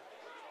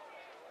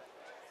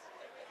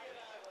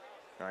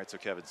 All right, so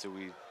Kevin, so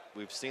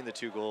we've seen the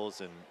 2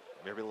 goals, and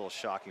maybe a little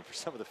shocking for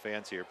some of the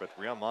fans here, but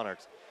Real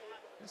Monarchs,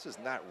 this is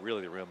not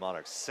really the Real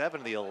Monarchs.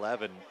 7 of the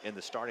 11 in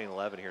the starting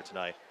 11 here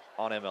tonight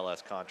on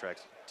MLS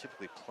contracts,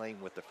 typically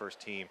playing with the first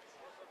team,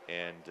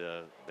 and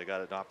they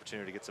got an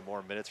opportunity to get some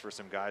more minutes for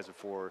some guys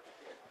before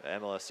the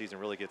MLS season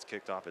really gets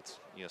kicked off. It's,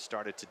 you know,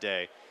 started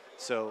today.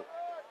 So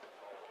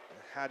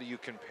how do you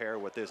compare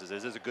what this is?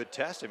 Is this a good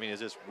test? I mean, is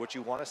this what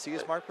you want to see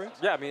as Mark Briggs?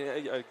 Yeah, I mean,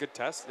 a good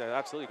test.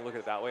 Absolutely, you can look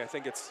at it that way. I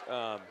think it's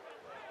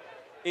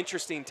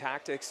interesting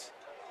tactics,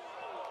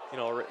 you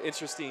know, or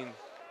interesting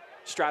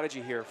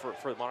strategy here for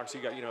the Monarchs.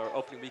 You got, you know,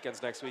 opening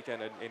weekends next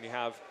weekend, and you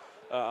have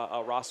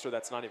a roster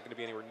that's not even going to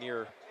be anywhere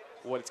near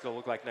what it's going to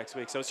look like next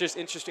week. So it's just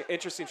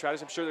interesting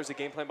strategy. I'm sure there's a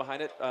game plan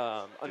behind it.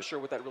 Unsure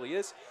what that really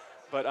is.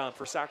 But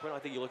for Sacramento, I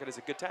think you look at it as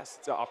a good test.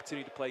 It's an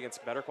opportunity to play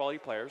against better quality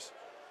players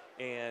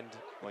and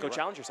go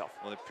challenge yourself.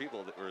 Well, the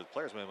people or the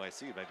players we might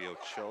see might be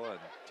Ochoa and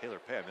Taylor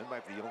Pay. I mean, it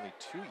might be the only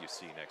 2 you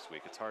see next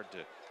week. It's hard to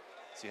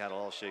see how it'll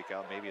all shake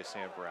out. Maybe a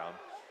Sam Brown.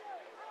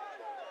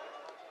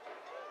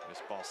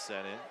 This ball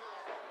sent in.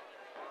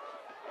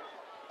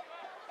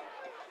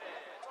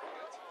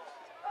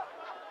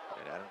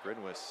 And Adam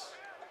Grinwis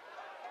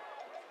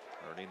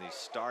earning the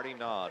starting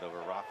nod over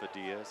Rafa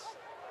Diaz.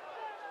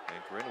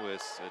 And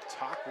Grinwis, a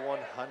top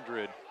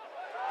 100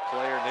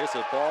 player, and there's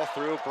a ball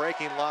through,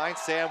 breaking line.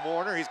 Sam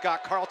Warner, he's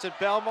got Carlton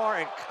Belmar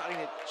and cutting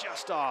it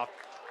just off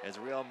as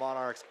Real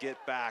Monarchs get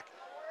back.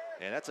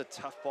 And that's a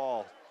tough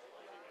ball.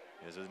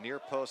 As a near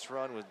post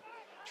run was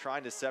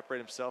trying to separate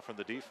himself from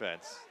the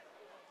defense.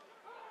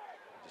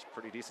 Just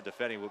pretty decent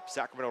defending. With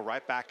Sacramento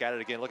right back at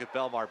it again. Look at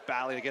Belmar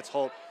battling against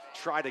Holt.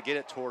 Try to get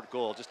it toward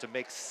goal just to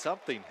make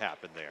something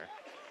happen there.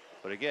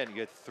 But again,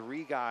 you had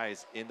 3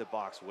 guys in the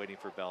box waiting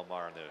for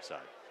Belmar on the other side.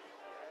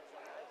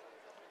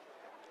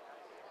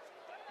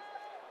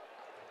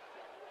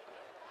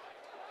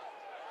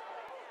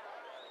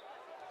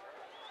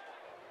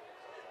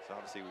 So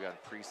obviously we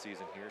got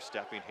preseason here.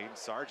 Stepping Hayden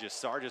Sargis.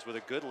 Sargis with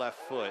a good left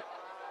foot.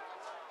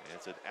 And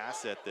it's an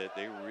asset that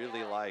they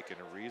really like, and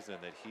a reason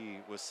that he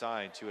was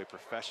signed to a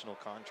professional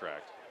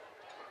contract.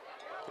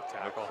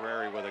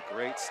 McCrary with a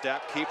great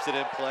step, keeps it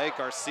in play.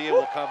 Garcia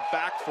will come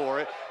back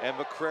for it, and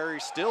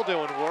McCrary still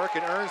doing work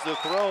and earns the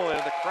throw, and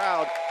the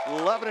crowd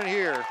loving it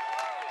here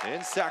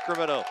in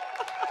Sacramento.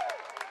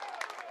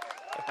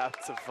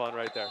 Having some fun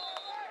right there.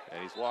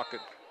 And he's walking,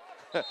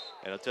 and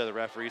I'll tell the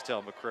referees,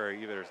 tell McCrary,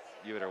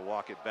 you better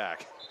walk it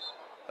back.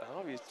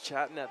 Oh, he's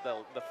chatting at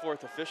the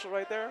 4th official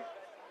right there.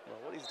 I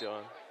don't know what he's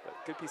doing, but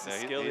good piece of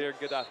skill here,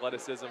 good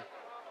athleticism.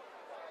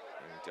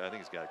 I think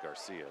he's got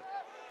Garcia.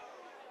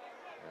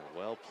 And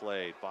well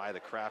played by the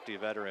crafty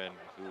veteran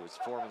who was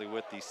formerly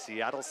with the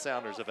Seattle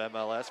Sounders of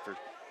MLS for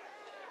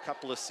a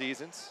couple of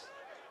seasons.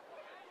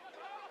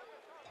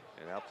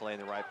 And now playing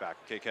the right back.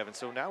 Okay, Kevin,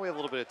 so now we have a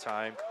little bit of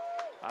time.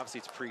 Obviously,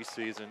 it's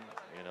preseason.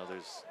 You know,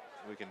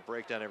 we can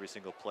break down every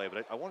single play,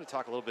 but I want to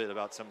talk a little bit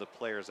about some of the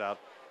players out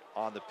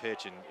on the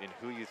pitch and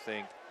who you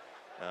think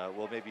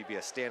will maybe be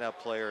a standout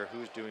player,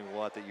 who's doing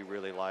what that you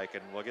really like.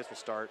 And well, I guess we'll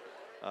start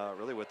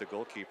really with the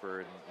goalkeeper,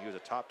 and he was a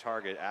top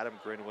target, Adam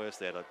Grinwis.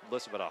 They had a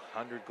list of about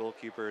 100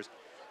 goalkeepers,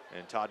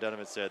 and Todd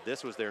Dunham said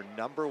this was their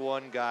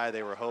 #1 guy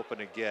they were hoping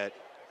to get,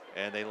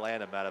 and they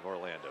land him out of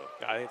Orlando.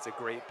 I think it's a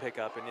great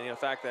pickup, and the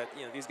fact that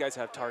these guys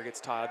have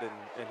targets, Todd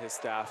and his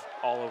staff,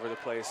 all over the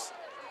place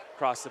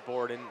across the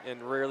board,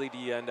 and rarely do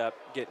you end up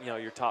getting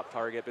your top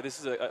target. But this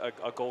is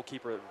a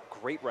goalkeeper,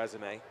 great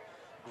resume,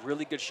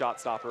 really good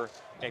shot stopper,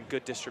 and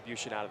good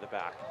distribution out of the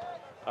back.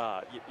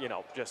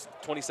 Just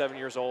 27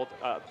 years old,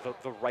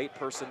 the right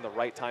person, the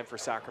right time for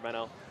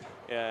Sacramento.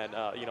 And,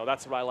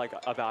 that's what I like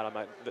about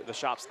him. The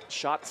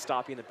shot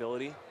stopping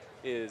ability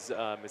is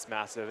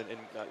massive.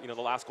 And the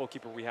last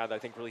goalkeeper we had that I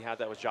think really had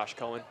that was Josh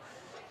Cohen.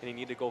 and you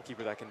need a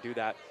goalkeeper that can do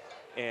that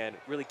and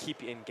really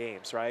keep you in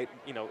games, right?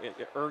 You know,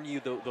 earn you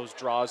those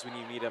draws when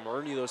you need them,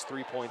 earn you those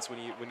 3 points when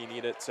you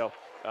need it. So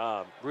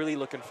really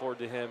looking forward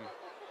to him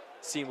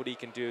seeing what he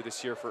can do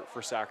this year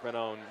for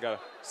Sacramento, and got a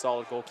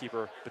solid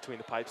goalkeeper between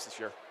the pipes this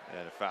year.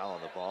 And a foul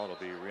on the ball. It'll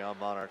be Real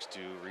Monarchs to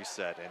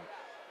reset. And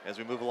as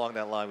we move along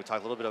that line, we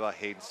talked a little bit about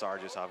Hayden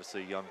Sargis,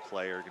 obviously a young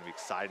player. Going to be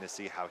exciting to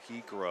see how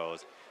he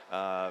grows.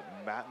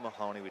 Matt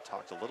Mahoney, we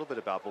talked a little bit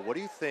about, but what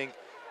do you think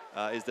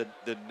is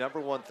the number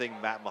one thing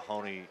Matt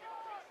Mahoney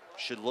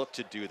should look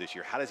to do this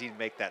year? How does he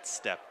make that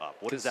step up?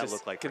 What does that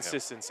look like for him?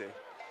 Consistency.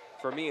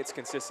 For me, it's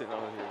consistent. Oh,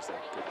 here's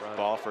that good run.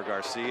 Ball for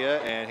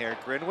Garcia, and here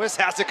Grinwis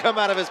has to come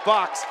out of his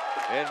box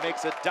and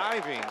makes a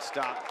diving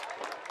stop.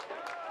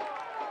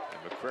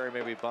 And McCrary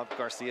maybe bumped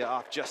Garcia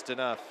off just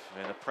enough,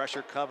 and the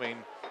pressure coming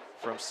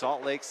from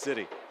Salt Lake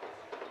City.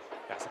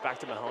 Yeah, so back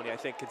to Mahoney. I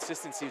think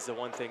consistency is the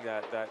one thing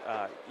that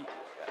I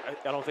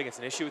don't think it's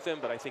an issue with him,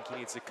 but I think he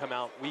needs to come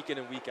out week in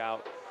and week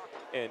out.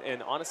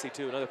 And honestly,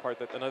 too,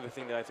 another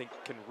thing that I think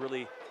can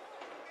really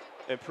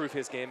improve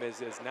his game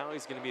is now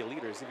he's going to be a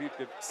leader.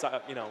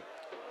 You know,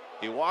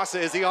 Iwasa,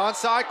 is he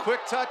onside?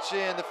 Quick touch,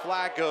 and the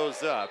flag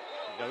goes up.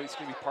 You know, he's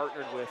going to be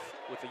partnered with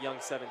a young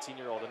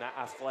 17-year-old, an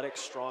athletic,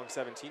 strong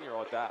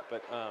 17-year-old at that.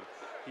 But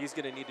he's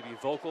going to need to be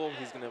vocal.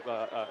 He's going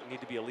to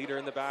need to be a leader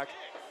in the back,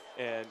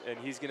 and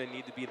he's going to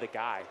need to be the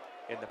guy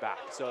in the back.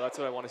 So that's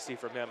what I want to see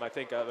from him. I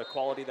think the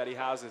quality that he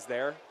has is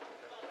there,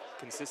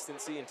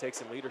 consistency, and takes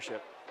some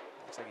leadership.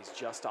 Looks like he's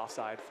just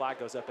offside. Flag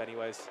goes up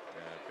anyways.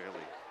 Yeah,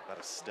 barely. About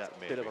a step,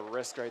 maybe. Bit of a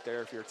risk right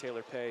there if you're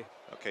Taylor Pay.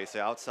 Okay,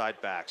 so outside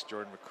backs,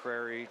 Jordan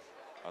McCrary.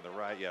 On the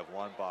right, you have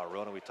Juan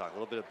Barrona. We talked a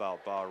little bit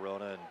about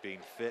Barrona and being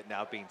fit,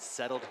 now being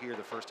settled here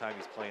the first time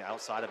he's playing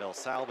outside of El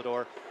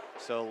Salvador.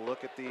 So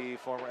look at the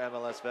former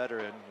MLS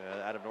veteran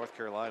out of North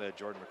Carolina,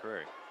 Jordan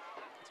McCrary.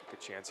 That's a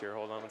good chance here.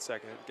 Hold on one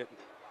second.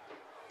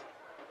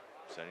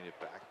 Sending it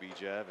back,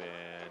 Bijev,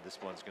 and this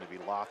one's going to be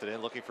lofted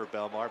in, looking for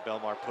Belmar.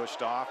 Belmar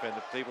pushed off, and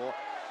the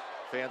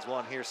fans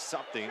want to hear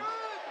something.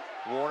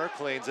 Warner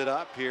cleans it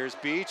up. Here's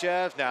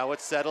Bijev. Now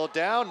it's settled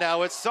down.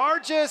 Now it's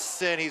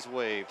Sargis, and he's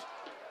waved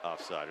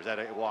offside. Or is that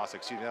Iwasa?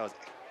 Excuse me, that was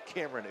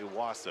Cameron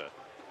Iwasa.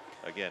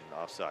 Again,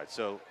 offside.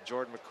 So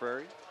Jordan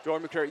McCrary.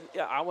 Jordan McCrary,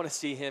 yeah, I want to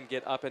see him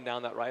get up and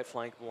down that right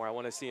flank more. I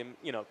want to see him,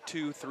 you know,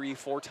 2, 3,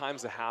 4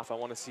 times a half. I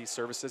want to see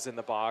services in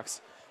the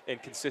box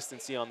and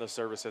consistency on those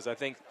services. I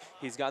think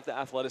he's got the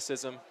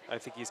athleticism. I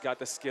think he's got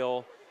the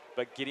skill,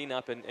 but getting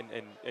up and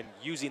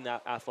using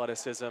that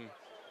athleticism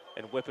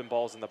and whipping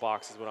balls in the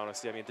box is what I want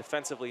to see. I mean,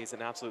 defensively, he's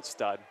an absolute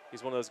stud.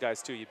 He's one of those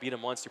guys, too. You beat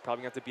him once, you're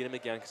probably going to have to beat him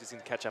again because he's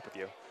going to catch up with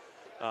you.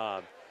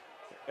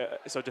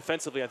 So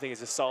defensively, I think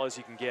he's as solid as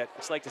you can get.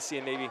 Just like to see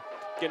him maybe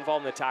get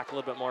involved in the attack a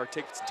little bit more,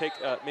 take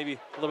maybe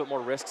a little bit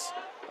more risks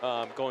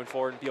going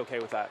forward, and be okay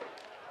with that.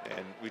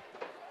 And we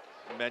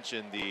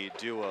mentioned the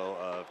duo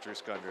of Drew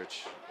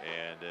Skundrich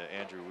and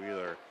Andrew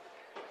Wheeler.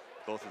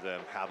 Both of them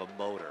have a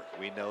motor.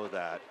 We know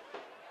that.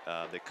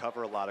 They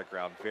cover a lot of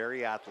ground,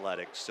 very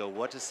athletic. So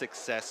what does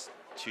success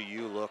to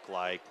you look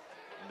like?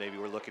 Maybe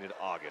we're looking at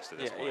August at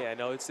this point. Yeah,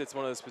 no, it's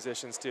one of those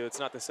positions, too. It's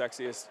not the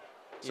sexiest.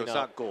 So it's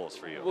not goals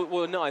for you.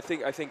 Well, no, I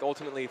think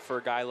ultimately for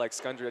a guy like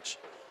Skundrich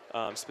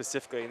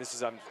specifically, and this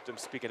is I'm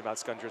speaking about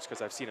Skundrich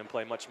because I've seen him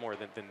play much more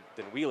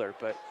than Wheeler,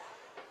 but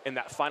in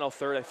that final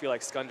third, I feel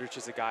like Skundrich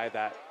is a guy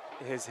that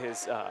his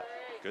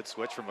good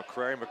switch from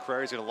McCrary.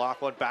 McCrary's going to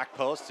lock one back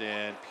post,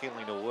 and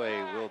peeling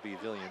away will be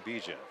Villian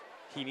Bijev.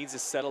 He needs to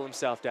settle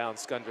himself down,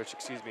 Skundrich,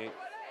 excuse me,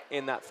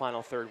 in that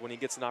final third when he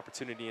gets an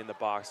opportunity in the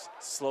box.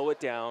 Slow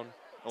it down.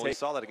 Well, we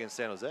saw that against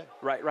San Jose.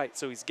 Right.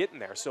 So he's getting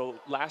there. So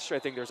last year, I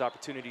think there's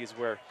opportunities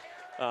where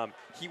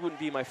he wouldn't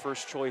be my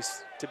first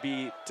choice to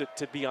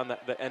be on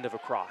the end of a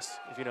cross.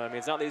 If you know what I mean.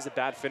 It's not that he's a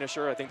bad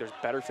finisher. I think there's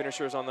better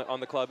finishers on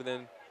the club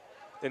than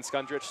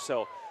Skundrich.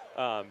 So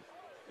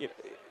you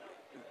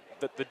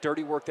know, the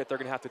dirty work that they're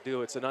going to have to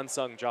do, it's an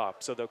unsung job.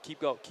 So they'll keep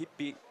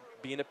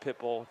being a pit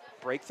bull,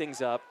 break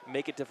things up,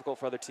 make it difficult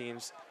for other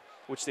teams,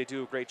 which they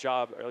do a great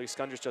job, or at least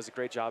Skundrich does a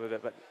great job of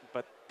it.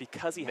 But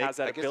because he has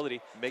that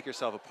ability, make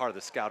yourself a part of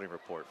the scouting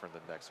report for the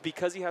next week.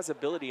 Because he has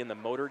ability in the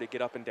motor to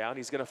get up and down,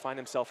 he's going to find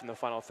himself in the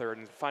final third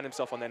and find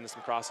himself on the end of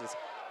some crosses.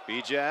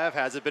 Bijev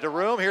has a bit of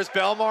room. Here's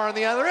Belmar on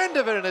the other end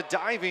of it, and a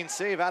diving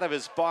save out of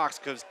his box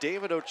because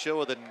David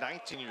Ochoa, the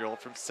 19-year-old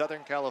from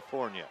Southern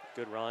California.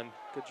 Good run,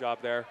 good job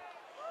there.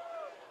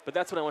 But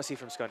that's what I want to see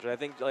from Skundrich. I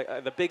think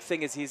the big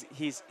thing is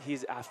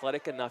he's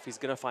athletic enough. He's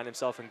going to find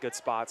himself in good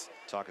spots.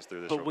 Talk us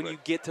through this. But when you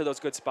get to those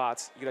good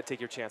spots, you got to take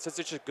your chance. That's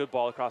just a good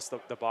ball across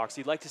the box.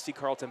 You'd like to see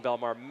Carlton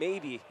Belmar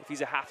maybe, if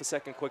he's a half a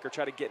second quicker,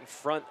 try to get in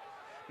front,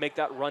 make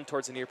that run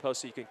towards the near post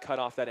so you can cut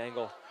off that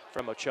angle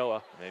from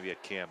Ochoa. Maybe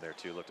at Cam there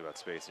too, looked about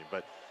spacing.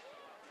 But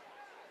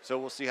so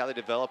we'll see how they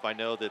develop. I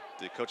know that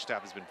the coach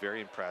staff has been very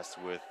impressed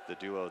with the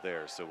duo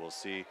there. So we'll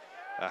see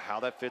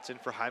how that fits in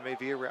for Jaime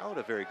Villarreal.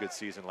 A very good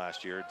season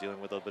last year, dealing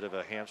with a bit of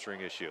a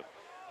hamstring issue.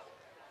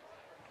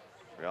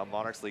 Real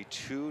Monarchs lead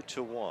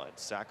 2-1.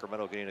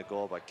 Sacramento getting a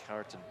goal by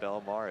Carlton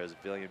Belmar as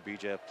Villian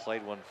Bijev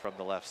played one from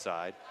the left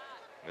side.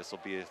 This will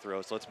be a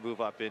throw. So let's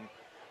move up in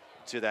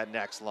to that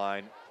next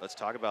line. Let's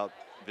talk about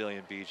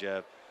Villian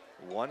Bijev.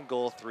 1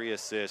 goal, 3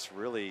 assists,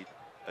 really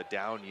a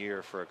down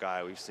year for a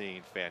guy we've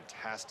seen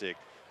fantastic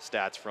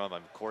stats from.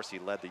 Of course, he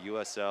led the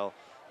USL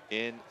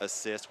in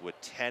assists with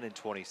 10 in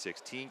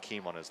 2016,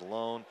 came on his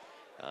loan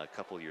a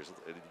couple of years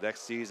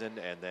next season,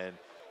 and then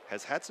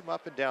has had some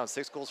up and down,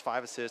 6 goals,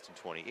 5 assists in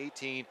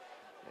 2018.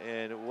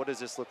 And what does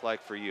this look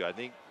like for you? I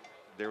think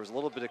there was a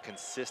little bit of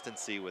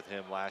consistency with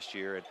him last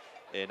year,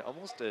 and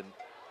almost an,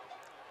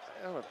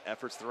 I don't know if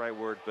effort's the right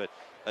word, but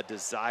a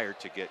desire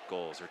to get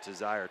goals or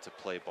desire to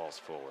play balls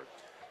forward.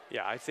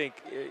 Yeah, I think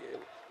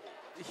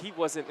he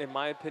wasn't, in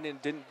my opinion,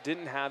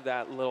 didn't have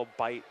that little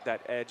bite,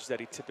 that edge that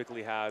he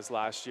typically has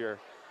last year.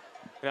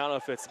 And I don't know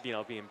if it's, you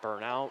know, being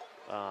burnt out.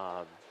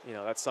 You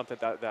know, that's something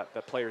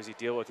that players you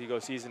deal with. You go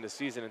season to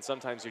season, and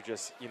sometimes you're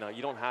just, you know,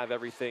 you don't have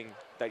everything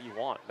that you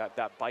want.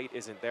 That bite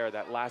isn't there.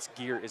 That last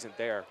gear isn't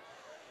there.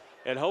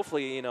 And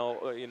hopefully, you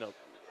know,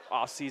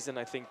 off season,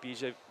 I think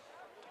BJ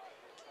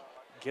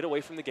get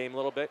away from the game a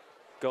little bit.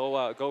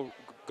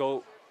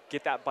 Go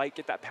get that bite,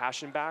 get that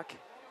passion back.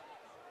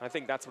 I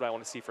think that's what I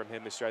want to see from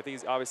him this year. I think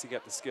he's obviously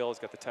got the skill, he's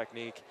got the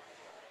technique,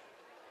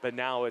 but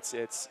now it's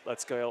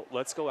let's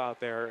go out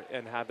there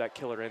and have that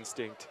killer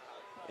instinct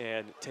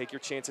and take your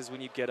chances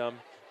when you get them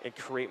and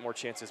create more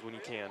chances when you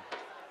can.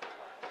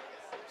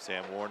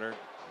 Sam Warner,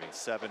 I mean,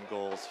 7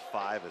 goals,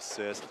 5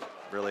 assists,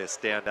 really a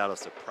standout, a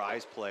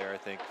surprise player, I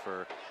think,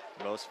 for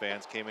most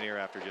fans. Came in here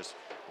after just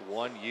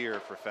 1 year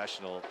of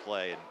professional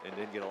play and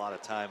didn't get a lot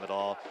of time at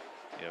all.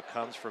 You know,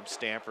 comes from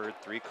Stanford,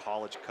 3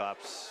 college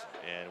cups,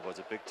 and was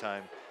a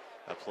big-time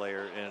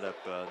player. Ended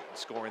up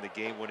scoring the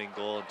game-winning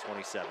goal in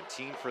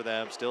 2017 for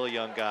them. Still a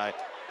young guy.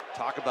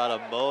 Talk about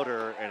a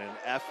motor and an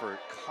effort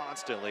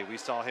constantly. We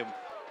saw him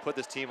put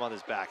this team on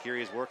his back. Here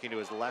he is working to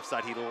his left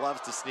side. He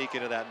loves to sneak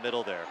into that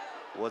middle there.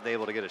 Wasn't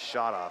able to get a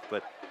shot off,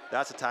 but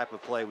that's the type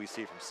of play we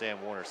see from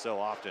Sam Warner so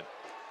often.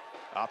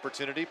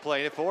 Opportunity,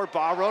 playing it forward.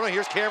 Barona,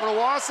 here's Cameron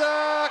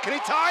Iwasa. Can he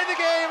tie the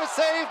game? A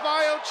save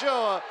by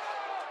Ochoa.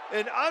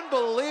 An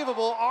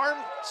unbelievable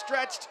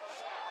arm-stretched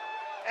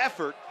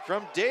effort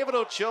from David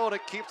Ochoa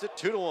that keeps it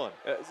 2-1.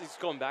 He's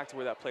going back to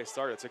where that play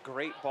started. It's a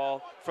great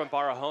ball from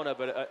Barahona,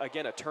 but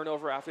again, a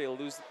turnover after they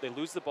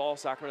lose the ball.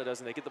 Sacramento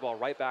doesn't. They get the ball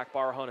right back.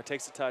 Barahona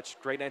takes the touch.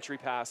 Great entry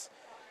pass.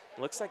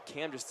 It looks like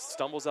Cam just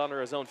stumbles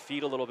under his own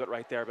feet a little bit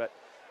right there, but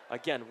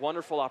again,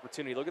 wonderful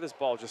opportunity. Look at this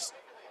ball, just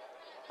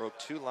broke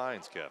 2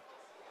 lines, Kev.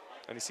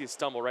 And you see it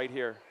stumble right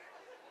here.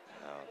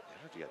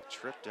 You got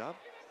tripped up.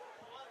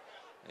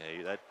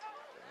 Yeah,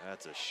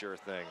 that's a sure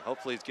thing.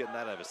 Hopefully he's getting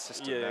that out of his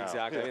system now. Yeah,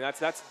 exactly. I mean,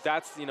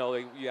 that's you know,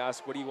 you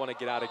ask, what do you want to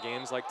get out of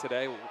games like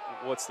today?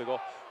 What's the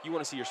goal? You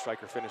want to see your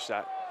striker finish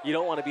that. You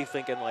don't want to be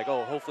thinking like,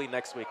 oh, hopefully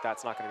next week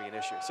that's not going to be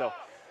an issue. So,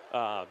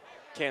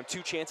 Cam,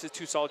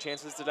 2 solid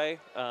chances today.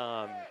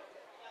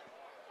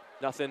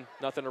 Nothing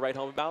to write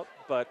home about,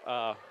 but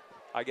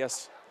I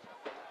guess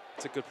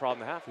it's a good problem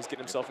to have. He's getting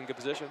himself in good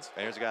positions.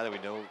 And here's a guy that we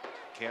know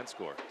can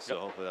score, so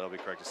hopefully that'll be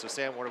corrected. So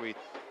Sam, what we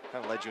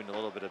kind of led you into a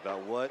little bit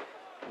about what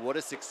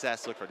does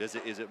success look for? Is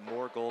it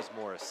more goals,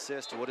 more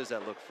assists? What does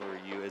that look for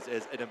you as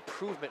an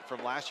improvement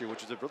from last year,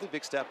 which was a really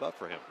big step up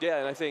for him? Yeah,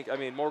 and I think, I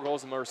mean, more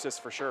goals and more assists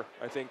for sure.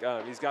 I think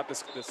he's got the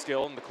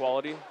skill and the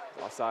quality,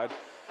 offside.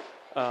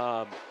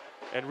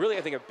 And really,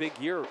 I think a big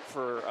year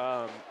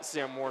for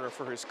Sam Warner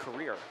for his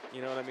career.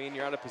 You know what I mean?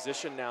 You're at a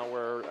position now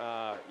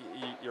where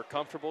you're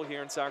comfortable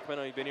here in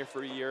Sacramento. You've been here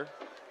for a year,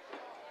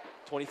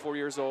 24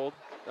 years old.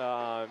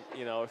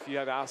 You know, if you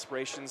have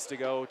aspirations to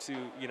go to,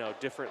 you know,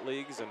 different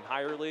leagues and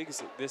higher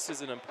leagues, this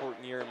is an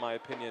important year, in my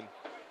opinion,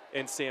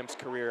 in Sam's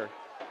career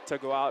to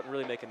go out and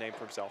really make a name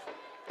for himself.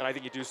 And I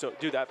think you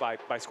do that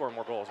by scoring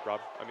more goals,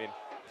 Rob. I mean,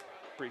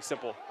 pretty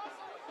simple.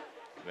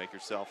 Make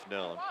yourself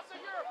known.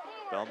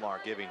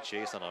 Belmar giving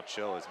chase on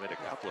Ochoa has made a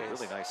couple of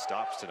really nice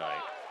stops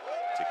tonight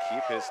to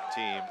keep his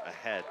team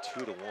ahead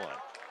 2-1.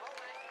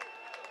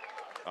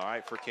 All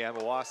right, for Cam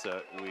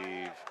Iwasa,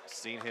 we've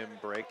seen him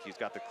break. He's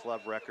got the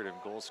club record in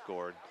goals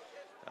scored.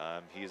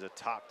 He's a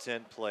top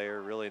 10 player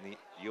really in the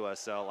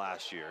USL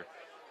last year.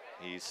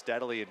 He's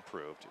steadily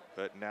improved,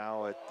 but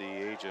now at the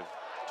age of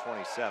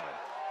 27.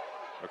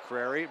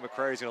 McCrary's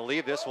going to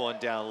leave this one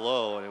down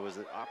low, and it was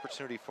an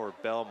opportunity for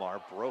Belmar,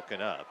 broken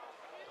up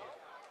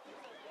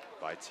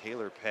by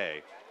Taylor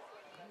Pay.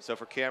 So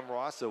for Cam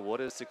Iwasa, what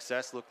does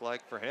success look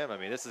like for him? I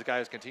mean, this is a guy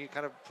who's continued to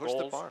kind of push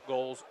the bar.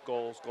 Goals.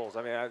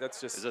 I mean,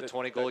 that's just... Is it a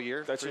 20-goal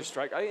year? That's your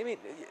strike. I mean,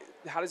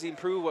 how does he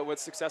improve?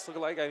 What's success look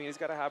like? I mean, he's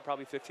got to have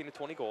probably 15 to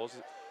 20 goals.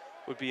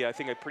 Would be, I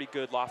think, a pretty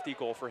good lofty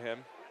goal for him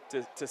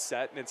to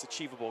set, and it's an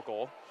achievable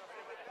goal.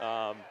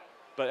 But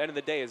at the end of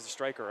the day, as a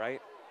striker,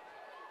 right?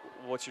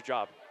 What's your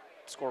job?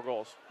 Score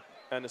goals.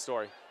 End of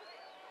story.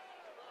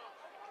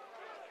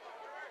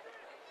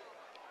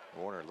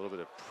 Warner, a little bit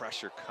of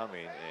pressure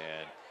coming,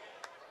 and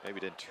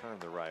maybe didn't turn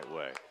the right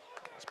way.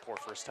 His poor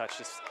first touch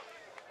just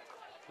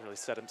really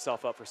set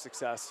himself up for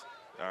success.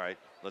 All right,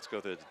 let's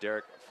go to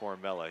Derek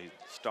Formella. He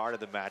started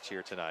the match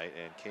here tonight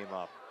and came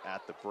up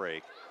at the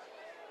break.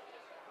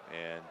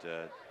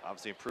 And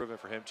obviously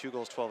improvement for him. 2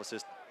 goals, 12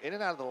 assists. In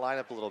and out of the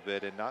lineup a little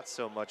bit, and not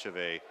so much of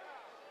a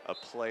a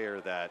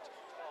player that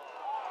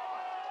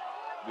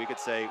we could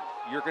say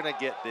you're going to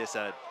get this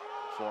at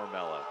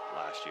Formella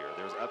last year.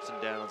 There was ups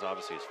and downs.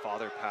 Obviously, his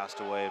father passed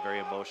away, a very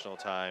emotional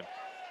time,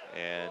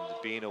 and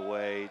being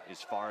away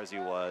as far as he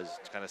was,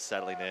 kind of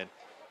settling in,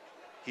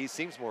 he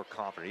seems more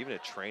confident, even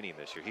at training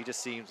this year. He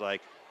just seems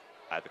like,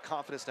 I have the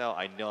confidence now.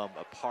 I know I'm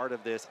a part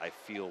of this. I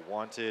feel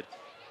wanted,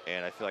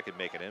 and I feel I can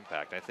make an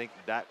impact. And I think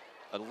that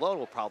alone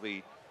will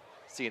probably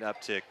see an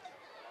uptick.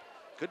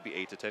 Could be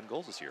 8 to 10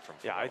 goals this year from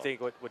Formella. Yeah, I think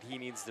what he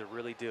needs to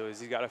really do is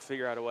he's got to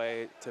figure out a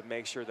way to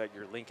make sure that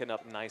you're linking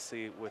up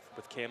nicely with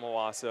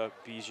Kamawasa,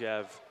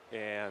 Bijev,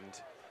 and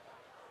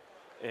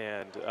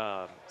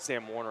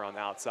Sam Warner on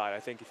the outside. I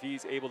think if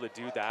he's able to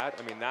do that,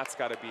 I mean, that's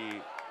got to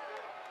be,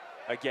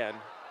 again,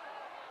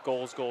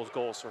 goals, goals,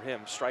 goals for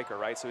him, striker,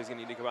 right? So he's going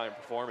to need to come out and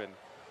perform and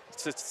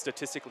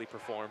statistically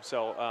perform.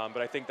 So,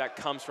 but I think that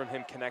comes from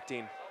him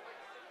connecting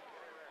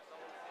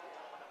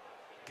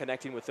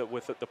with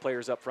the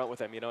players up front with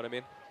him, you know what I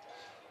mean?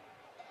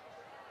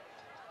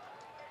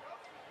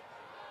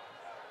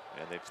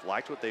 And they've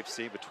liked what they've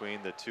seen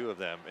between the two of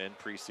them in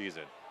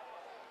preseason.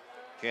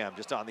 Cam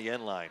just on the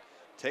end line,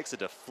 takes a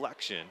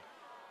deflection.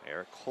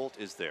 Eric Holt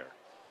is there.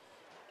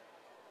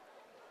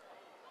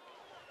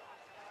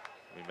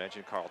 We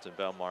mentioned Carlton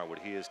Belmar, what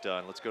he has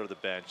done. Let's go to the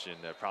bench, and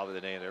probably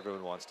the name that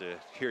everyone wants to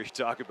hear you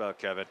talk about,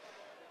 Kevin.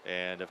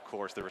 And, of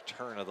course, the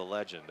return of the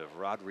legend of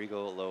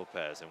Rodrigo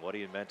Lopez and what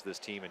he had meant to this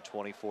team in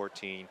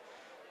 2014.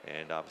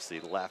 And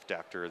obviously left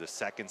after the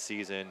second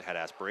season, had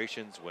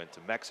aspirations, went to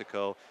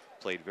Mexico,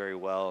 played very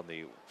well in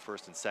the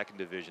first and second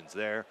divisions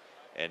there.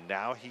 And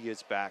now he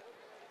is back.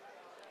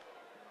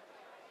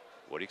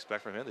 What do you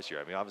expect from him this year?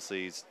 I mean,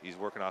 obviously he's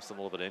working off some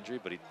little bit of injury,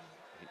 but he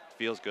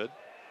feels good.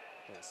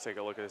 Let's take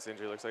a look at this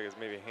injury. Looks like it's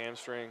maybe a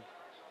hamstring.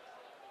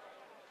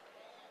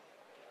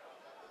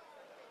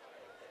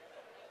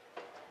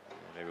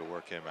 Maybe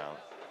work him out.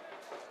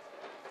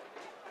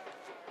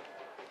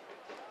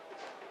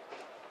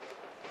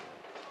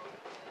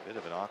 Bit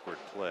of an awkward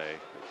play.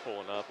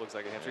 Pulling up, looks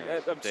like a hamstring.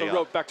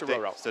 So back to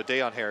Roro. So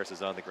Dayon Harris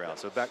is on the ground.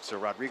 So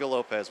Rodrigo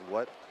Lopez,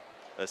 what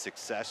a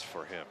success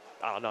for him.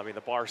 I don't know. I mean,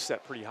 the bar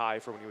set pretty high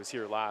for when he was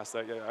here last.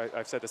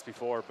 I've said this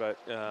before, but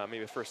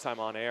maybe the first time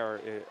on air,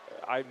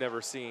 I've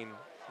never seen.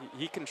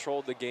 He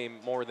controlled the game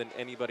more than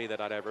anybody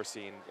that I'd ever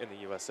seen in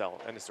the USL.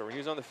 And so when he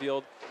was on the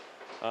field,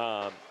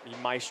 he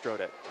maestroed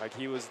it. Like,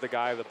 he was the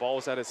guy, the ball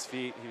was at his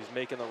feet. He was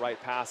making the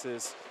right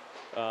passes.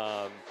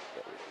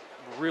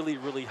 Really,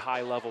 really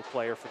high-level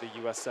player for the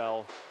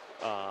USL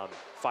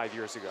 5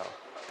 years ago.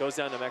 Goes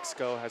down to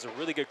Mexico, has a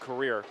really good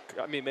career.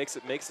 I mean,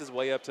 makes his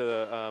way up to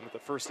the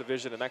first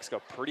division of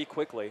Mexico pretty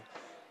quickly.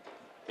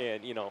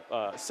 And, you know,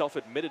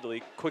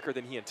 self-admittedly quicker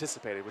than he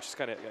anticipated, which is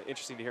kind of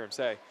interesting to hear him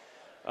say.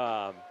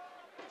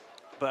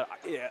 But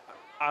yeah,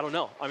 I don't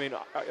know. I mean,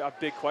 a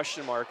big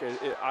question mark.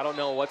 I don't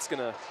know what's going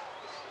to,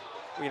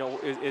 you know,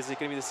 is it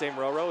going to be the same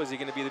Roro? Is he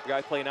going to be the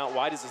guy playing out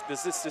wide?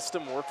 Does this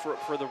system work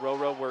for the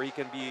Roro where he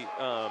can be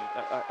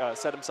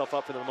set himself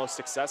up for the most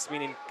success?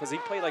 Meaning, because he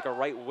played like a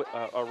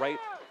right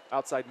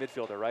outside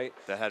midfielder, right?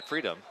 That had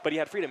freedom. But he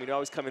had freedom. He'd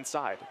always come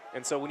inside.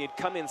 And so when he'd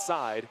come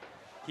inside,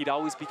 he'd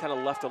always be kind of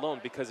left alone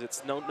because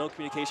it's no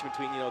communication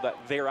between, you know, that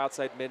their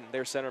outside mid and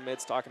their center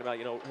mids talking about,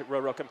 you know,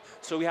 Roro come.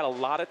 So we had a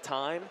lot of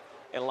time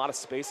and a lot of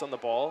space on the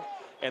ball.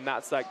 And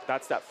that's that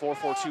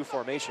 4-4-2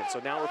 formation.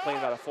 So now we're playing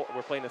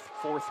a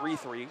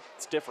 4-3-3.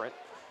 It's different.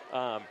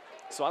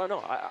 So I don't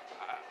know.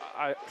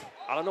 I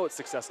don't know what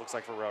success looks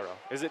like for Roro.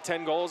 Is it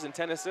 10 goals and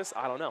 10 assists?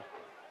 I don't know.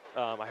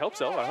 I hope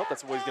so. I hope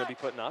that's what he's going to be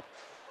putting up.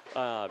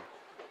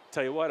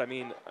 Tell you what, I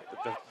mean,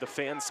 the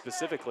fans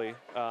specifically,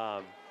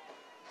 I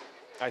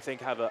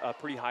think have a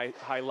pretty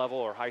high level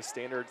or high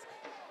standard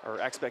or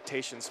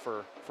expectations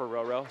for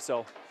Roro.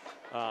 So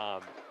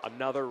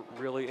another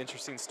really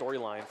interesting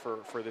storyline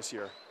for this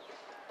year.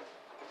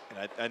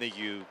 And I think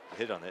you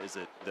hit on it. Is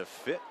it the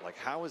fit? Like,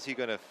 how is he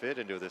going to fit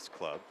into this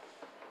club?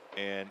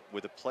 And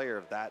with a player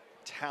of that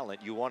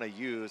talent, you want to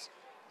use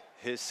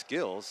his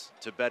skills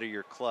to better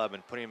your club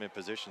and put him in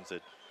positions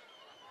that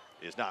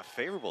is not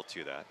favorable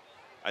to that.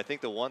 I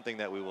think the one thing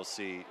that we will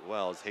see,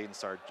 well, is Hayden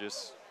Starr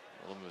just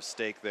a little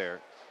mistake there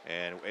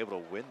and able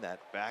to win that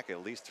back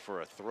at least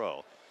for a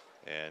throw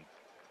and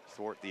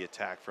thwart the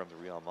attack from the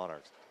Real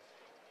Monarchs.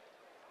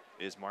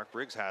 Is Mark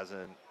Briggs has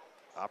an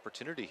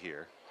opportunity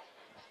here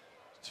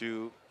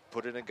to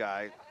put in a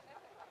guy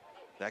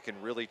that can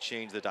really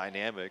change the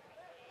dynamic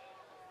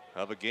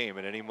of a game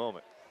at any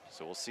moment.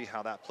 So we'll see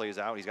how that plays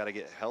out. He's got to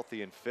get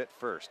healthy and fit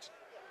first.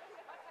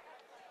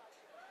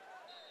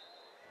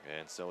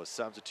 And so a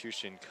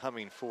substitution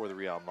coming for the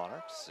Real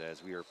Monarchs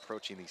as we are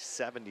approaching the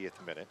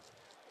 70th minute.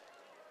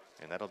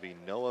 And that'll be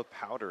Noah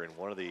Powder, and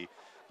one of the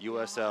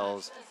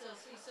USL's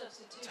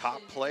top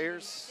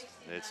players.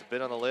 It's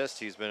been on the list.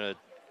 He's been a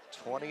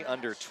 20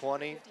 under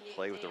 20,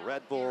 played with the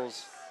Red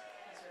Bulls,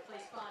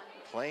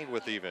 playing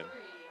with even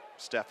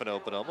Stefano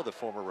Bonomo, the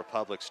former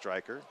Republic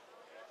striker.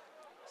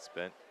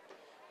 Spent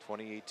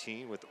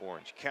 2018 with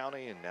Orange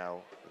County, and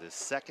now with his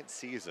second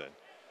season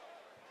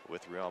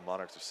with Real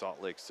Monarchs of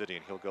Salt Lake City,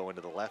 and he'll go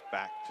into the left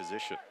back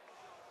position.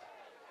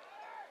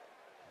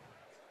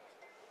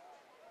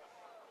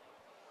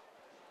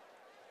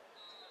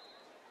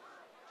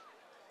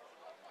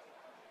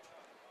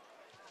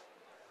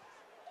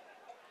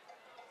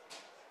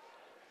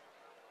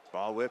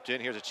 Ball whipped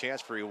in. Here's a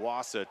chance for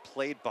Iwasa.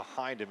 Played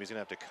behind him. He's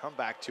going to have to come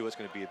back to it. It's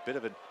going to be a bit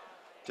of a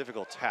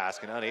difficult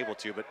task and unable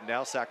to, but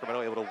now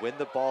Sacramento able to win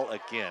the ball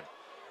again.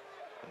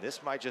 And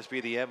this might just be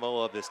the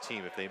MO of this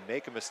team. If they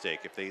make a mistake,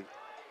 if they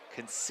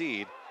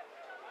concede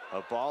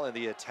a ball in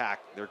the attack,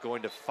 they're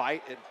going to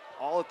fight it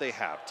all that they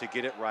have to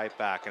get it right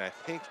back. And I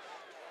think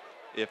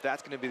if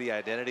that's going to be the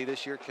identity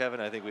this year, Kevin,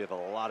 I think we have a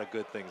lot of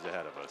good things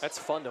ahead of us. That's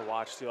fun to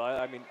watch, too.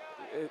 I mean,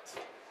 it's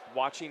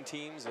watching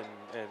teams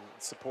and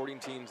supporting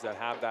teams that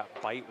have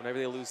that bite. Whenever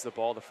they lose the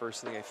ball, the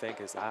first thing I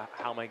think is, how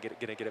am I going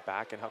to get it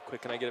back, and how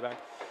quick can I get it back?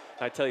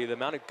 And I tell you, the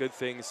amount of good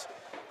things,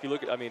 if you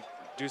look at, I mean,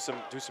 do some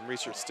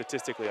research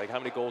statistically, like how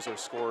many goals are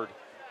scored,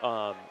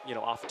 you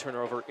know, off a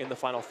turnover in the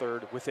final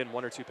third within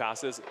 1 or 2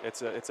 passes.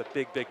 It's a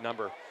big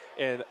number.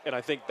 And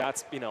I think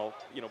that's, you know,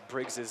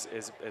 Briggs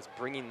is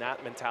bringing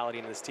that mentality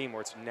into this team,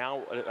 where it's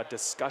now a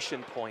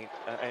discussion point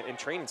in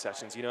training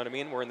sessions. You know what I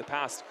mean? Where in the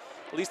past,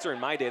 at least during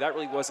my day, that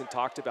really wasn't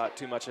talked about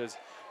too much, as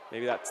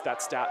maybe that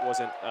stat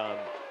wasn't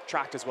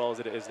tracked as well as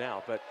it is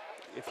now. But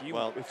if you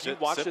watch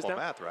this simple now,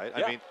 math, right?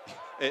 Yeah. I mean,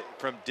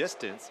 from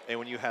distance, and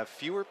when you have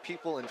fewer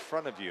people in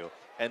front of you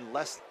and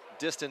less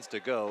distance to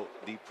go,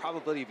 the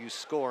probability of you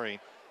scoring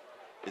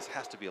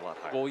has to be a lot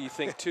higher. Well, you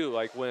think too,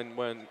 like when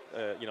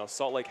you know,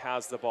 Salt Lake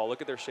has the ball,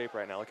 look at their shape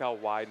right now. Look how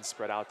wide and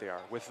spread out they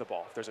are with the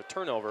ball. If there's a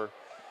turnover,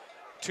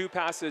 2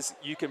 passes,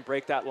 you can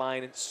break that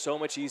line so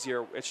much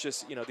easier. It's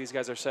just, you know, these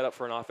guys are set up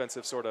for an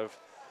offensive sort of,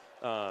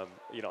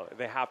 you know,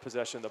 they have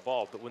possession of the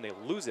ball, but when they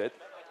lose it,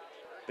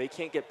 they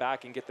can't get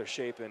back and get their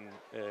shape and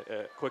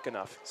quick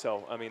enough.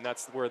 So, I mean,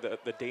 that's where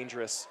the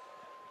dangerous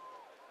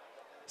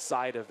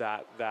side of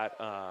that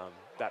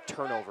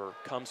turnover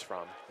comes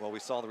from. Well, we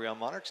saw the Real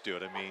Monarchs do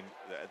it. I mean,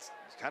 it's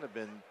kind of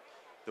been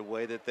the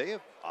way that they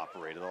have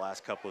operated the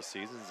last couple of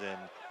seasons, and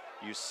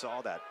you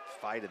saw that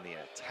fight in the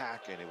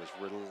attack, and it was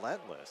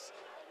relentless.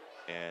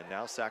 And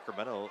now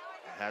Sacramento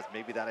has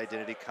maybe that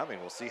identity coming.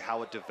 We'll see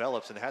how it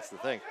develops, and that's the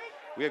thing.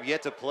 We have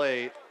yet to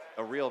play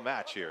a real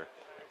match here.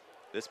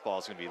 This ball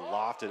is going to be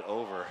lofted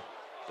over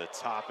the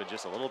top and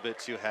just a little bit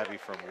too heavy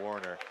from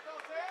Warner.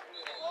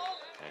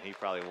 And he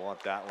probably will want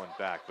that one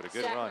back, but a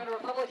good run.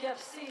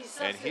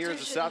 And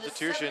here's a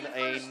substitution,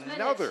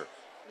 another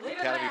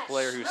Academy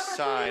player who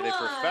signed a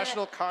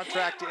professional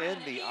contract in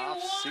the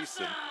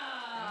offseason.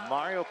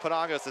 Mario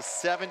Panagos, a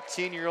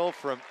 17-year-old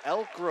from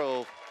Elk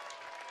Grove.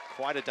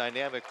 Quite a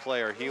dynamic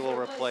player. He will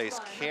replace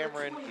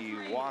Cameron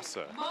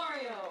Iwasa.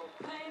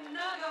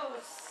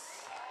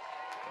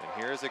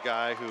 And here's a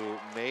guy who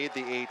made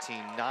the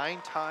 18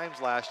 9 times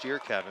last year,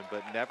 Kevin,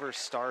 but never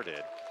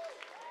started.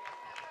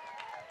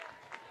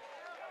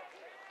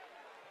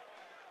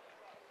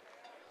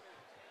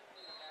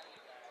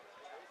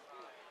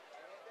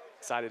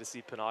 Excited to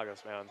see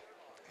Panagos, man.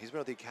 He's been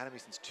at the academy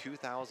since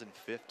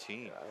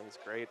 2015. Yeah, he's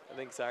great. I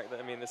think,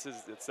 I mean, it's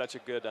such a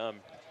good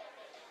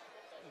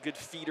good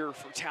feeder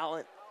for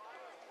talent.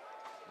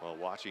 Well,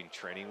 watching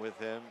training with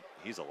him,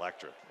 he's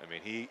electric. I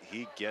mean,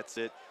 he gets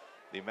it.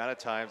 The amount of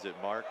times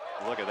that Mark,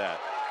 look at that,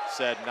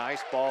 said,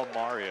 nice ball,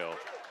 Mario.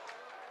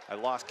 I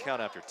lost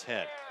count after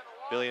 10.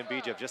 Billy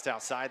Mbijev just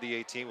outside the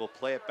 18 will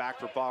play it back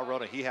for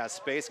Barrona. He has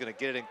space, going to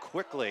get it in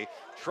quickly.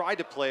 Tried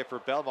to play it for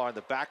Belmar in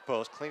the back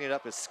post. Cleaning it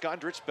up is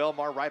Skundrich.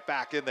 Belmar right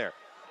back in there.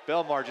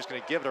 Belmar just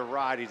going to give it a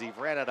ride. He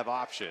ran out of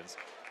options.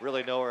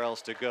 Really nowhere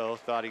else to go.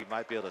 Thought he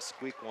might be able to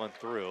squeak one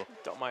through.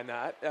 Don't mind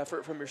that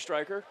effort from your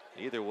striker.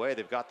 Either way,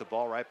 they've got the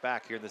ball right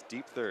back here in this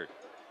deep third.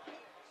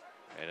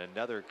 And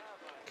another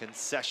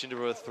concession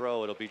to a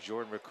throw. It'll be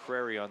Jordan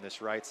McCrary on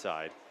this right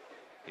side.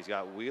 He's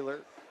got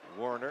Wheeler,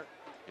 Warner.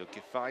 He'll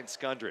find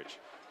Skundrich.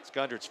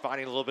 Skundrich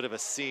finding a little bit of a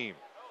seam.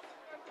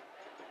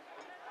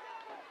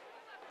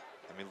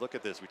 I mean, look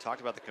at this. We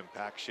talked about the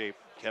compact shape.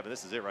 Kevin,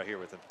 this is it right here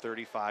with him,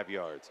 35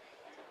 yards.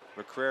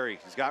 McCrary,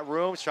 he's got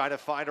room. He's trying to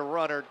find a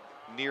runner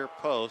near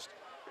post,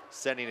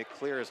 sending it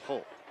clear as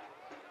Holt.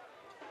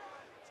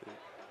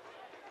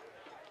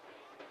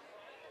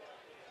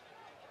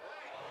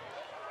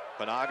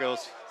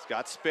 Panagos, he's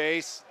got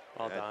space.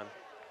 Well done.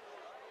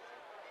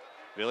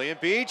 Billy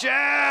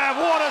Mbijev,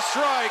 what a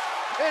strike!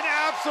 An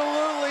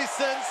absolutely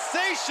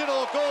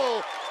sensational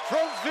goal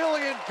from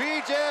Billy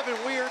Mbijev,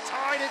 and we are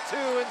tied at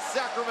 2 in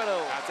Sacramento.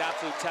 That's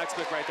absolute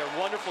textbook right there.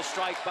 Wonderful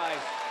strike by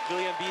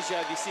Billy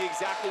Mbijev. You see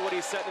exactly what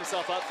he's setting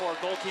himself up for.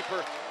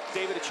 Goalkeeper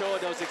David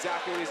Ochoa knows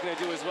exactly what he's going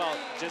to do as well.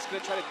 Just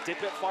going to try to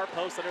dip it far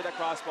post under that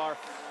crossbar.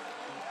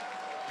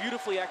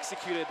 Beautifully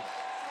executed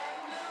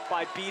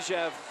by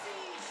Mbijev.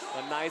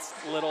 A nice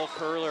little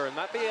curler, and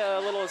might be a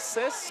little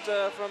assist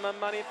from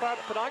Manny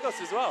Panagos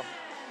as well.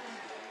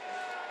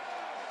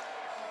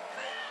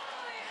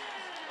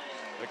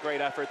 A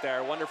great effort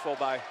there. Wonderful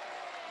by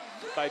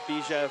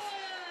Mbijev,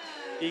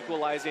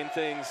 equalizing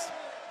things.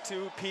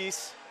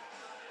 2-piece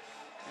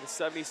in the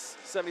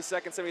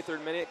 72nd,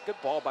 73rd minute. Good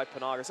ball by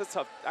Panagos. That's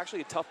tough.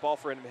 Actually, a tough ball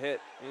for him to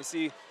hit. And you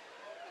see,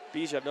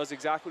 Mbijev knows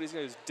exactly what he's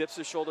going to do. Dips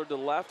his shoulder to the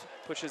left,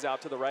 pushes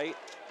out to the right,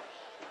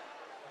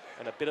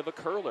 and a bit of a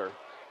curler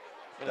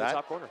in the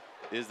top corner.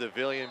 Is the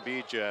Billy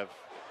Mbijev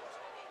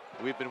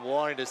we've been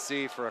wanting to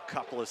see for a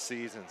couple of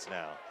seasons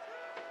now.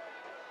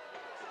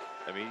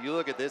 I mean, you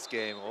look at this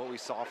game, what we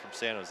saw from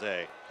San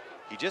Jose,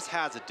 he just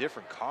has a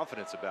different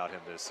confidence about him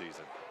this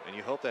season. And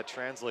you hope that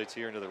translates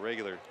here into the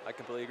regular. I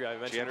completely agree. I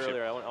mentioned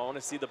earlier, I want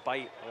to see the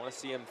bite. I want to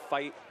see him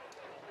fight.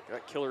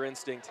 That killer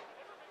instinct.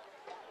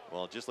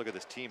 Well, just look at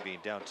this team being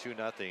down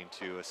 2-0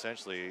 to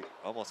essentially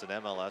almost an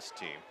MLS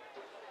team.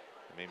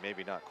 I mean,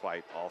 maybe not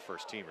quite all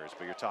first teamers,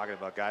 but you're talking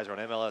about guys who are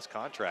on MLS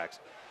contracts.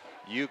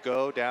 You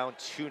go down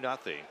 2-0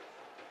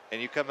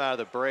 and you come out of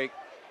the break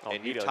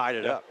and you tied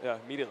it up. Yeah,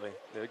 immediately.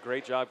 Did a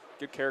great job.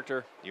 Good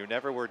character. You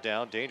never were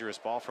down. Dangerous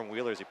ball from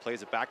Wheeler as he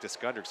plays it back to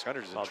Skunders.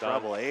 Skunders is in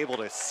trouble, able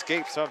to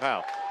escape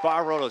somehow.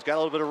 Barroto's got a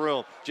little bit of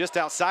room. Just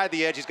outside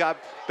the edge, he's got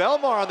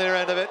Belmar on their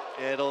end of it.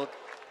 It'll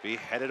be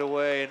headed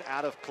away and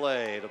out of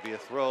play. It'll be a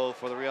throw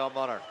for the Real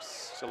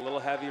Monarchs. It's a little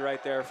heavy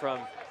right there from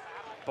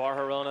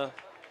Barcelona.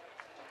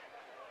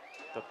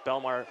 But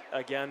Belmar,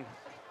 again,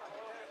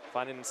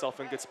 finding himself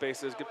in good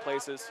spaces, good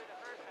places.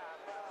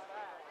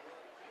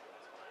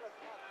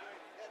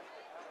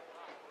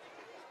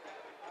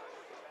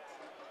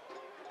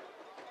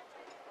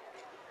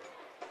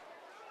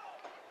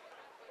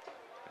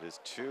 It is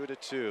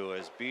 2-2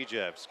 as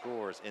Bijev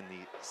scores in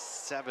the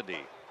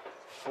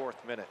 74th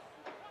minute.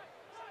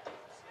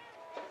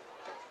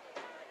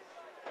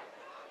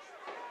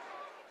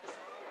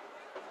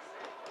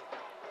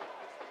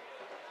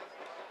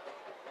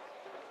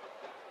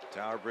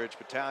 Tower Bridge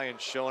Battalion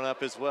showing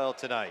up as well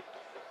tonight.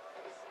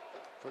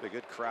 Pretty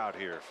good crowd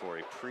here for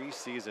a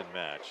preseason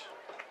match.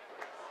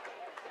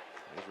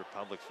 These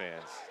Republic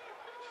fans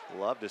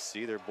love to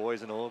see their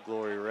boys in Old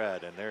Glory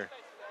Red, and they're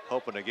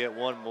hoping to get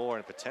one more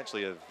and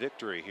potentially a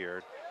victory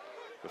here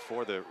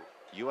before the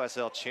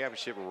USL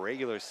Championship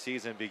regular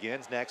season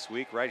begins next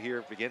week right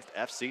here against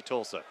FC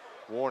Tulsa.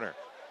 Warner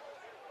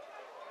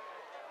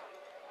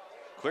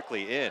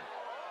quickly in,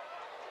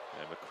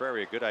 and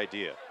McCrary, a good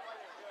idea.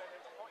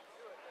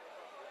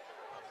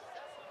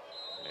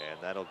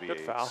 And that'll be a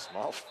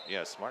small,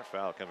 smart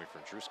foul coming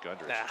from Drew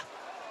Skunders. Nah.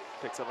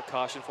 Picks up a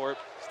caution for it.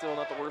 Still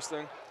not the worst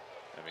thing.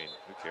 I mean,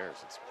 who cares?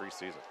 It's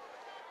preseason.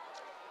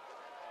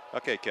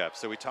 Okay, Kev,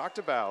 so we talked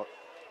about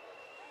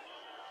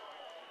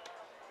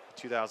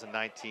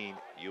 2019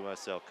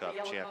 USL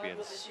Cup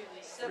champions,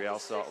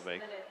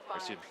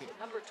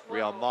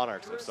 Real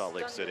Monarchs of Salt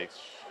Lake City.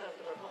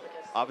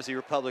 Obviously,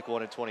 Republic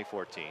won in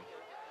 2014.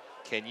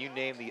 Can you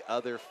name the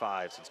other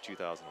 5 since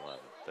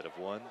 2011 that have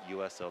won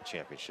USL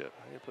Championship?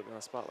 You're putting me on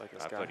a spot like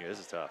this, I'm putting you. This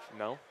is tough.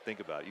 No. Think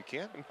about it. You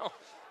can't? No.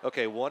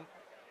 Okay, one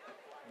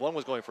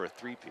was going for a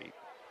three-peat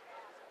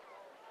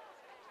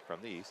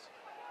from the East.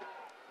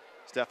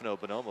 Stefano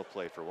Bonomo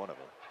played for one of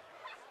them.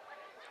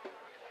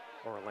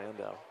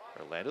 Orlando.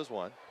 Orlando's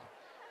one.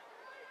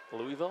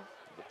 Louisville?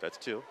 That's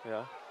 2.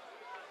 Yeah.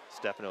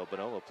 Stefano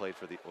Bonomo played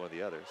for one of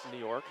the others. New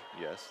York?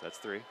 Yes, that's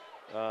 3.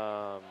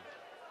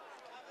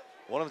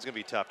 One of them's going to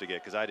be tough to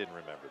get because I didn't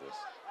remember this.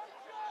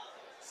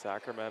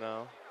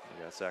 Sacramento.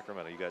 You got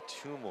Sacramento. You got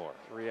 2 more.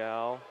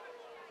 Real.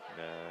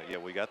 Yeah,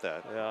 we got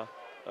that. Yeah.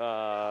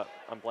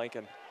 I'm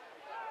blanking.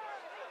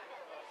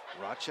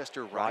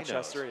 Rochester Rhinos.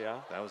 Rochester, yeah.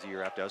 That was the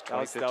year after. That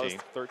was 2015.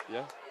 That was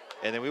yeah.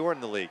 And then we weren't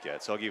in the league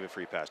yet, so I'll give you a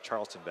free pass.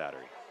 Charleston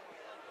Battery.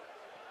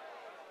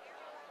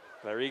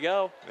 There you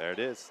go. There it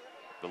is.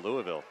 The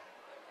Louisville.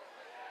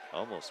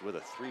 Almost with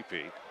a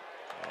three-peat.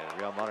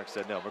 And Real Monarchs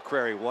said no.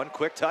 McCrary, one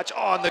quick touch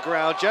on the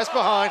ground, just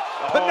behind.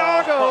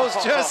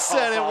 Panagos just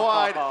sent it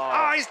wide.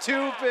 Eyes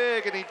too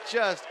big, and he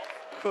just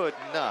could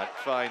not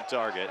find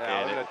target.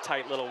 Yeah, and a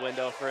tight little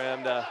window for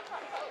him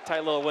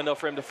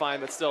to find,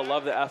 but still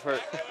love the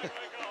effort.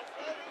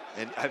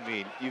 And I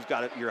mean, you've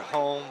got it. You're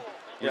home.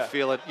 You're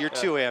feeling. You're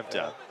too amped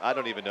up. I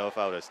don't even know if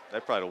I would have. I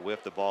probably would have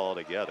whiffed the ball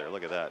altogether.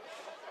 Look at that.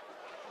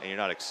 And you're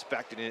not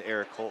expecting it.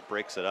 Eric Holt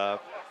breaks it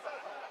up.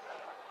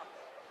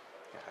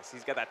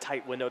 He's got that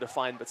tight window to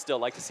find, but still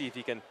like to see if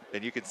he can.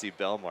 And you can see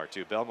Belmar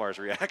too. Belmar's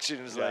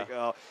reaction is like,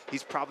 oh,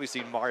 he's probably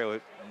seen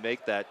Mario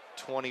make that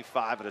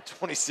 25 out of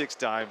 26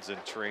 times in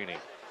training.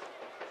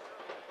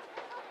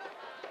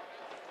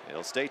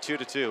 It'll stay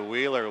 2-2.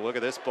 Wheeler, look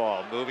at this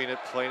ball. Moving it,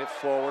 playing it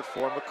forward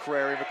for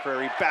McCrary.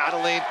 McCrary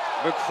battling.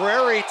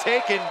 McCrary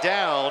taken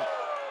down.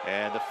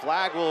 And the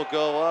flag will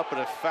go up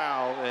and a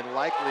foul and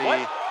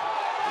likely...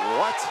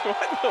 What in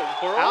the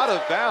world? Out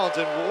of bounds,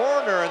 and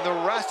Warner and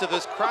the rest of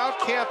this crowd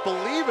can't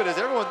believe it as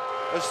everyone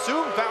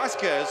assumed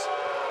Vasquez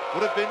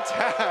would have been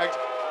tagged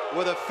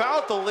with a foul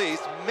at the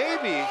least,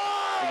 maybe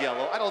a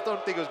yellow. I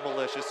don't think it was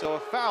malicious, so a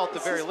foul at the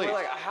very least.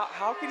 Like,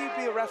 how can you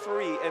be a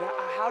referee and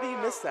how do you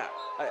miss that?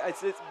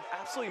 It's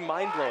absolutely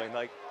mind-blowing,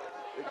 like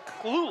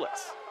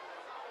clueless.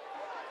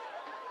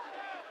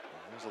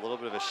 There's a little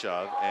bit of a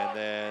shove, and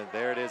then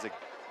there it is.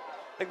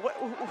 Like what?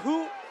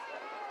 Who?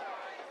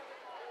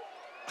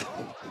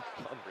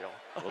 Unreal.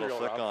 A little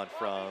flick on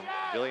from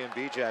William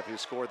Bijev, who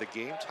scored the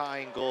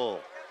game-tying goal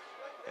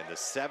in the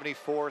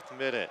 74th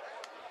minute.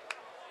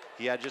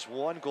 He had just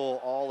 1 goal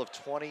all of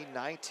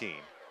 2019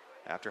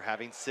 after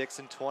having 6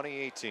 in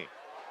 2018.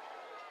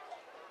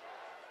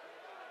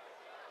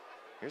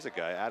 Here's a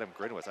guy, Adam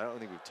Grinwitz. I don't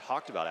think we've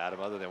talked about Adam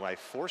other than when I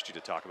forced you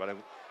to talk about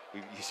him.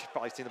 You've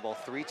probably seen the ball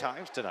 3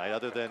 times tonight,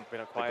 other than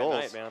been a the quiet goals,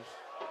 night, man.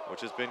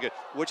 Which has been good.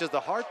 Which is the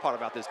hard part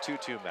about this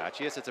 2-2 match.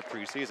 Yes, it's a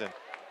preseason.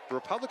 The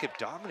Republic have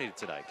dominated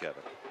tonight,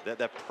 Kevin.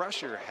 That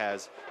pressure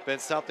has been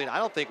something I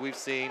don't think we've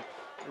seen,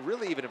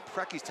 really even in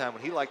Precky's time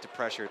when he liked to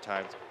pressure at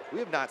times. We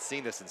have not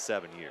seen this in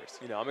 7 years.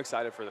 You know, I'm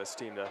excited for this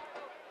team to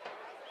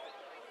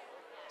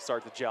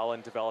start to gel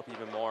and develop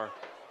even more.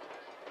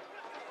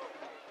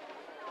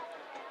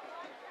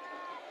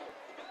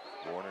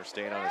 Warner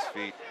staying on his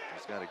feet.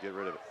 He's got to get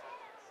rid of it.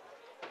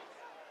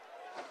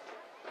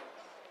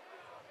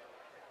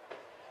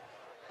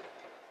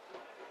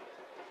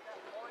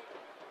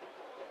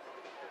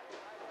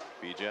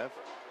 Bijev.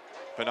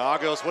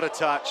 Penagos, what a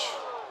touch.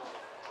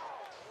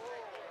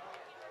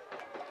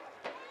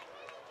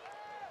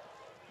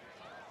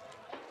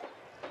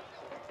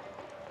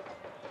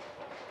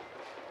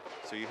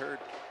 So you heard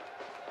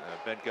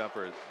Ben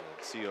Gumper, the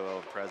COO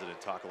and president,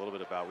 talk a little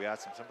bit about, we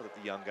asked him, some of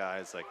the young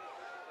guys, like,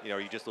 you know,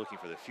 are you just looking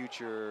for the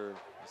future?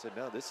 He said,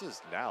 no, this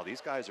is now.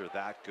 These guys are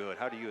that good.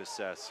 How do you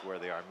assess where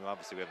they are? I mean,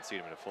 obviously, we haven't seen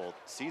them in a full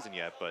season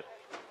yet, but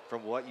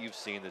from what you've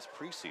seen this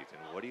preseason,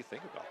 what do you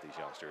think about these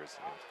youngsters?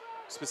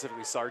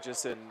 Specifically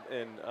Sargis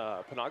and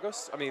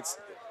Penagos. I mean, it's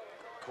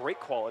great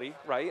quality,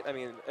 right? I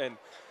mean, and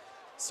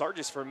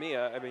Sargis for me,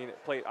 I mean,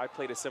 I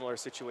played a similar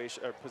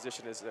situation or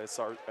position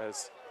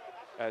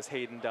as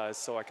Hayden does,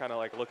 so I kind of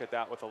like look at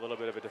that with a little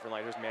bit of a different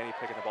light. Here's Manny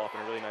picking the ball up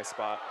in a really nice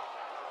spot.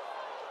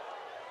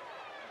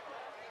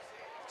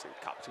 So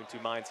caught between 2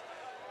 minds,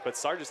 but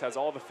Sargis has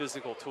all the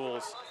physical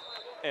tools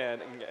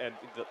and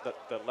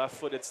the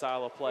left-footed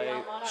style of play,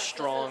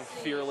 strong,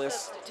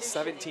 fearless,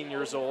 17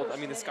 years old. I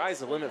mean, the sky's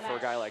the limit for a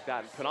guy like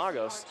that. And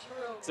Penagos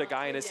is a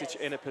guy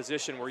in a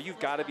position where you've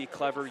got to be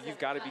clever, you've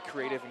got to be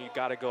creative, and you've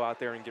got to go out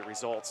there and get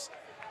results.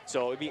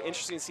 So it'd be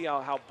interesting to see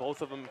how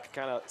both of them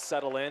kind of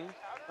settle in.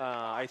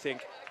 I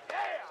think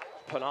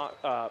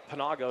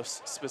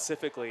Penagos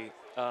specifically,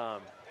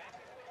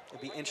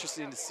 it'd be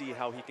interesting to see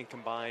how he can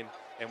combine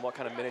and what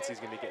kind of minutes he's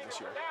going to be getting this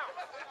year.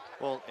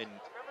 Well, and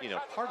you know,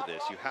 part of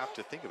this you have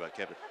to think about,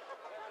 Kevin.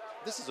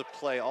 This is a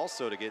play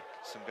also to get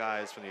some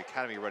guys from the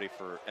academy ready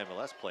for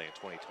MLS play in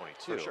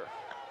 2022. For sure.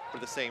 But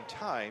at the same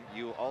time,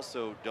 you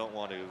also don't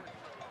want to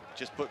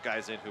just put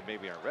guys in who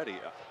maybe aren't ready.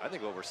 I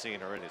think what we're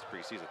seeing already in this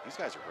preseason, these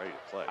guys are ready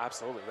to play.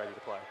 Absolutely ready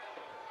to play.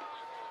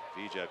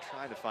 Bijev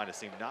trying to find a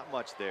seam. Not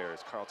much there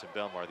as Carlton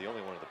Belmar, the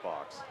only one in the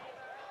box.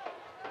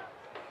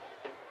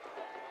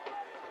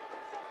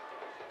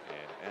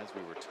 And as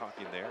we were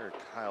talking there,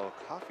 Kyle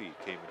Coffey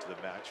came into the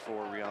match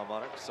for Real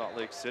Monarchs, Salt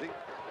Lake City.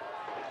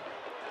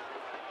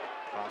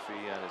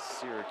 Coffey out of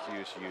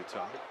Syracuse,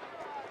 Utah.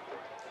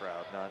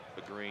 Crowd not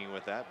agreeing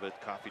with that, but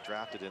Coffey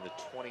drafted in the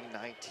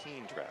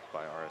 2019 draft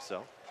by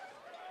RSL.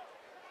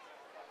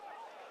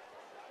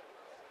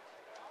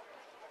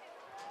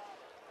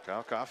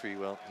 Kyle Coffey,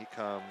 well, he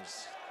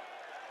comes,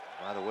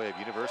 by the way, of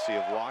University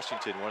of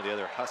Washington, one of the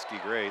other Husky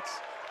greats.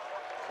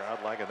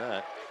 Crowd liking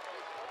that.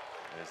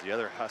 As the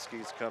other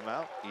Huskies come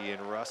out,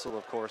 Ian Russell,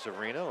 of course, of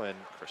Reno, and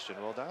Christian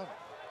Roldan.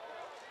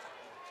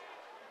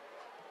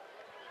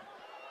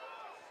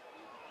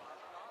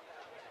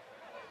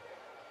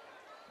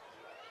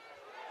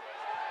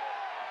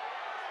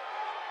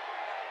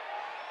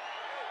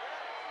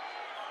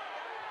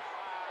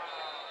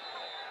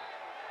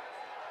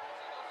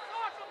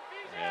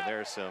 And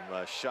there's some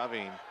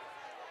shoving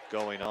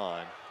going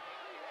on.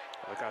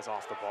 The guy's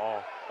off the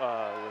ball.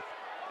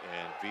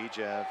 And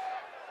Bijev,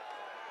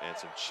 and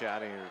some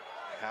chatting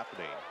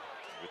happening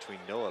between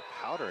Noah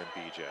Powder and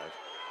Bijev,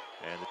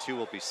 and the two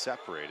will be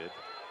separated.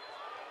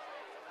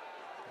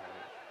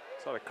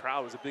 Saw the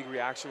crowd, was a big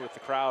reaction with the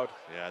crowd.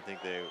 Yeah, I think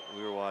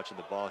we were watching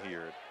the ball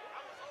here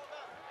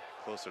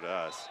closer to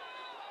us.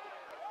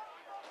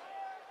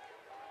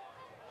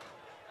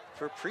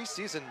 For a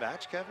preseason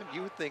match, Kevin,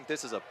 you would think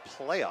this is a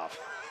playoff.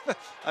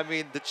 I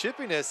mean, the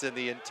chippiness and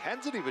the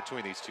intensity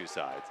between these two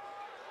sides.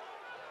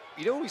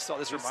 You know what we saw?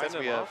 This reminds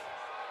me of.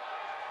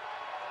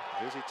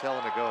 Who's he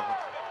telling to go?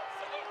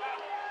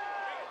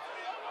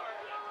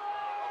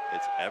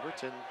 It's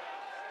Everton.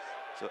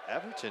 So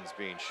Everton's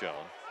being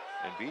shown,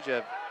 and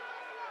Bijev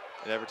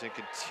and Everton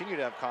continue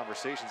to have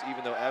conversations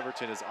even though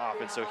Everton is off.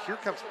 And so here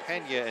comes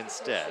Pena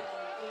instead.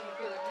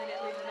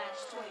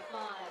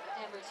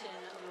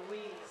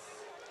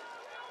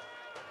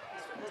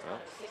 Well,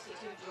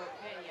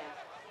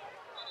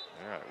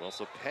 all right, well,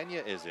 so Pena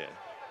is in.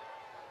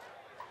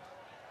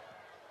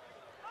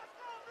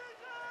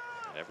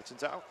 And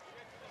Everton's out.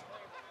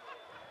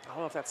 I don't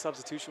know if that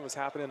substitution was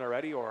happening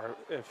already or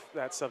if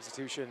that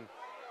substitution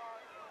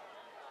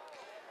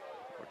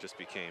or just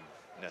became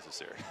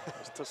necessary.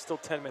 There's still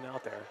 10 men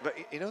out there. But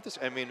you know this,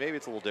 I mean, maybe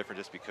it's a little different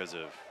just because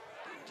of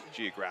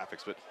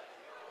geographics, but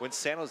when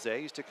San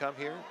Jose used to come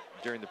here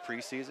during the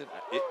preseason,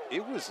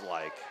 it was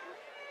like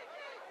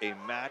a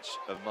match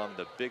among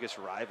the biggest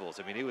rivals.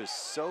 I mean, it was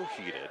so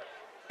heated,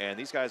 and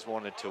these guys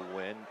wanted to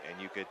win,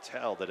 and you could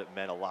tell that it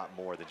meant a lot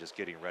more than just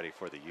getting ready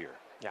for the year.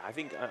 Yeah, I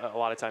think a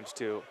lot of times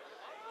too,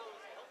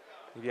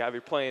 if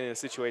you're playing in a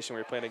situation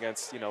where you're playing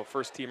against, you know,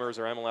 first teamers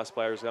or MLS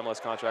players with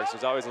MLS contracts,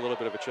 there's always a little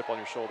bit of a chip on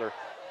your shoulder.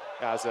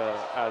 as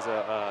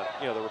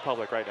you know, the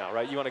Republic right now,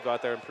 right? You want to go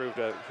out there and prove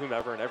to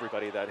whomever and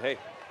everybody that, hey,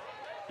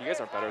 you guys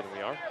aren't better than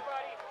we are.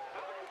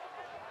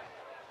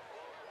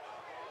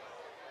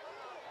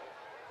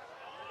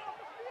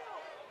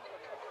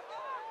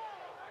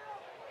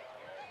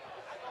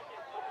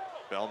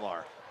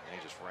 Belmar, and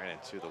he just ran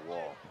into the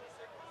wall.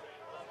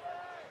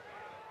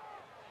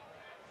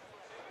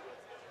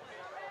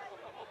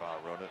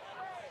 Barahona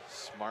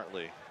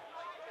smartly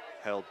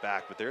held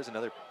back, but there's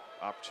another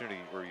opportunity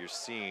where you're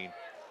seeing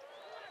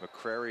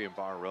McCrary and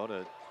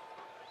Barahona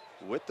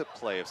with the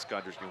play of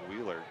Skundrich and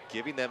Wheeler,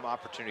 giving them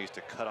opportunities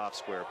to cut off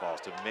square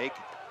balls, to make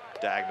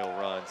diagonal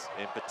runs,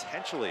 and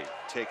potentially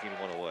taking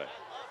one away.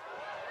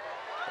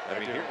 I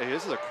mean,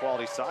 this is a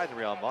quality side in the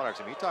Real Monarchs.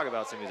 I mean, you talk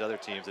about some of these other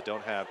teams that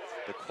don't have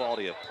the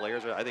quality of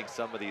players. I think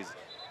some of these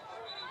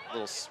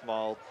little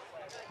small,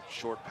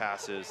 short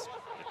passes,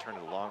 they turn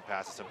into long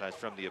passes sometimes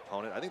from the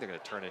opponent. I think they're going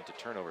to turn into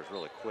turnovers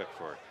really quick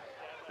for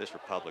this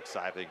Republic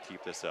side if they can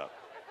keep this up.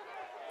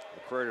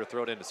 McCrary to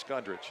throw it into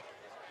Skundrich.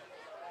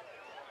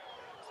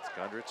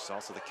 Skundrich is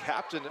also the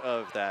captain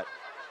of that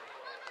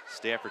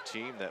Stanford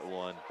team that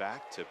won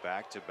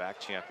back-to-back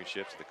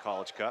championships of the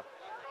College Cup.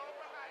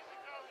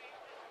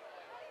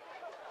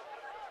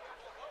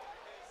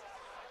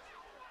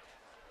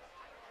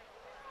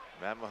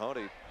 Matt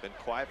Mahoney, been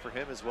quiet for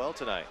him as well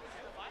tonight.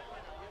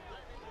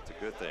 It's a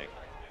good thing.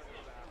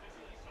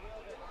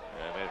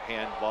 And a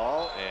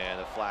handball, and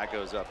the flag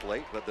goes up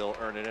late, but they'll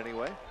earn it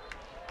anyway.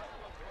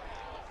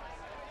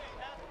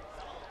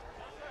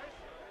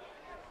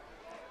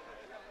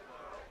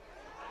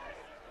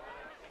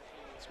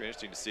 It's going to be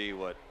interesting to see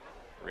what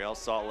Real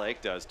Salt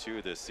Lake does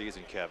too this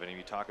season, Kevin. And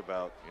you talk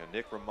about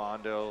Nick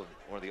Raimondo,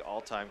 one of the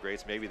all-time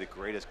greats, maybe the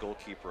greatest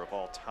goalkeeper of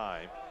all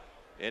time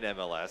in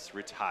MLS,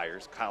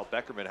 retires. Kyle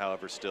Beckerman,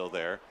 however, still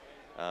there.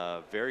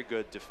 Very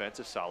good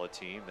defensive, solid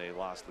team. They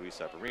lost Luis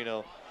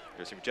Severino.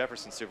 There's some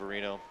Jefferson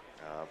Severino,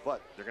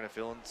 but they're going to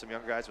fill in some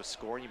young guys with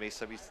scoring. You may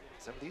see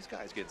some of these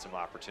guys getting some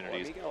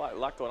opportunities. Well, you got a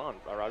lot going on,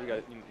 Rob. You got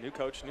a new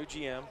coach, new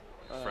GM.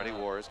 Freddie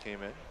Juarez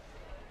came in.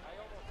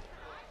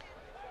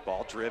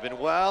 Ball driven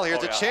well.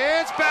 Here's a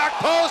chance. Back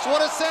post.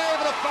 What a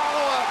save and a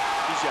follow-up.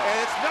 And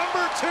it's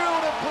number 2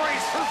 to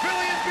brace for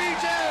Villian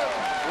Bijev.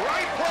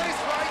 Right place,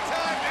 right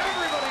time.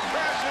 Everybody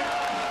crashing.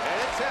 And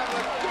it's having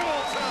a good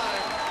old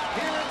time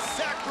here in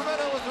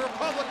Sacramento with the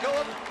Republic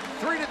going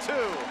 3-2.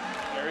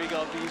 There you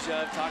go,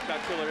 Bijev. Talk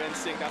about killer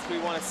instinct. That's what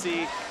we want to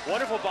see.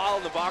 Wonderful ball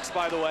in the box,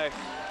 by the way,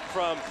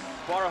 from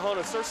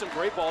Barahona. There's some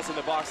great balls in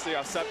the box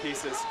off set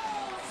pieces.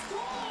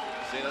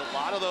 Seen a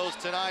lot of those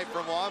tonight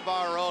from Juan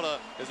Barahona.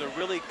 There's a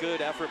really good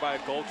effort by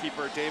a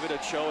goalkeeper, David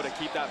Ochoa, to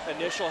keep that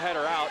initial header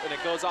out, and it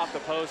goes off the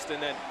post.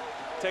 And then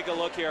take a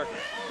look here.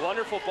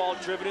 Wonderful ball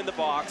driven in the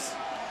box.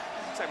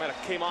 Looks like it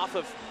came off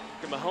of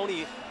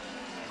Mahoney,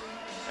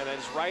 and then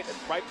just right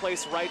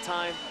place, right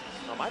time.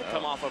 It might have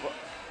come off of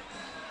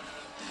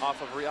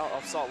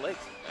Salt Lake.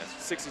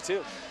 That's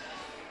 62.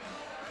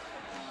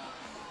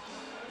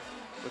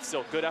 But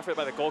still, good effort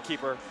by the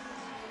goalkeeper.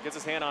 Gets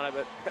his hand on it,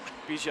 but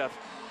Bijev.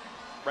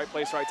 Right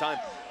place, right time.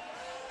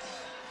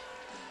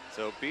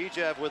 So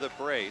Bijev with a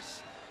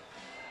brace.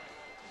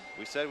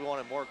 We said we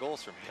wanted more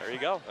goals from him. There you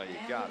go. Oh, you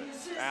got it.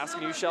 Ask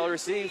and you shall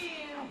receive.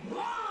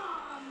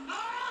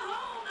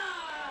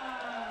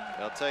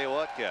 I'll tell you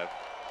what, Kev.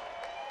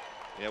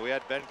 Yeah, we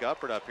had Ben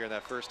Guppert up here in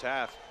that first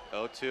half.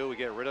 0-2, we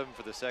get rid of him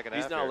for the second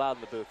half. He's not allowed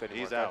in the booth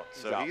anymore. He's out.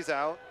 He's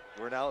out.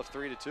 We're now at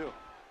 3-2.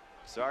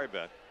 Sorry,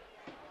 Ben.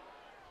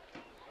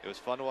 It was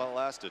fun while it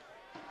lasted.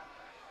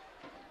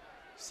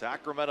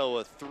 Sacramento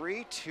with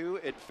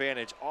 3-2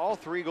 advantage. All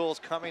 3 goals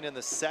coming in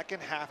the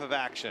second half of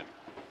action.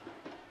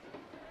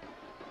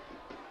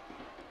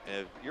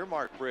 If you're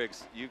Mark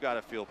Briggs, you got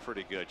to feel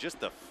pretty good. Just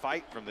the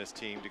fight from this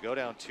team to go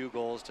down 2-0.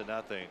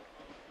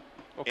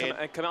 Well,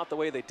 and come out the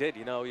way they did.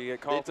 You know, you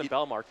get Carlton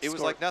Belmar. It was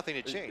like nothing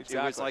had changed. Exactly.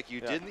 It was like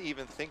you didn't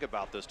even think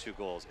about those 2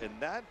 goals.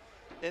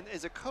 And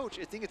as a coach,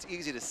 I think it's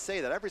easy to say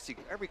that.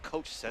 Every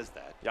coach says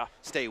that. Yeah.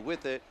 Stay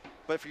with it.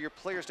 But for your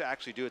players to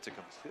actually do it, it's a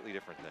completely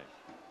different thing.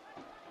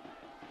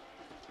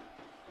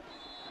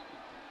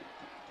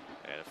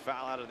 And a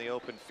foul out in the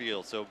open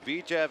field. So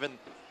Bijev in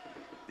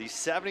the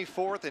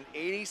 74th and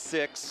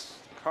 86,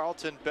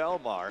 Carlton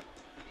Belmar,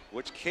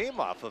 which came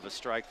off of a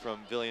strike from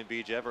Villian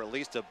Bijev, or at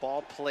least a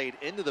ball played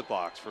into the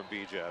box from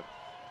Bijev.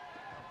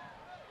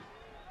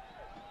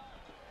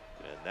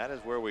 And that is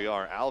where we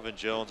are. Alvin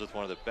Jones with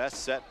one of the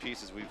best set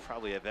pieces we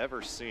probably have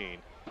ever seen.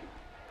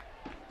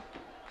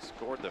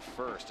 Scored the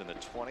first in the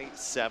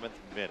 27th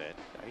minute.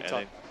 And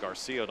then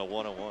Garcia on a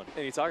 1-on-1.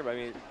 And you talk about, I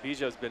mean,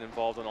 Bijev's been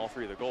involved in all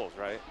 3 of the goals,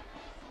 right?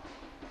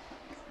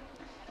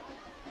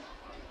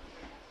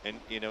 And,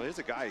 you know, he's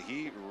a guy,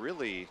 he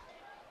really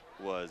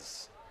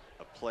was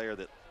a player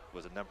that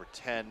was a number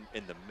 10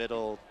 in the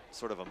middle,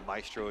 sort of a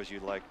maestro, as you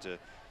like to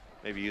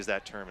maybe use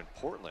that term in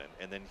Portland.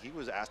 And then he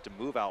was asked to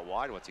move out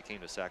wide once he came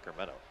to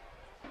Sacramento.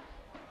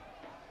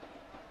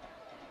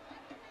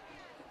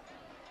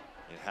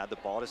 And had the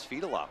ball at his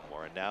feet a lot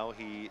more, and now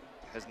he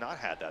has not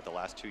had that the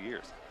last 2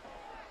 years.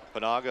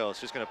 Panagos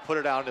just going to put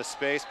it out into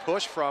space,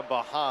 push from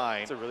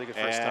behind. It's a really good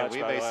first and touch,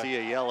 we by may the way. see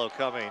a yellow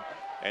coming,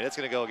 and it's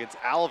going to go against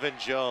Alvin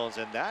Jones,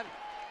 and that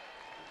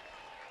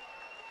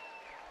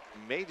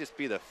may just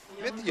be the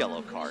 5th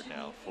yellow card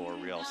now for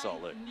Real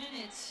Salt Lake.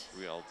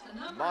 Real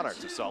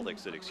Monarchs of Salt Lake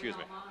City, excuse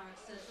me.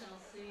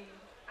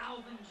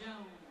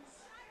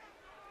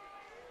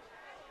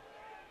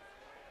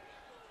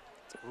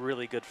 It's a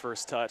really good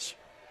first touch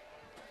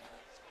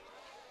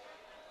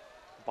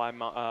by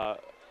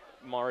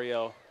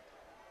Mario.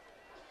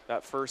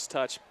 That first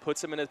touch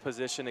puts him in a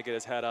position to get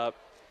his head up.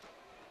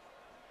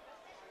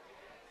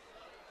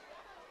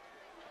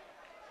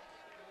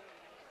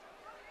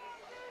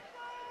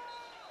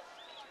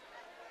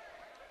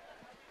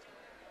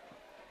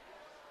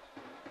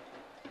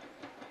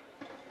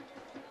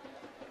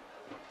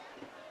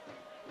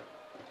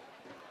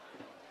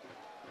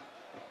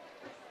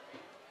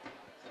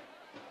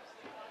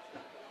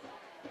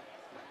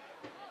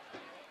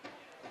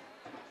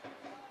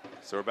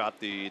 So we're about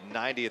the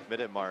 90th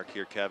minute mark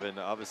here, Kevin.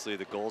 Obviously,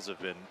 the goals have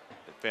been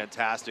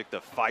fantastic. The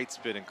fight's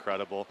been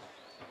incredible.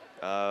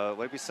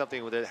 Maybe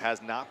something that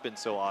has not been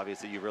so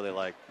obvious that you really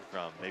like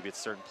from maybe it's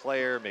a certain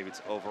player, maybe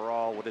it's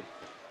overall.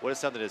 What is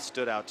something that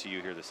stood out to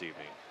you here this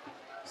evening?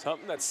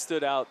 Something that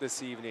stood out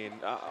this evening,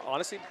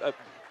 honestly,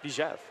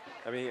 Bijev.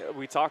 I mean,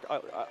 we talked,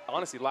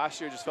 honestly, last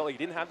year just felt like he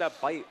didn't have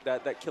that bite,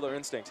 that killer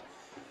instinct.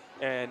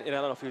 And I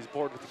don't know if he was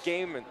bored with the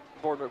game, and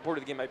bored with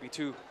the game might be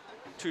too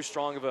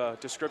strong of a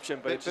description,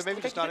 but maybe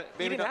just not.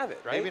 He didn't have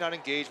it, right? Maybe not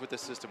engaged with the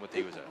system with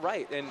he was in.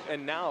 Right,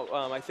 and now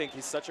I think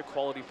he's such a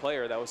quality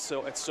player that it's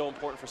so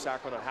important for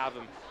Sacramento to have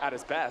him at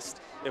his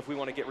best if we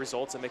want to get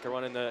results and make a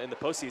run in the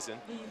postseason.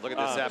 Look at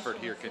this effort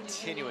here,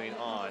 continuing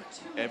on,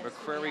 and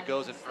McCrary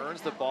goes and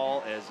earns the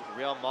ball as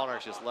Real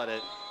Monarchs just let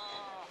it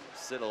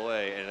sit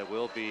away, and it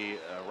will be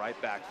right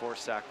back for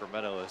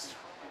Sacramento as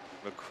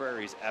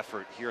McCrary's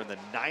effort here in the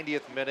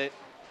 90th minute,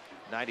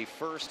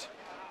 91st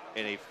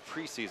in a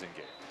preseason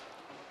game.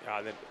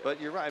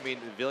 But you're right. I mean,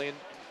 Villian,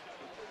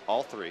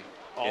 all three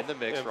in the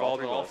mix for all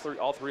three goals.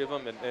 All three of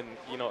them, and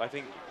you know, I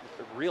think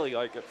really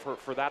like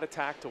for that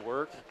attack to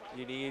work,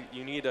 you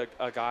need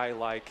a guy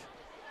like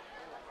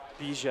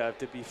Bijev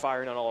to be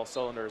firing on all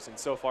cylinders, and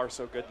so far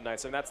so good tonight.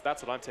 So that's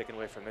what I'm taking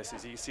away from this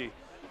is you see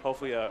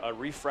hopefully a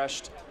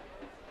refreshed,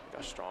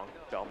 gosh, strong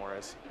Belmore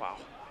is. Wow.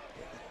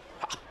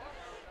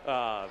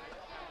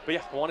 But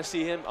yeah, I want to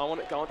see him. I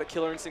want that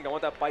killer instinct. I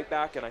want that bite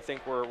back, and I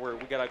think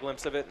we got a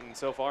glimpse of it. And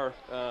so far,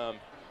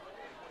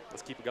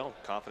 let's keep it going.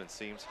 Confidence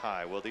seems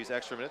high. Well, these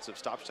extra minutes of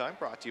stoppage time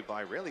brought to you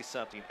by Rayleigh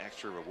Something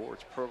Extra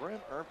Rewards Program.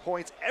 Earn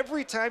points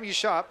every time you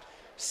shop.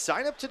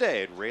 Sign up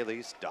today at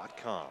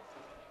Rayleighs.com.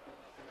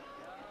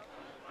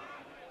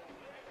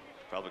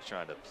 Republic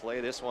trying to play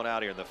this one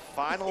out here in the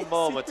final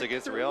moments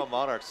against Real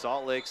Monarchs,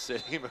 Salt Lake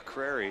City.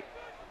 McCrary.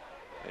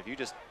 If you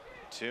just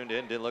tuned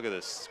in, didn't look at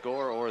the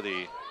score or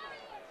the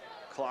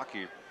clock,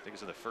 I think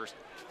it's in the first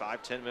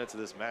 5-10 minutes of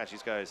this match.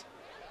 These guys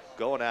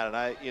going at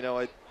it.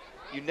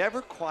 You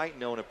never quite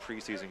know in a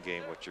preseason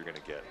game what you're going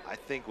to get. I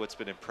think what's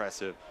been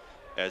impressive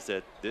is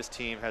that this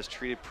team has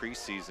treated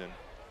preseason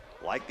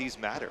like these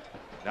matter,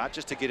 not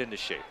just to get into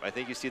shape. I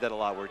think you see that a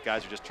lot where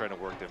guys are just trying to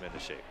work them into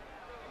shape.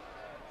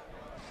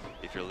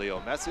 If you're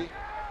Leo Messi,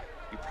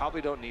 you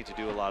probably don't need to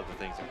do a lot of the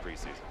things in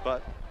preseason,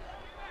 but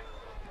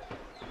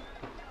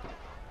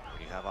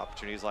when you have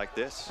opportunities like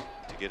this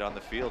to get on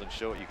the field and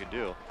show what you can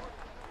do.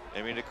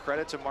 I mean, a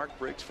credit to Mark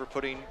Briggs for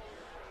putting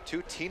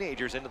 2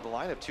 teenagers into the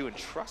lineup too and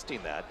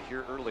trusting that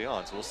here early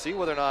on. So we'll see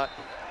whether or not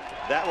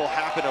that will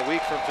happen a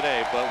week from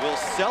today, but we'll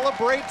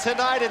celebrate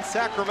tonight in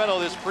Sacramento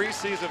this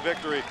preseason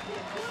victory,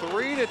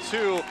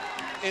 3-2.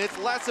 And it's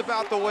less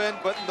about the win,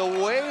 but the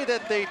way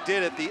that they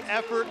did it, the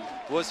effort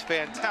was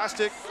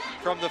fantastic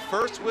from the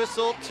first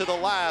whistle to the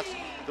last.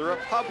 The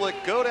Republic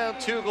go down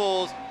 2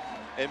 goals,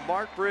 and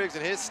Mark Briggs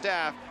and his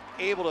staff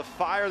able to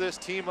fire this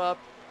team up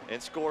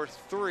and score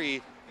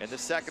 3 in the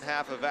second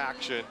half of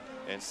action,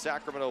 and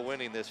Sacramento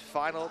winning this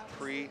final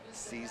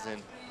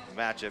preseason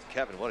matchup.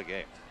 Kevin, what a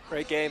game.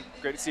 Great game.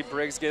 Great to see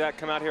Briggs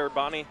come out here,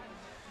 Bonnie.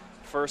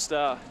 First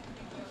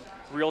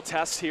real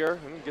test here,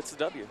 and gets the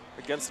W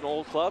against an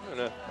old club,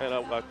 and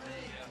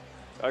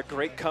a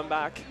great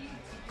comeback,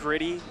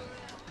 gritty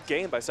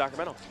game by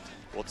Sacramento.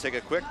 We'll take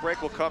a quick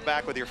break. We'll come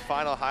back with your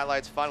final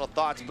highlights, final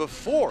thoughts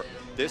before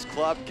this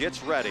club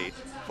gets ready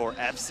for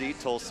FC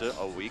Tulsa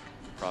a week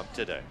from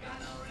today.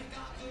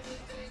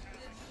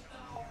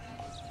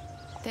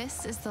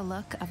 This is the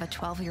look of a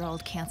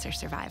 12-year-old cancer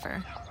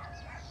survivor.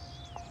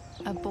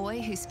 A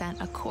boy who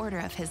spent a quarter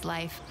of his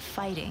life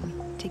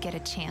fighting to get a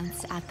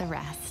chance at the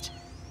rest.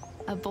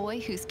 A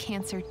boy whose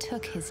cancer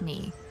took his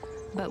knee,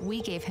 but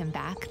we gave him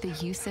back the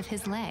use of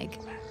his leg.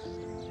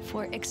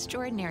 For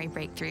extraordinary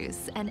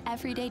breakthroughs and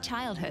everyday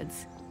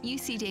childhoods,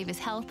 UC Davis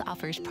Health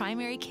offers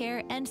primary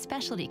care and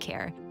specialty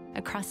care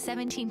across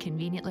 17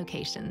 convenient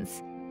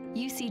locations.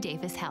 UC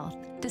Davis Health,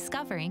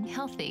 discovering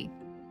healthy.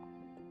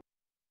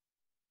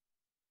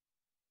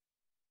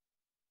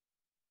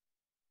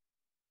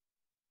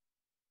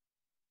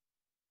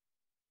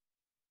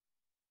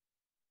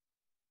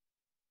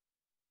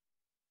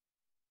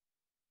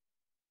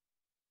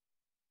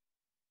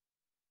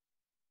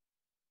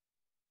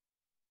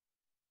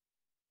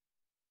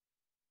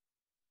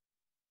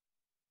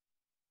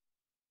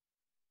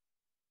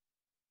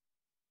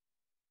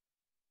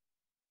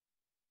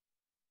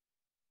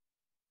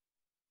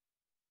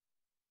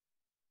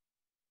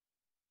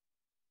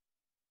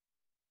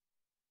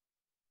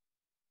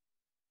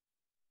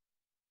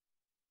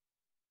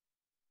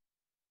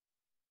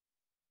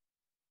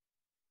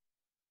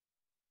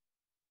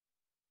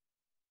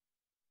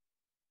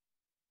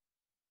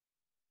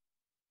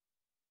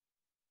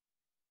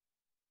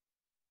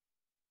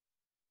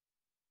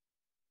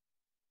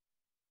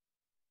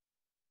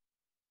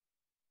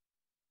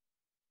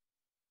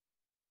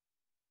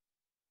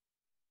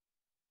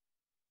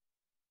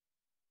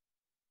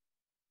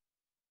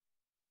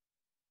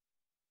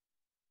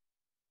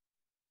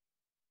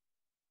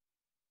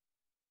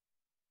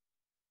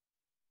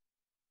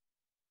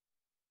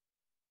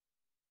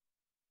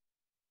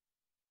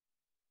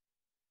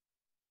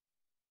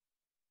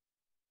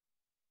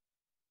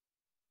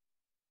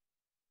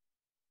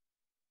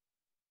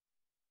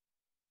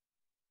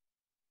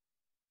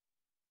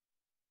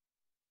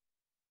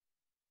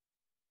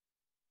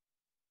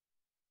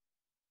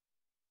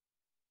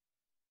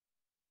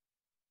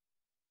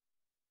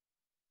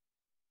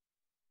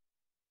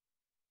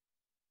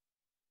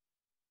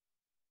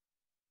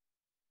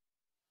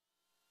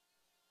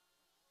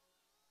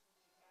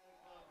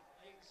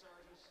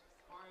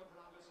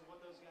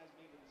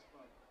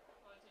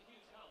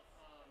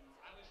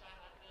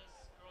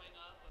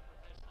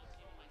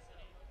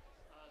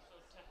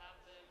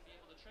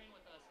 train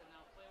with us and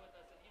now play with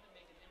us and even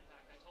make an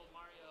impact. I told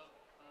Mario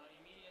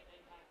immediate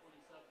impact when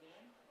he subbed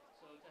in.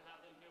 So to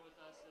have them here with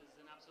us is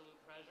an absolute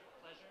pleasure,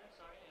 and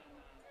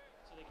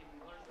so they can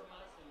learn from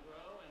us and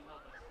grow and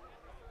help us.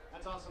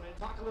 That's awesome, man.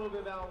 Talk a little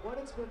bit about what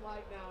it's been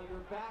like now.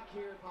 You're back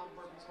here at Papa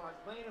Murphy's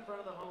Park, playing in front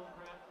of the home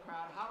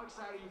crowd. How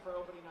excited are you for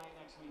opening night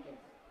next weekend?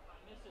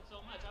 I missed it so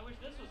much. I wish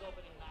this was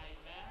opening night,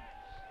 man.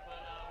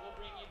 But we'll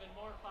bring even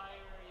more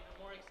fire, even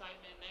more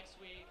excitement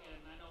next week, and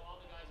I know all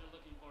the guys are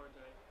looking forward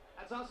to it.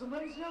 That's awesome.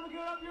 Ladies and gentlemen,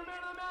 give it up your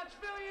man of the match,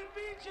 Villian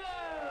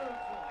Beechev!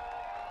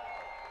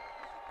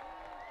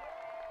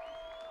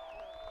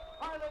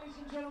 All right, ladies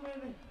and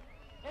gentlemen,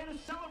 and to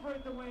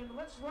celebrate the win,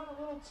 let's run a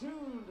little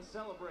tune to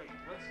celebrate.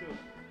 Let's do it.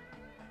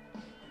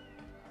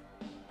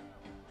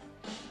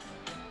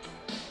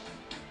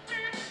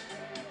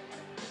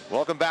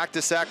 Welcome back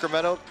to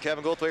Sacramento.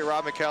 Kevin Goldthwait,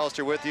 Rob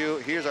McAllister with you.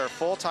 Here's our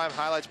full-time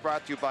highlights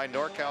brought to you by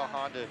NorCal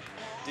Honda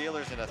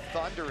dealers in a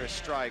thunderous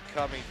strike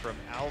coming from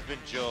Alvin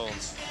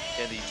Jones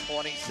in the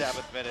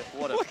 27th minute.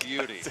 What a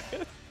beauty.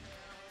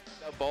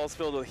 That ball's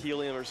filled with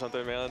helium or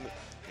something, man.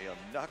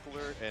 A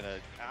knuckler and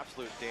an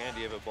absolute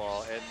dandy of a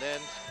ball. And then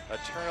a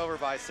turnover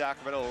by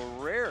Sacramento,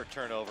 a rare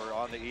turnover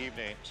on the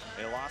evening.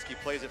 And Ilosky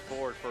plays it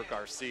forward for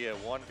Garcia,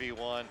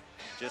 1v1,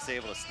 just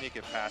able to sneak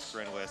it past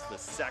Grinwis, the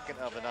second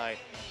of the night.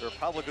 The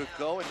Republic would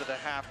go into the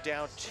half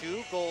down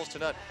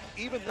 2-0,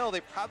 even though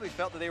they probably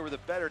felt that they were the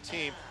better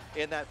team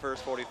in that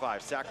first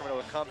 45. Sacramento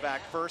would come back,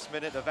 first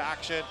minute of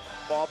action,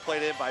 ball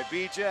played in by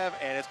Beechev,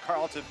 and it's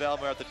Carlton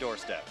Belmar at the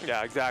doorstep.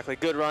 Yeah, exactly.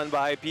 Good run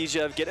by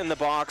Beechev, get in the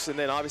box, and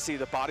then obviously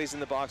the bodies in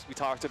the box we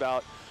talked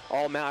about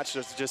all match.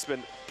 There's just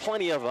been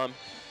plenty of them,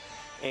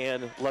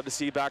 and love to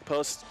see back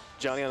post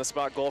Johnny on the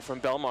spot goal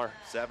from Belmar.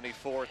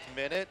 74th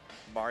minute,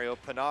 Mario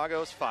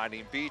Panagos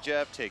finding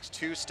Beechev, takes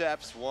 2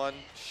 steps, 1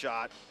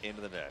 shot into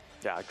the net.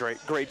 Yeah,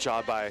 great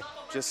job by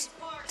just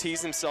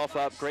tees himself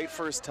up, great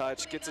first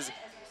touch, gets his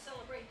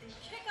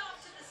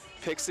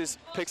picks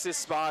his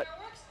spot,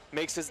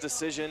 makes his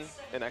decision,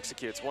 and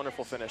executes.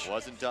 Wonderful finish.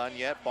 Wasn't done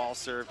yet. Ball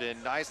served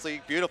in nicely.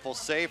 Beautiful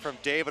save from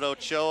David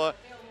Ochoa,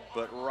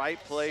 but right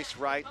place,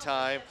 right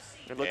time.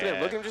 And look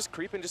at him just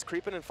creeping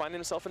and finding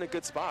himself in a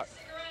good spot.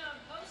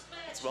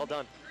 It's well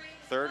done.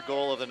 Third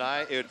goal of the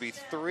night. It would be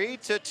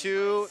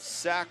 3-2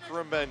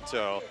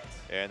 Sacramento,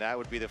 and that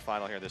would be the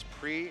final here in this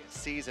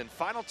preseason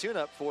final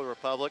tune-up for the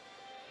Republic.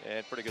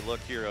 And pretty good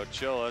look here,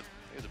 Ochoa.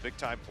 He's a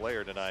big-time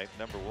player tonight,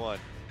 number 1.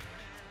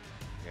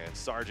 And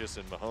Sargis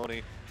and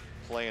Mahoney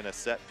playing a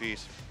set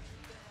piece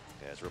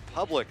as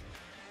Republic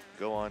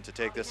go on to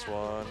take this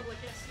one.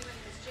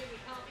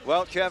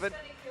 Well, Kevin,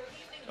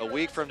 a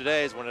week from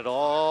today is when it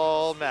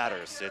all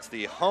matters. It's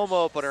the home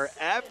opener,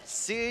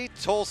 FC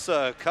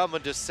Tulsa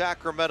coming to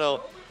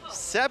Sacramento.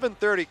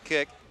 7:30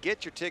 kick.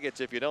 Get your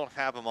tickets if you don't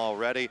have them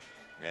already.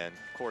 And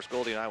of course,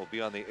 Goldie and I will be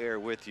on the air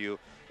with you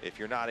if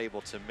you're not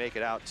able to make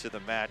it out to the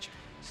match.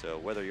 So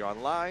whether you're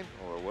online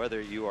or whether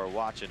you are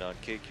watching on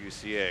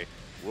KQCA,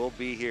 we'll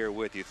be here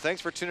with you. Thanks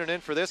for tuning in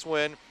for this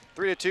win.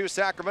 3-2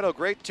 Sacramento,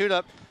 great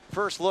tune-up.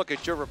 First look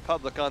at your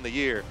Republic on the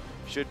year.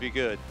 Should be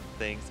good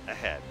things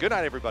ahead. Good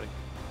night, everybody.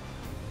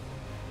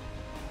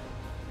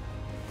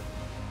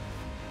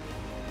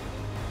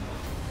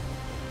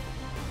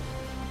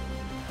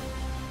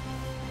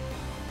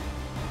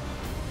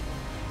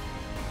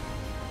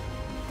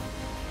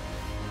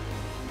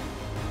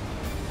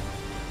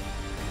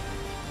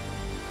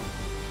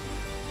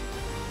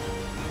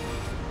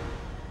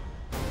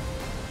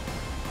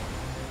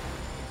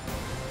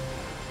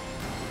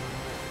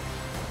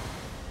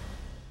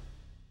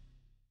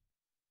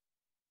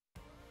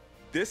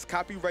 This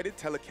copyrighted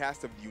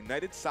telecast of the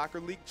United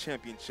Soccer League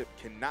Championship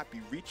cannot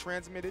be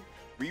retransmitted,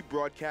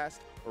 rebroadcast,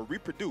 or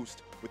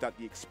reproduced without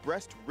the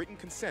expressed written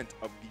consent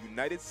of the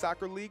United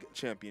Soccer League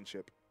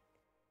Championship.